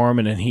uniform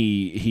and then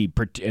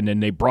and then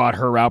they brought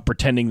her out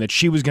pretending that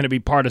she was going to be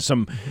part of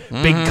some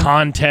big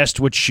contest,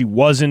 which she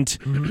wasn't,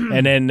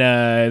 and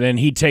then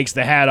he takes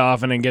the hat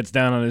off and then gets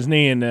down on his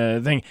knee and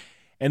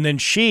and then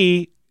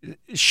she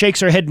shakes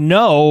her head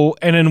no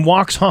and then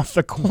walks off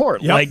the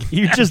court. Yep. Like,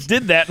 you just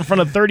did that in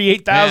front of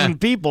 38,000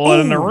 people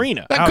in an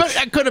arena.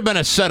 That could have been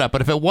a setup,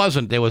 but if it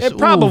wasn't, It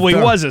probably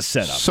was a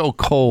setup. So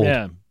cold.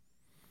 Yeah.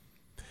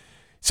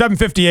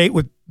 7:58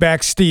 with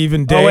back Steve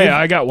and Dave. Oh, wait,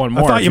 I got one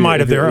more. I thought you might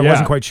have there. I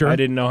wasn't quite sure. I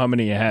didn't know how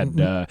many you had.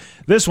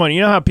 This one,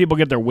 you know how people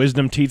get their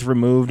wisdom teeth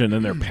removed and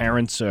then their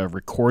parents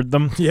record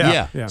them?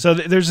 Yeah. So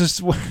there's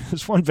this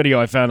one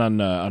video I found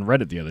on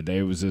Reddit the other day.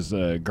 It was this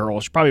girl,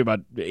 she's probably about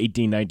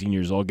 18, 19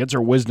 years old, gets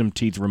her wisdom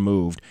teeth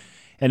removed,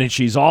 and then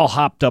she's all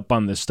hopped up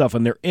on this stuff,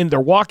 and they're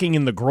walking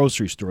in the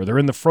grocery store. They're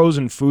in the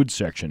frozen food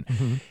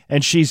section,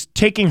 and she's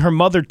taking her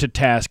mother to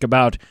task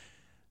about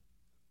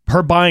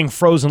her buying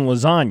frozen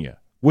lasagna,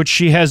 which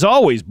she has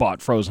always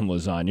bought frozen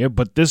lasagna,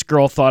 but this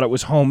girl thought it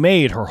was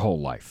homemade her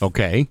whole life.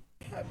 Okay.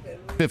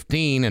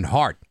 15 and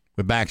Hart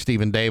with back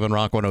Steve and Dave on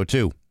Rock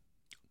 102.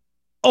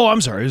 Oh,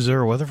 I'm sorry. Is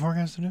there a weather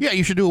forecast today? Yeah,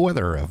 you should do a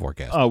weather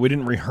forecast. Oh, we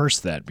didn't rehearse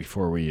that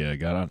before we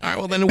got on. All right,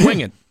 well, then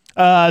wing it.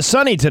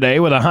 Sunny today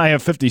with a high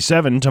of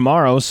 57.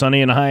 Tomorrow,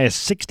 sunny and a high of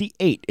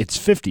 68. It's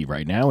 50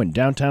 right now in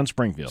downtown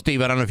Springfield.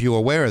 Steve, I don't know if you were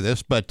aware of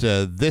this, but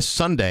this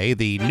Sunday,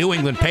 the New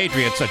England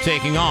Patriots are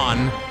taking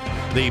on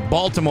the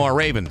Baltimore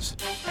Ravens.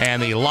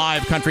 And the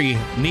live country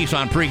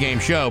Nissan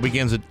pregame show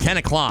begins at 10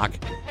 o'clock.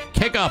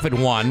 Kickoff at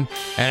 1. And at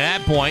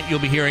that point, you'll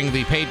be hearing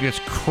the Patriots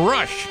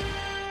crush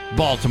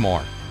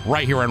Baltimore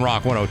right here on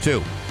Rock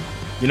 102.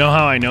 You know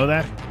how I know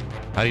that?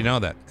 How do you know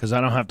that? Because I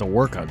don't have to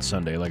work on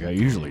Sunday like I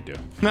usually do.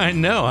 I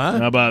know, huh?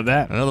 How about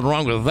that? Nothing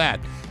wrong with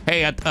that.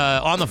 Hey,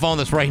 on the phone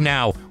this right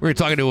now, we're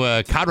talking to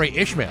Kadri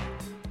Ishmael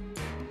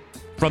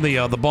from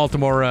the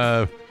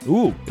Baltimore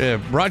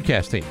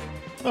broadcast team.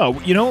 Oh,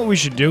 you know what we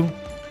should do?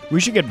 We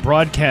should get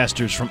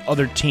broadcasters from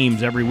other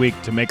teams every week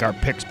to make our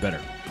picks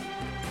better.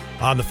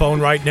 On the phone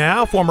right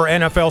now, former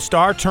NFL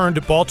star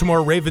turned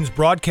Baltimore Ravens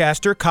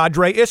broadcaster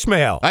Kadri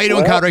Ishmael. How you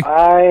doing, Kadri?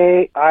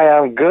 I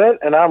am good,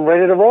 and I'm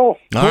ready to roll.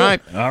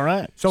 All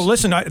right. So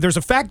listen, there's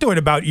a factoid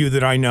about you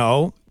that I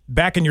know.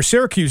 Back in your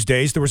Syracuse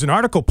days, there was an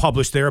article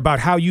published there about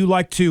how you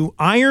like to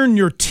iron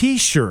your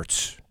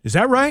T-shirts. Is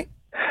that right?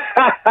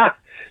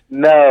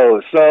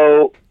 No.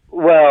 So,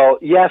 well,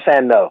 yes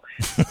and no.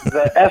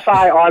 The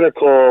SI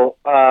article,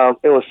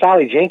 it was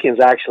Sally Jenkins,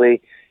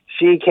 actually.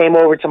 She came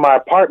over to my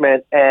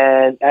apartment,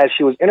 and as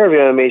she was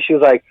interviewing me, she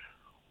was like,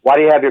 "Why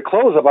do you have your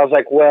clothes up?" I was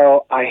like,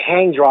 "Well, I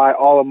hang dry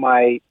all of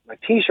my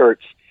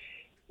T-shirts."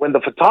 When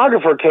the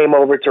photographer came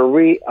over to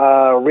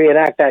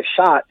reenact that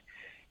shot,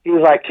 he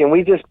was like, "Can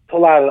we just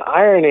pull out an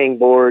ironing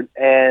board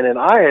and an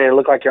iron and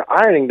look like you're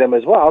ironing them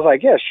as well?" I was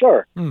like, "Yeah,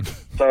 sure."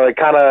 So it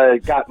kind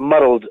of got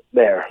muddled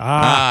there.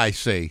 I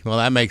see. Well,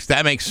 that makes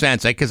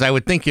sense, because I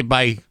would think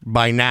by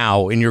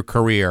now in your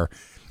career,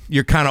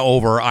 you're kind of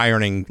over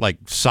ironing like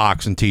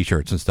socks and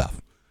T-shirts and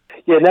stuff.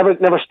 Yeah,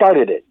 never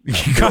started it.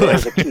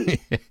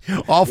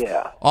 All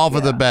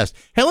for the best.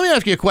 Hey, let me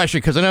ask you a question,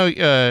 because I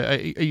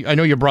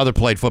know your brother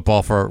played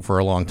football for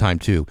a long time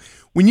too.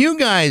 When you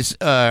guys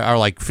are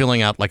like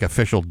filling out like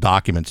official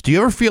documents, do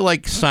you ever feel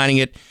like signing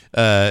it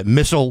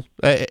Missile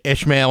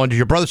Ishmael, and did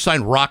your brother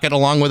sign Rocket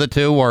along with it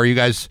too, or are you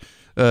guys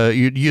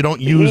you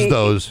don't use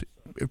those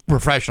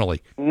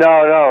professionally?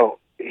 No.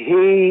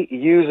 He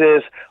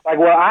uses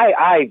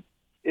I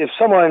if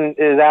someone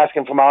is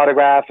asking for my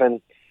autograph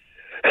and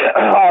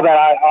all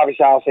that,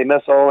 I'll say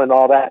Missile and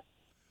all that.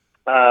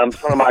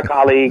 Some of my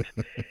colleagues,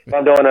 if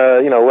I'm doing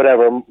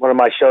one of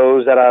my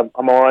shows that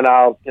I'm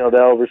on,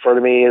 they'll refer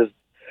to me as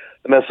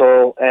the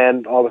Missile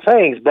and all the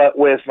things. But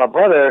with my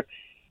brother,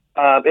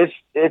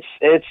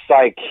 it's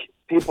like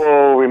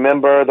people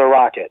remember the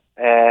Rocket,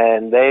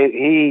 and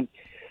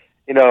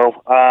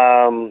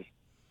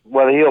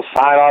whether he'll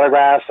sign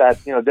autographs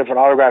at different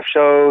autograph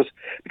shows,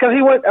 because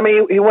he went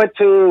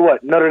to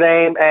Notre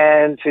Dame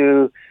and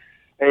he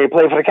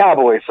played for the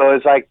Cowboys. So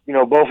it's like,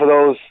 both of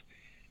those,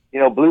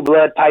 blue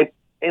blood type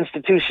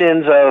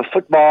institutions of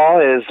football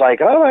is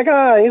like, oh my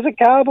God, he's a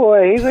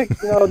Cowboy. He's a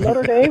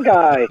Notre Dame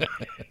guy.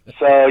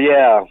 So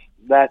yeah,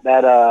 that's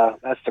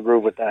the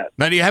groove with that.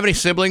 Now, do you have any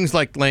siblings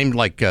named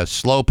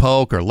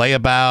Slowpoke or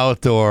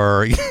Layabout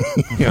or?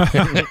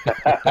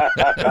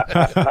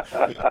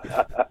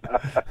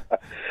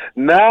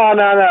 No.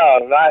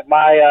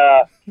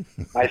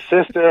 My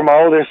sister, my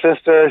older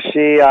sister,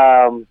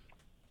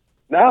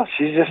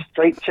 she's just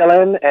straight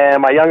chilling.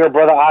 And my younger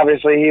brother,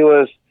 obviously, he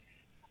was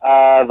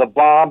the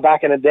bomb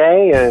back in the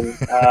day and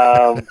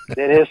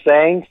did his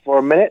thing for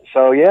a minute.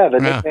 So yeah, the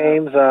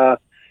nicknames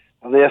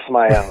of the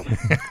Ismaels.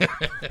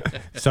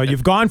 So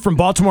you've gone from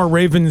Baltimore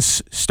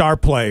Ravens star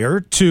player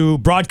to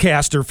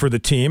broadcaster for the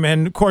team,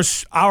 and of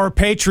course our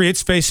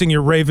Patriots facing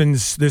your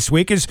Ravens this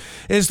week. Is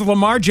the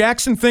Lamar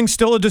Jackson thing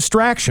still a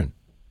distraction?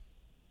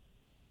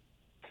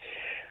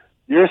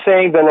 You're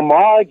saying the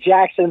Lamar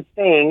Jackson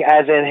thing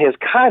as in his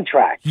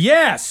contract?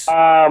 Yes.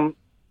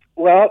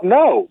 Well,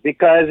 no,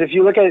 because if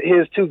you look at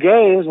his two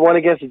games, one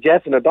against the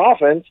Jets and the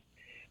Dolphins,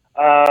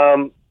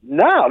 no,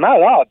 not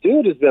at all.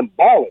 Dude has been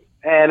balling.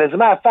 And as a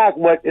matter of fact,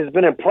 what has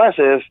been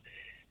impressive,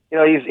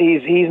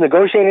 he's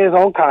negotiating his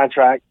own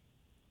contract.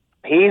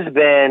 He's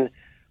been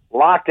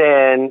locked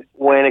in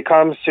when it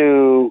comes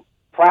to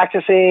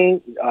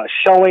practicing,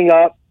 showing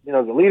up,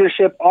 the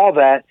leadership, all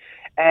that.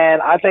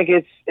 And I think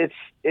it's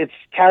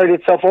carried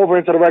itself over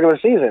into the regular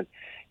season.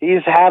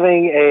 He's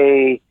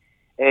having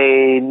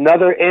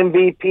another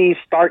MVP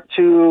start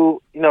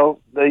to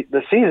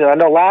the season. I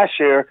know last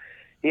year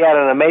he had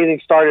an amazing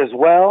start as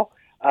well.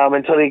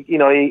 Until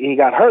he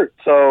got hurt.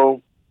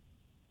 So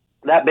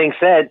that being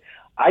said,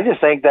 I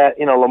just think that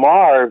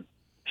Lamar,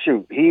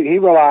 he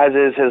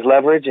realizes his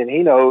leverage and he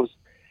knows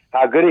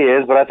how good he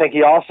is. But I think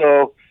he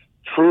also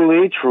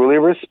truly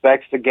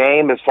respects the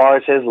game as far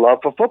as his love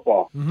for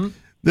football. Mm-hmm.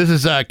 This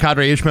is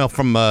Qadry Ismail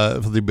from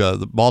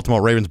the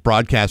Baltimore Ravens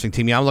broadcasting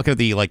team. Yeah, I'm looking at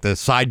the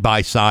side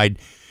by side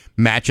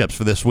matchups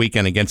for this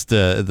weekend against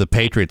the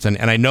Patriots,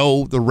 and I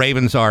know the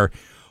Ravens are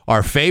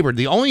favored.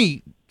 The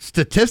only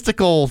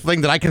statistical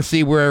thing that I can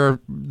see where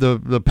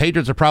the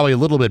Patriots are probably a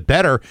little bit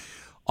better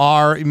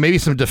are maybe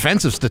some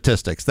defensive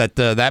statistics.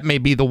 That may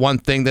be the one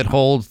thing that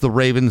holds the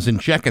Ravens in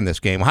check in this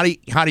game. How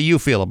do you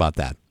feel about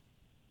that?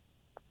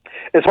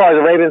 As far as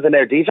the Ravens and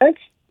their defense?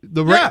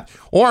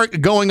 Or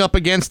going up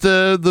against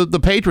the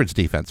Patriots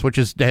defense, which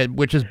has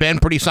been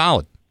pretty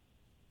solid.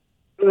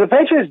 The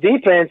Patriots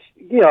defense,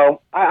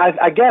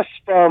 I guess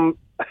from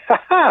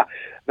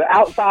the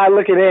outside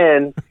looking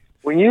in,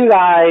 when you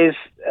guys,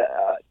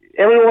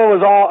 everyone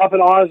was all up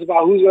in arms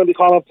about who's going to be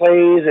calling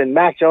plays and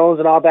Mac Jones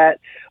and all that.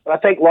 But I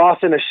think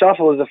lost in the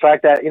shuffle is the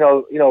fact that,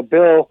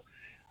 Bill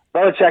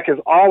Belichick has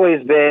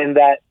always been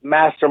that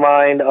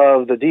mastermind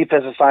of the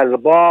defensive side of the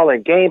ball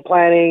and game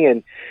planning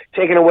and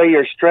taking away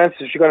your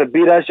strengths. If you're going to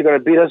beat us, you're going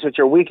to beat us with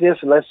your weakness,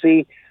 and let's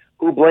see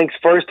who blinks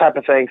first type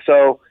of thing.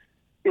 So,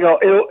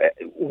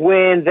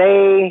 when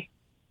they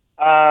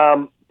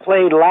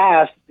played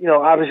last,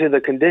 obviously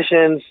the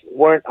conditions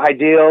weren't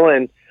ideal,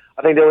 and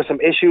I think there were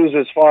some issues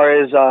as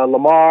far as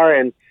Lamar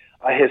and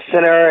his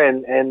center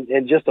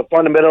and just the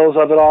fundamentals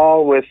of it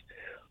all with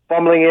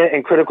fumbling it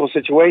in critical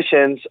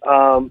situations.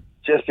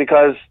 Just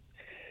because,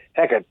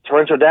 heck, a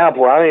torrential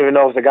downpour, I don't even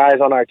know if the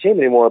guy's on our team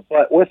anymore.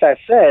 But with that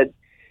said,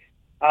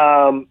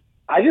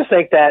 I just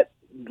think that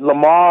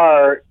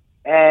Lamar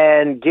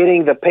and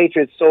getting the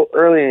Patriots so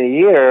early in the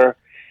year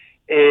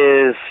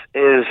is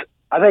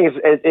I think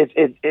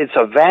it's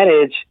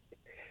advantage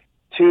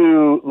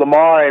to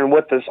Lamar and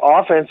what this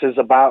offense is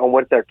about and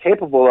what they're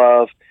capable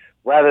of,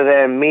 rather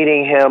than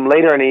meeting him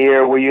later in the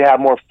year where you have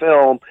more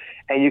film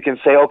and you can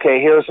say, okay,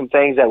 here are some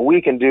things that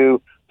we can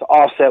do to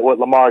offset what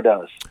Lamar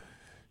does.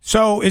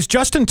 So is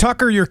Justin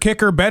Tucker, your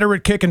kicker, better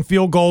at kicking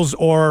field goals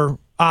or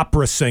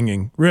opera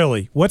singing?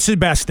 Really? What's he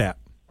best at?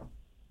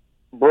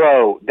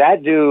 Bro,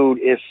 that dude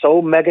is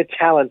so mega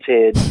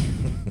talented.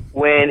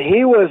 When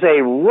he was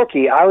a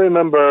rookie, I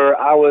remember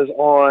I was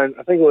on,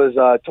 I think it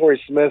was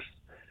Torrey Smith,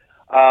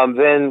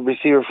 then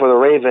receiver for the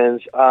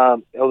Ravens.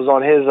 It was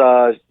on his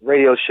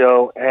radio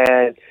show,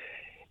 and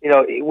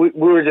we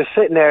were just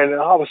sitting there, and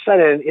all of a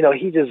sudden,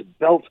 he just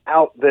belts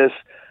out this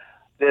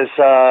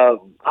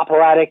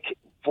operatic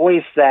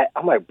voice that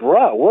I'm like,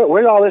 bro,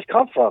 where did all this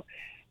come from?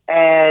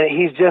 And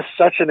he's just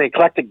such an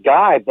eclectic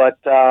guy, but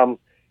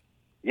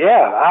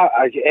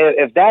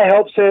if that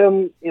helps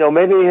him,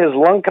 maybe his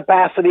lung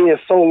capacity is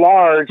so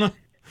large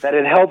that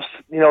it helps,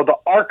 the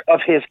arc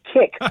of his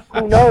kick.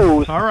 Who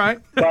knows? All right.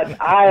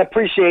 But I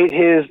appreciate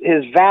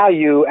his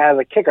value as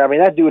a kicker. I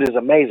mean, that dude is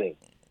amazing.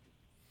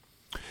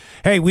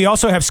 Hey, we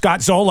also have Scott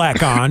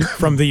Zolak on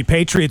from the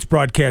Patriots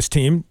broadcast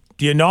team.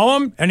 Do you know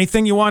him?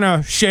 Anything you want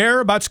to share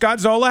about Scott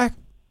Zolak?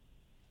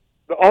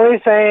 The only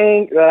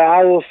thing that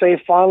I will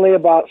say fondly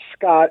about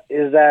Scott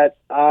is that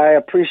I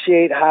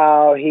appreciate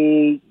how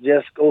he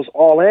just goes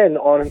all in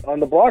on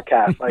the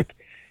broadcast. Like,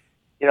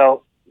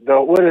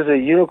 what is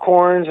it,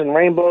 unicorns and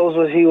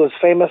rainbows he was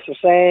famous for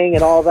saying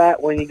and all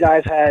that when you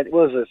guys had,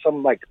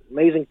 some like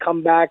amazing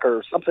comeback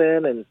or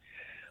something.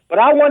 But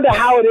I wonder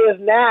how it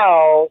is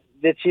now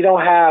that you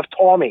don't have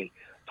Tommy.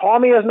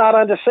 Tommy is not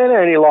under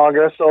center any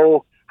longer,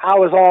 so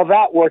how is all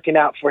that working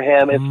out for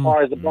him as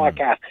far as the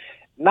broadcast?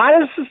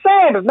 Not as the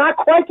same. It's not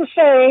quite the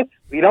same.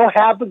 We don't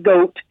have the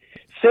GOAT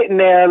sitting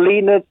there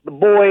leading the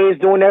boys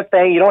doing their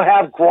thing. You don't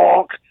have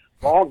Gronk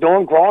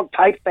doing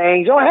Gronk-type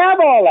things. You don't have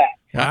all that.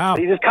 Wow.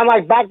 So you just kind of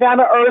like back down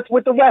to earth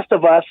with the rest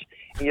of us,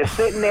 and you're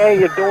sitting there,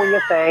 you're doing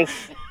your thing.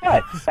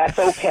 But that's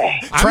okay.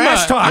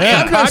 Trash talk.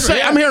 I'm going to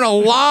say, I'm hearing a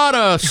lot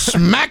of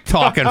smack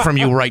talking from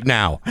you right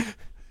now.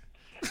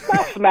 It's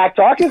not smack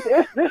talk. This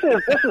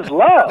is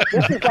love.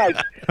 This is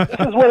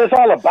what it's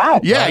all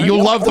about. Yeah, man. you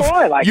love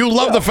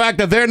the fact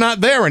that they're not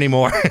there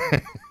anymore.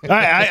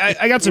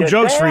 I got some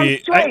jokes for you.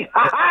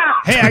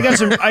 I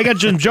got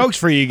some jokes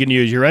for you can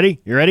use. You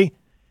ready?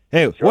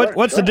 Hey,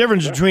 what's the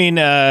difference between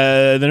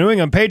the New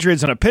England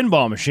Patriots and a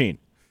pinball machine?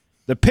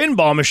 The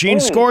pinball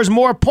machine scores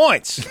more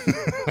points.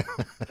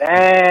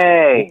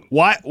 Dang.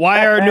 Why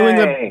are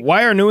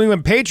New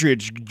England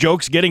Patriots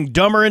jokes getting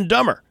dumber and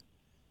dumber?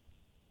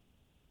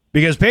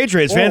 Because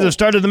Patriots fans have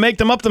started to make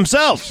them up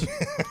themselves.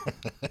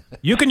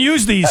 You can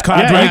use these,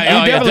 Conrad.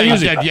 Definitely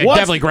use it.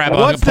 Definitely grab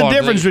What's the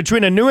difference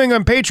between a New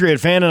England Patriot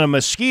fan and a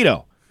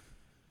mosquito?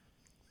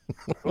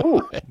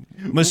 Ooh.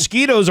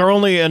 Mosquitoes are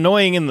only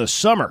annoying in the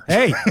summer.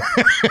 Hey.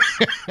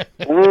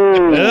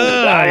 Ooh,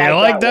 I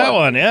like that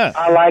one. Yeah.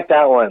 I like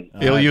that one.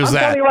 He'll use I'm that.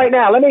 telling you right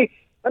now, let me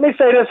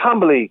say this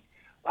humbly.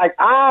 Like,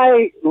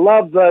 I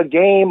love the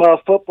game of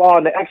football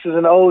and the X's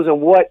and O's and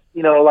what,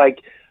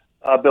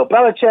 Bill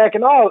Belichick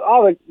and all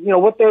the,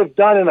 what they've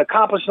done and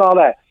accomplished and all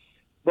that.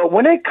 But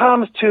when it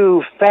comes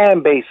to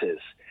fan bases,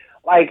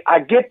 like, I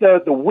get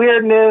the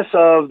weirdness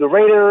of the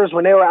Raiders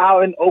when they were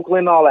out in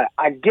Oakland and all that.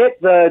 I get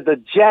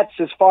the Jets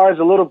as far as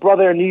the little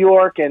brother in New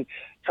York and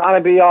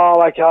trying to be all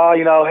like,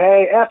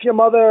 hey, F your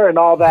mother and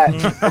all that.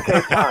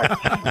 Okay, fine.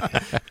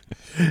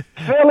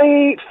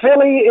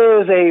 Philly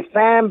is a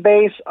fan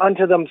base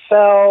unto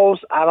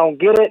themselves. I don't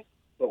get it,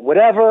 but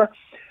whatever.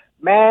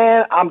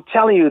 Man, I'm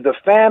telling you, the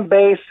fan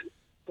base,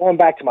 going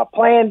back to my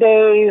playing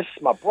days,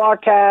 my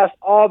broadcast,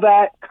 all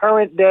that,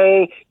 current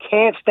day,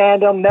 can't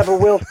stand them, never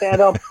will stand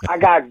them. I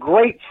got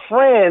great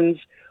friends.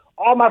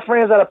 All my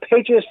friends that are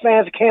Patriots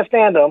fans can't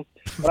stand them,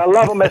 but I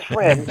love them as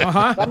friends.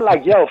 Uh-huh. I'm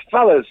like, yo,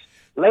 fellas,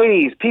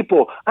 ladies,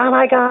 people, oh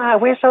my God,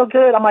 we're so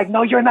good. I'm like,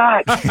 no, you're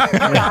not.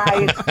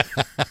 Guys,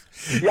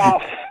 y'all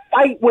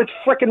fight with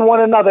frickin' one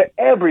another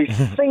every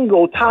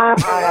single time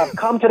I have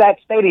come to that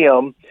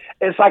stadium.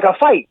 It's like a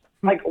fight.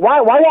 Like, why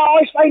y'all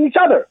always fighting each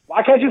other?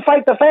 Why can't you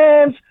fight the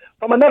fans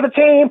from another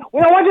team? We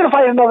don't want you to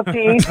fight another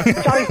team.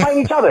 Y'all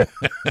fighting each other.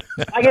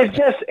 Like,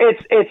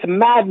 it's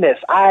madness.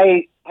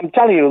 I'm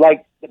telling you,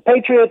 like, the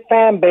Patriot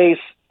fan base,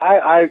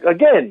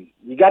 again,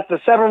 you got the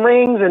 7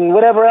 rings and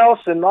whatever else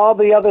and all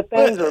the other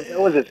things, or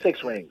was it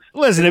 6 rings?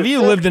 Listen, if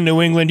you lived in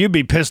New England, you'd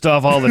be pissed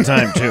off all the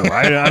time, too.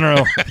 I don't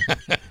know.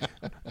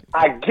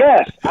 I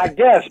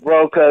guess,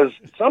 bro, because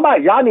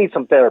y'all need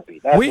some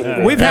therapy. We've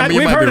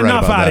heard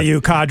enough out of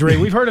you, Cadre.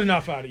 We've heard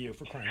enough out of you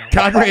for crying out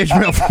loud. Cadre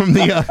Ishmael from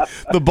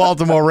the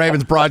Baltimore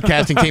Ravens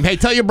broadcasting team. Hey,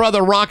 tell your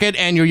brother Rocket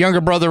and your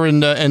younger brother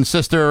and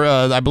sister,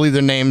 I believe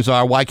their names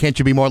are, why can't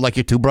you be more like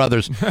your 2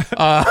 brothers?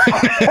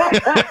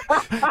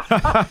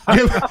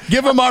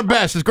 Give them our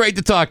best. It's great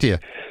to talk to you.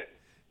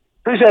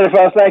 Appreciate it,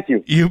 fellas. Thank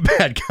you. You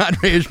bet.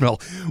 Cadre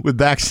Ishmael with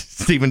Bax,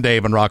 Stephen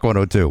Dave, and Rock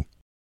 102.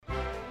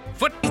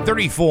 Foot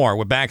 34.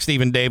 We're back,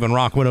 Steve and Dave on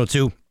Rock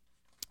 102.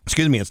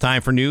 Excuse me, it's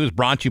time for news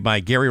brought to you by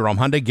Gary Rome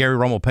Hyundai. Gary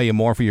Rome will pay you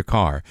more for your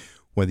car,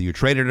 whether you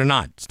trade it or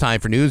not. It's time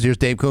for news. Here's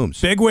Dave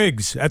Coombs.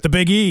 Bigwigs at the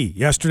Big E.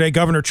 Yesterday,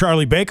 Governor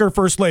Charlie Baker,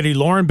 First Lady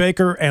Lauren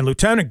Baker, and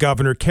Lieutenant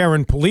Governor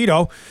Karen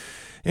Polito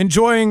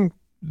enjoying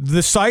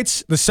the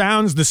sights, the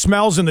sounds, the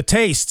smells, and the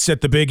tastes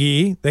at the Big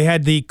E. They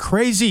had the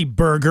Crazy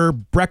Burger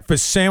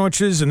breakfast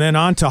sandwiches and then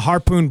on to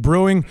Harpoon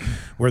Brewing,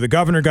 where the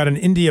governor got an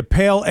India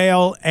Pale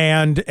Ale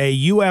and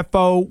a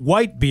UFO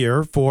white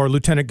beer for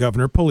Lieutenant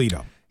Governor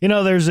Polito. You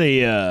know, there's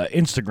a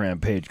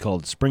Instagram page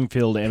called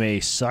Springfield MA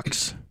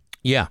Sucks.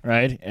 Yeah.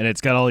 Right? And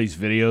it's got all these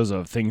videos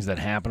of things that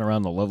happen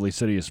around the lovely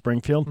city of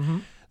Springfield. Mm-hmm.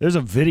 There's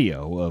a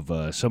video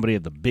of somebody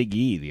at the Big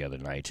E the other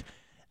night,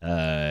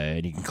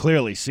 and you can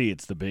clearly see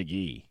it's the Big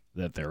E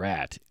that they're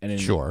at. And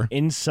Sure.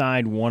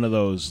 Inside one of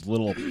those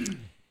little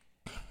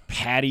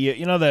patio,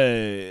 you know,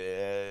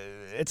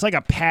 it's like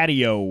a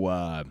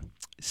patio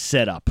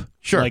setup.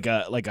 Sure. Like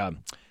a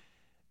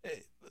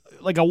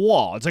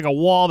wall. It's like a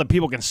wall that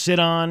people can sit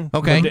on.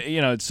 Okay. But,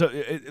 you know,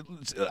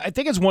 I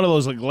think it's one of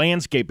those like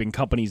landscaping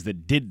companies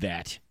that did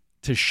that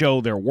to show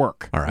their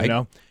work. All right. You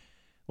know?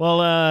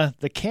 Well,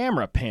 the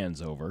camera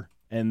pans over,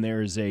 and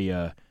there's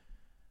a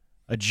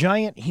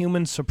giant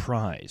human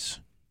surprise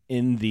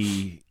in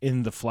the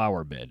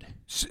flower bed.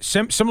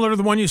 Similar to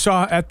the one you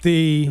saw at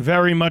the...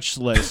 Very much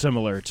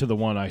similar to the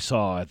one I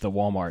saw at the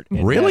Walmart.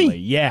 In Really? Delhi.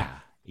 Yeah.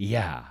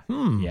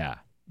 Yeah.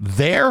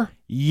 There?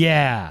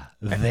 Yeah.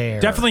 There.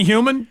 Definitely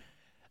human?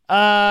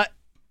 Yeah.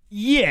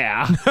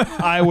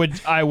 I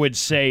would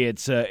say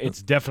it's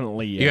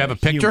definitely You have a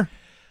picture?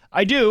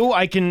 I do.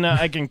 I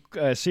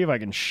can see if I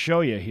can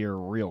show you here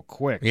real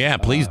quick. Yeah,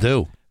 please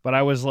do. But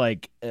I was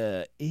like,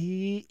 ew.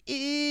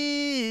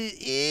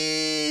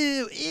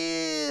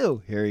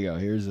 Here you go.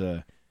 Here's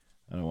I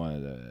don't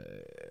want to.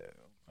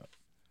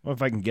 What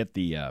if I can get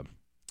the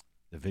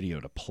video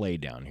to play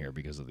down here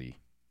because of the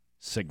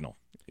signal?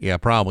 Yeah,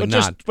 probably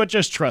not. But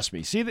just trust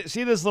me. See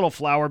this little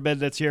flower bed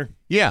that's here?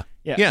 Yeah.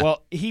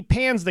 Well, he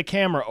pans the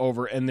camera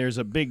over, and there's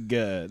a big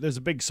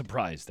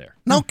surprise there.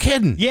 No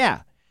kidding.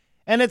 Yeah,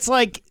 and it's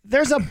like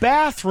there's a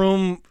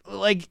bathroom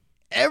like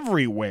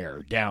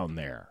everywhere down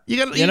there. You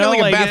got like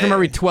a bathroom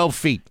every 12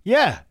 feet.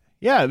 Yeah.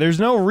 There's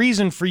no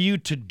reason for you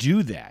to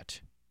do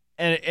that.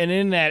 And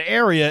in that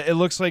area, it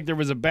looks like there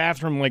was a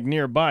bathroom like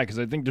nearby because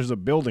I think there's a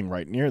building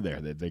right near there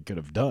that they could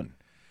have done.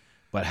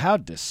 But how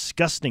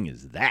disgusting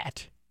is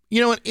that?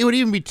 You know what? It would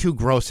even be too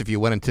gross if you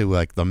went into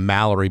like the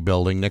Mallory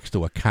building next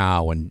to a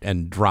cow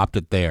and dropped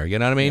it there. You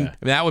know what I mean?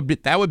 Yeah.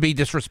 That would be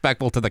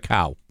disrespectful to the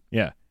cow.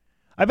 Yeah.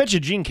 I bet you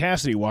Gene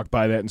Cassidy walked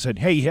by that and said,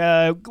 "Hey,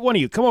 one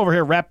of you, come over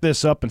here, wrap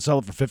this up, and sell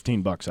it for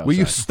 $15 outside." Will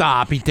you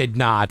stop? He did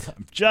not.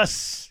 I'm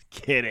just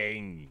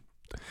kidding.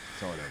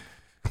 Sort of.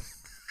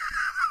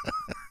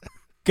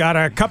 Got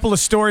a couple of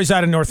stories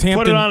out of Northampton.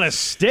 Put it on a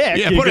stick.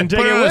 Yeah, you put can it take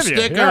on it a with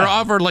stick you. or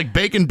offer like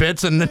bacon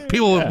bits, and then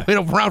people will wait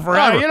around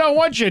forever.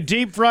 Once you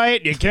deep fry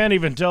it, you can't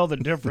even tell the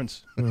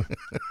difference.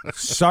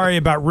 Sorry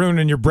about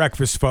ruining your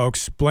breakfast,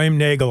 folks. Blame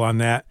Nagel on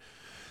that.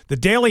 The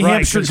Daily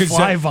Hampshire Gazette.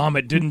 Fly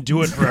vomit didn't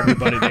do it for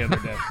everybody the other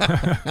day.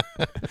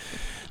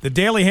 The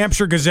Daily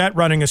Hampshire Gazette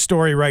running a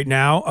story right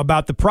now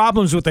about the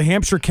problems with the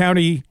Hampshire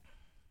County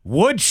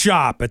wood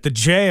shop at the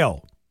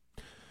jail.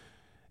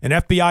 An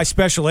FBI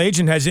special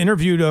agent has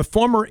interviewed a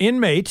former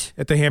inmate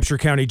at the Hampshire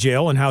County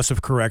Jail and House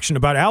of Correction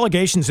about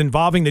allegations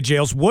involving the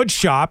jail's wood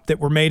shop that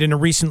were made in a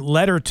recent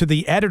letter to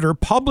the editor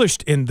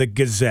published in the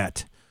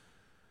Gazette.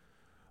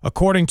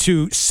 According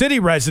to city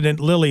resident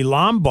Lily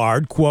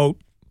Lombard, quote,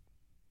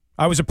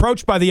 "I was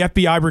approached by the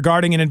FBI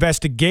regarding an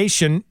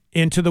investigation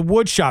into the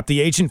wood shop.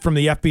 The agent from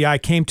the FBI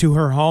came to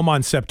her home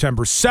on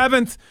September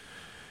 7th.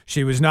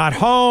 She was not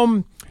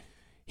home.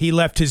 He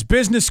left his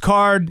business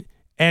card,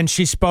 and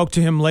she spoke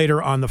to him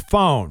later on the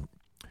phone.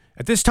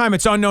 At this time,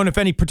 it's unknown if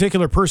any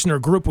particular person or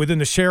group within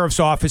the sheriff's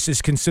office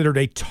is considered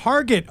a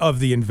target of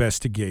the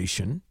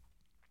investigation,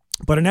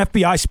 but an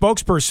FBI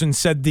spokesperson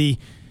said the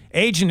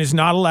agent is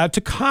not allowed to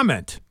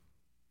comment."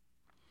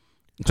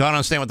 So I don't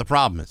understand what the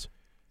problem is.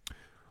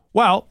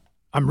 Well,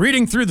 I'm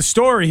reading through the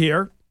story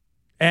here,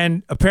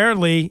 and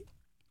apparently,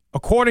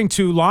 according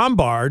to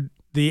Lombard,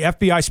 the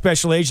FBI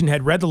special agent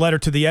had read the letter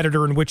to the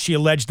editor in which she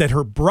alleged that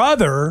her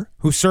brother,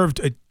 who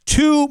served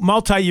 2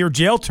 multi-year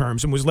jail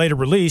terms and was later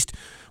released,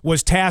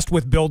 was tasked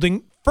with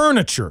building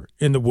furniture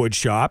in the wood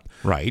shop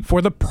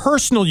for the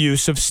personal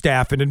use of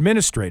staff and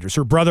administrators.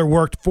 Her brother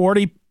worked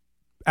 40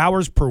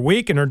 hours per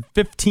week and earned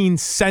 15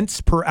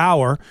 cents per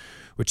hour,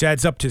 which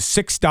adds up to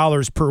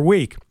 $6 per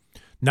week.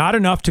 Not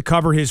enough to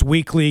cover his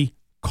weekly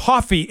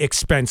coffee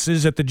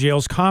expenses at the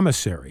jail's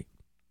commissary.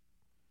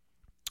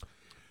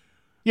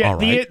 Yeah,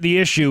 the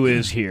issue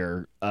is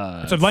here.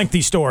 It's a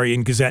lengthy story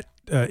in Gazette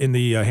in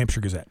the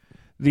Hampshire Gazette.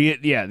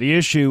 The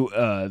issue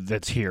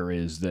that's here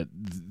is that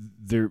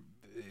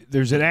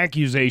there's an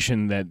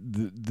accusation that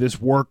this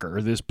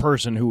worker, this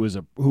person who was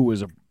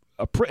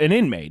an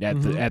inmate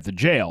at the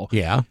jail,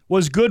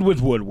 was good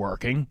with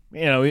woodworking,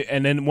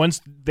 and then once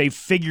they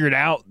figured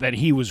out that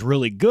he was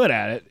really good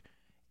at it,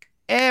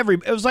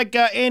 It was like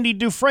Andy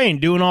Dufresne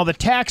doing all the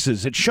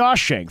taxes at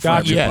Shawshank for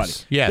Gotcha. everybody.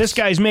 Yes. This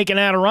guy's making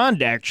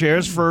Adirondack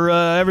chairs for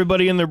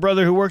everybody and their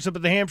brother who works up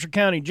at the Hampshire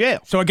County Jail.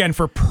 So again,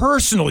 for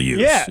personal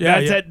use.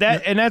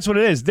 And that's what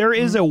it is. There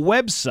is a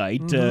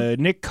website.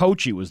 Nick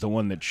Kochi was the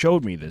one that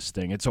showed me this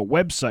thing. It's a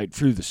website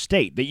through the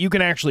state that you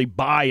can actually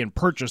buy and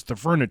purchase the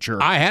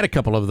furniture. I had a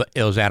couple of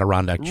those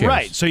Adirondack chairs.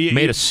 Right, so you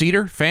made of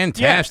cedar,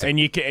 fantastic.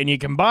 Yeah, and you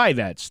can buy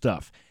that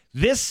stuff.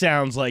 This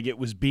sounds like it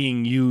was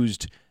being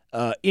used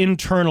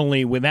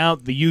internally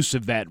without the use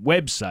of that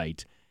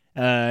website.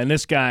 And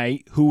this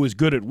guy who was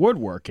good at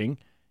woodworking,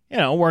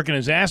 working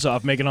his ass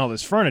off making all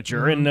this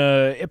furniture, and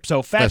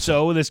ipso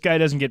facto, this guy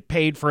doesn't get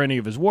paid for any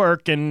of his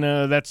work, and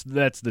that's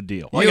the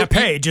deal. Well, he got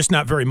paid, just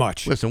not very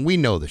much. Listen, we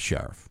know the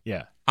sheriff.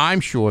 Yeah.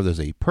 I'm sure there's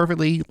a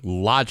perfectly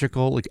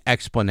logical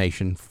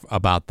explanation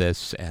about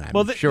this, and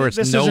I'm sure it's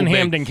this no isn't big...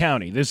 Hampden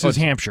County. This is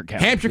Hampshire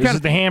County. Hampshire This County?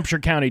 is the Hampshire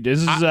County.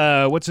 This is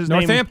what's his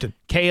Northampton.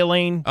 name?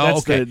 Kaline.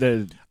 Oh, That's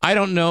okay. I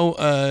don't know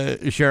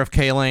Sheriff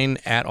Kaline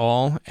at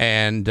all,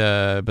 and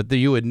but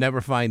you would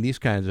never find these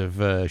kinds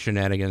of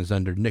shenanigans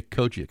under Nick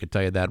Kochi. I can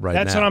tell you that right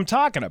now. That's what I'm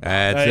talking about.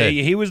 That's it.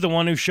 He was the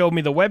one who showed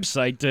me the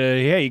website.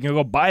 You can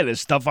go buy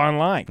this stuff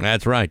online.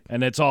 That's right.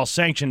 And it's all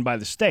sanctioned by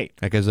the state.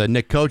 Because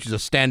Nick Kochi's a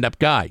stand-up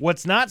guy.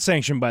 What's not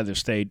sanctioned by the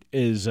state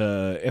is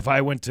if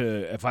I went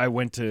to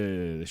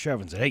the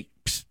sheriff and said, "Hey,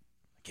 psst,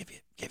 give you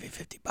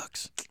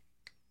 $50.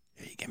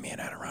 Here, you give me an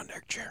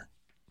Adirondack chair."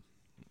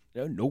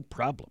 No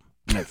problem.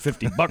 And that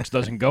 $50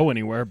 doesn't go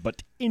anywhere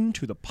but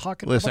into the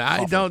pocket. Listen, of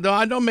a coffin.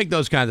 I don't make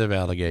those kinds of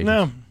allegations.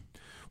 No.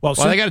 Well,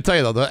 I got to tell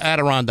you though, the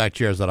Adirondack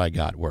chairs that I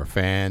got were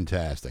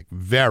fantastic,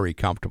 very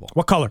comfortable.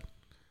 What color?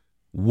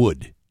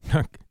 Wood.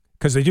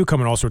 Because they do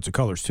come in all sorts of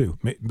colors too,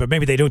 but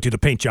maybe they don't do the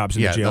paint jobs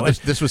in the jail. No,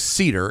 this was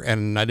cedar,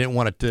 and I didn't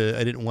want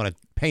it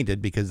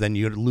painted because then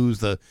you'd lose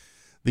the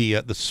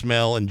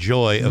smell and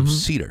joy of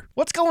cedar.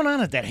 What's going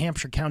on at that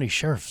Hampshire County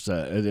Sheriff's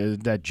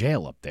that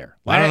jail up there?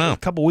 I don't know. A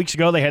couple weeks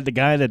ago, they had the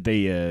guy that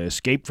they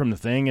escaped from the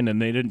thing, and then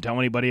they didn't tell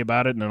anybody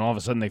about it, and then all of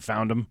a sudden they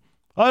found him.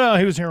 Oh no,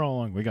 he was here all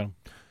along. We got him.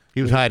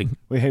 He was hiding.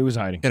 He was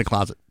hiding in a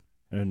closet.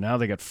 And now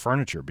they got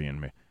furniture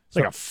being made. It's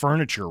like a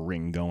furniture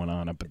ring going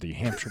on up at the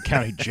Hampshire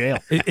County Jail.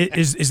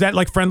 Is that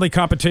like friendly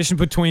competition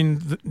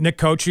between Nick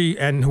Kochi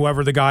and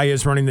whoever the guy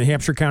is running the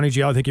Hampshire County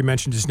Jail? I think you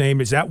mentioned his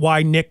name. Is that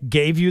why Nick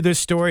gave you this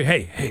story?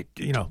 Hey,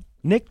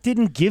 Nick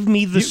didn't give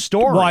me the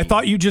story. Well, I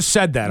thought you just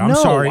said that. I'm no,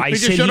 sorry. I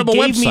said he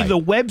gave me the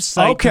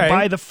website to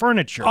buy the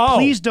furniture. Oh.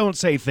 Please don't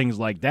say things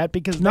like that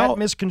because that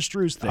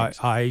misconstrues things.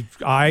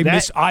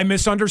 I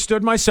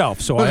misunderstood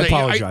myself, so I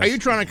apologize. Are you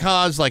trying to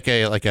cause like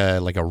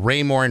a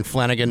Raymore and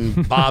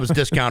Flanagan Bob's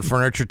Discount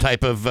Furniture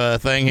type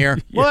of thing here?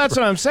 Well, that's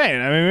what I'm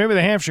saying. I mean, maybe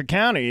the Hampshire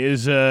County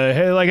is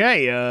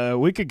hey,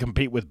 we could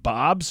compete with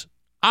Bob's.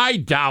 I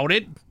doubt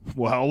it.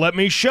 Well, let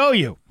me show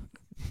you.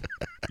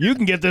 You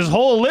can get this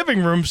whole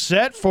living room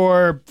set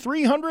for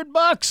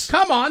 $300.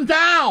 Come on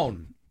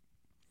down.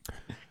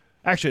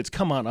 Actually, it's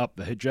come on up.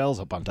 The gel's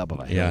up on top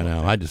of a hill. Yeah, I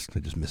know. I just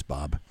miss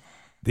Bob.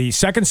 The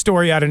second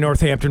story out of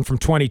Northampton from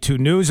 22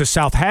 News, a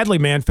South Hadley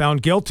man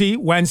found guilty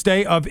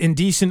Wednesday of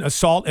indecent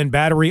assault and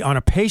battery on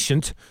a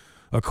patient.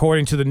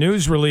 According to the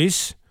news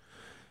release,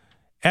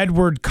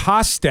 Edward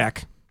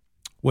Kostek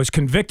was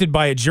convicted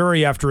by a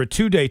jury after a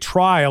 2-day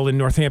trial in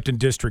Northampton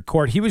District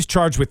Court. He was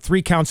charged with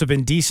 3 counts of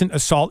indecent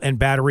assault and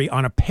battery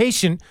on a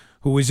patient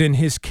who was in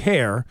his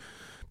care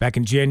back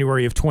in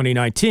January of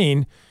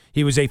 2019.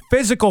 He was a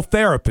physical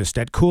therapist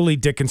at Cooley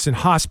Dickinson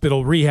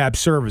Hospital Rehab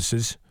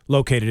Services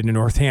located in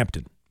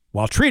Northampton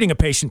while treating a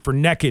patient for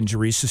neck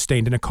injuries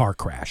sustained in a car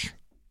crash.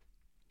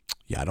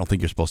 Yeah, I don't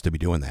think you're supposed to be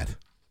doing that.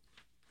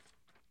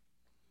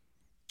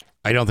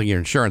 I don't think your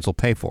insurance will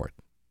pay for it.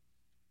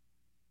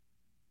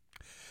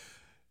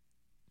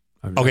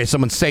 Okay,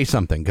 someone say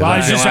something. Well,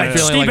 I'm feeling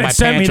Steve like my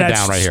sent me pants are that.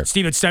 down right here.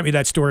 Steve had sent me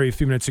that story a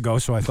few minutes ago,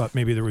 so I thought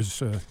maybe there was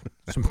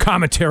some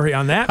commentary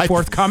on that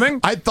forthcoming.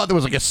 I thought there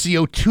was like a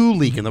CO2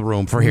 leak in the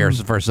room for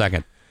a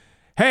second.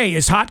 Hey,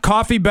 is hot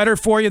coffee better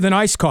for you than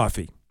iced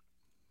coffee?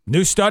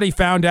 New study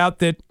found out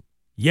that,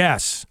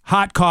 yes,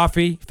 hot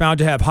coffee found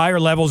to have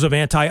higher levels of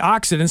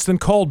antioxidants than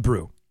cold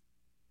brew.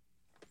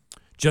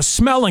 Just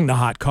smelling the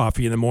hot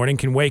coffee in the morning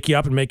can wake you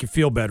up and make you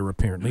feel better,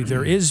 apparently.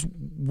 There is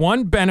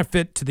one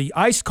benefit to the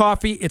iced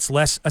coffee. It's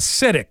less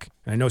acidic.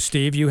 I know,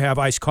 Steve, you have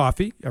iced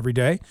coffee every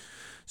day,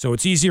 so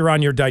it's easier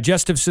on your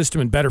digestive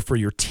system and better for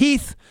your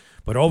teeth.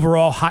 But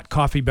overall, hot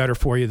coffee better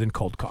for you than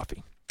cold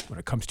coffee when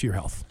it comes to your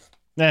health.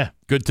 Yeah.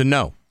 Good to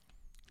know.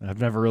 I've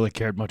never really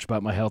cared much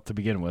about my health to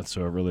begin with,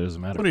 so it really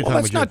doesn't matter. What are you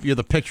talking about? You're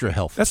the picture of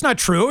health. That's not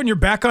true, and you're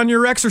back on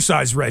your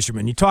exercise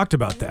regimen. You talked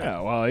about that. Yeah,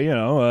 well,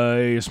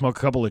 you smoke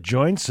a couple of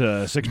joints,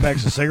 6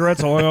 packs of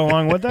cigarettes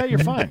along with that, you're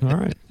fine. All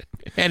right.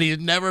 And he's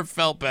never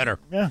felt better.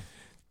 Yeah.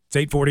 It's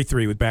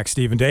 8:43 with Back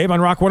Steve and Dave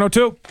on Rock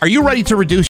 102. Are you ready to reduce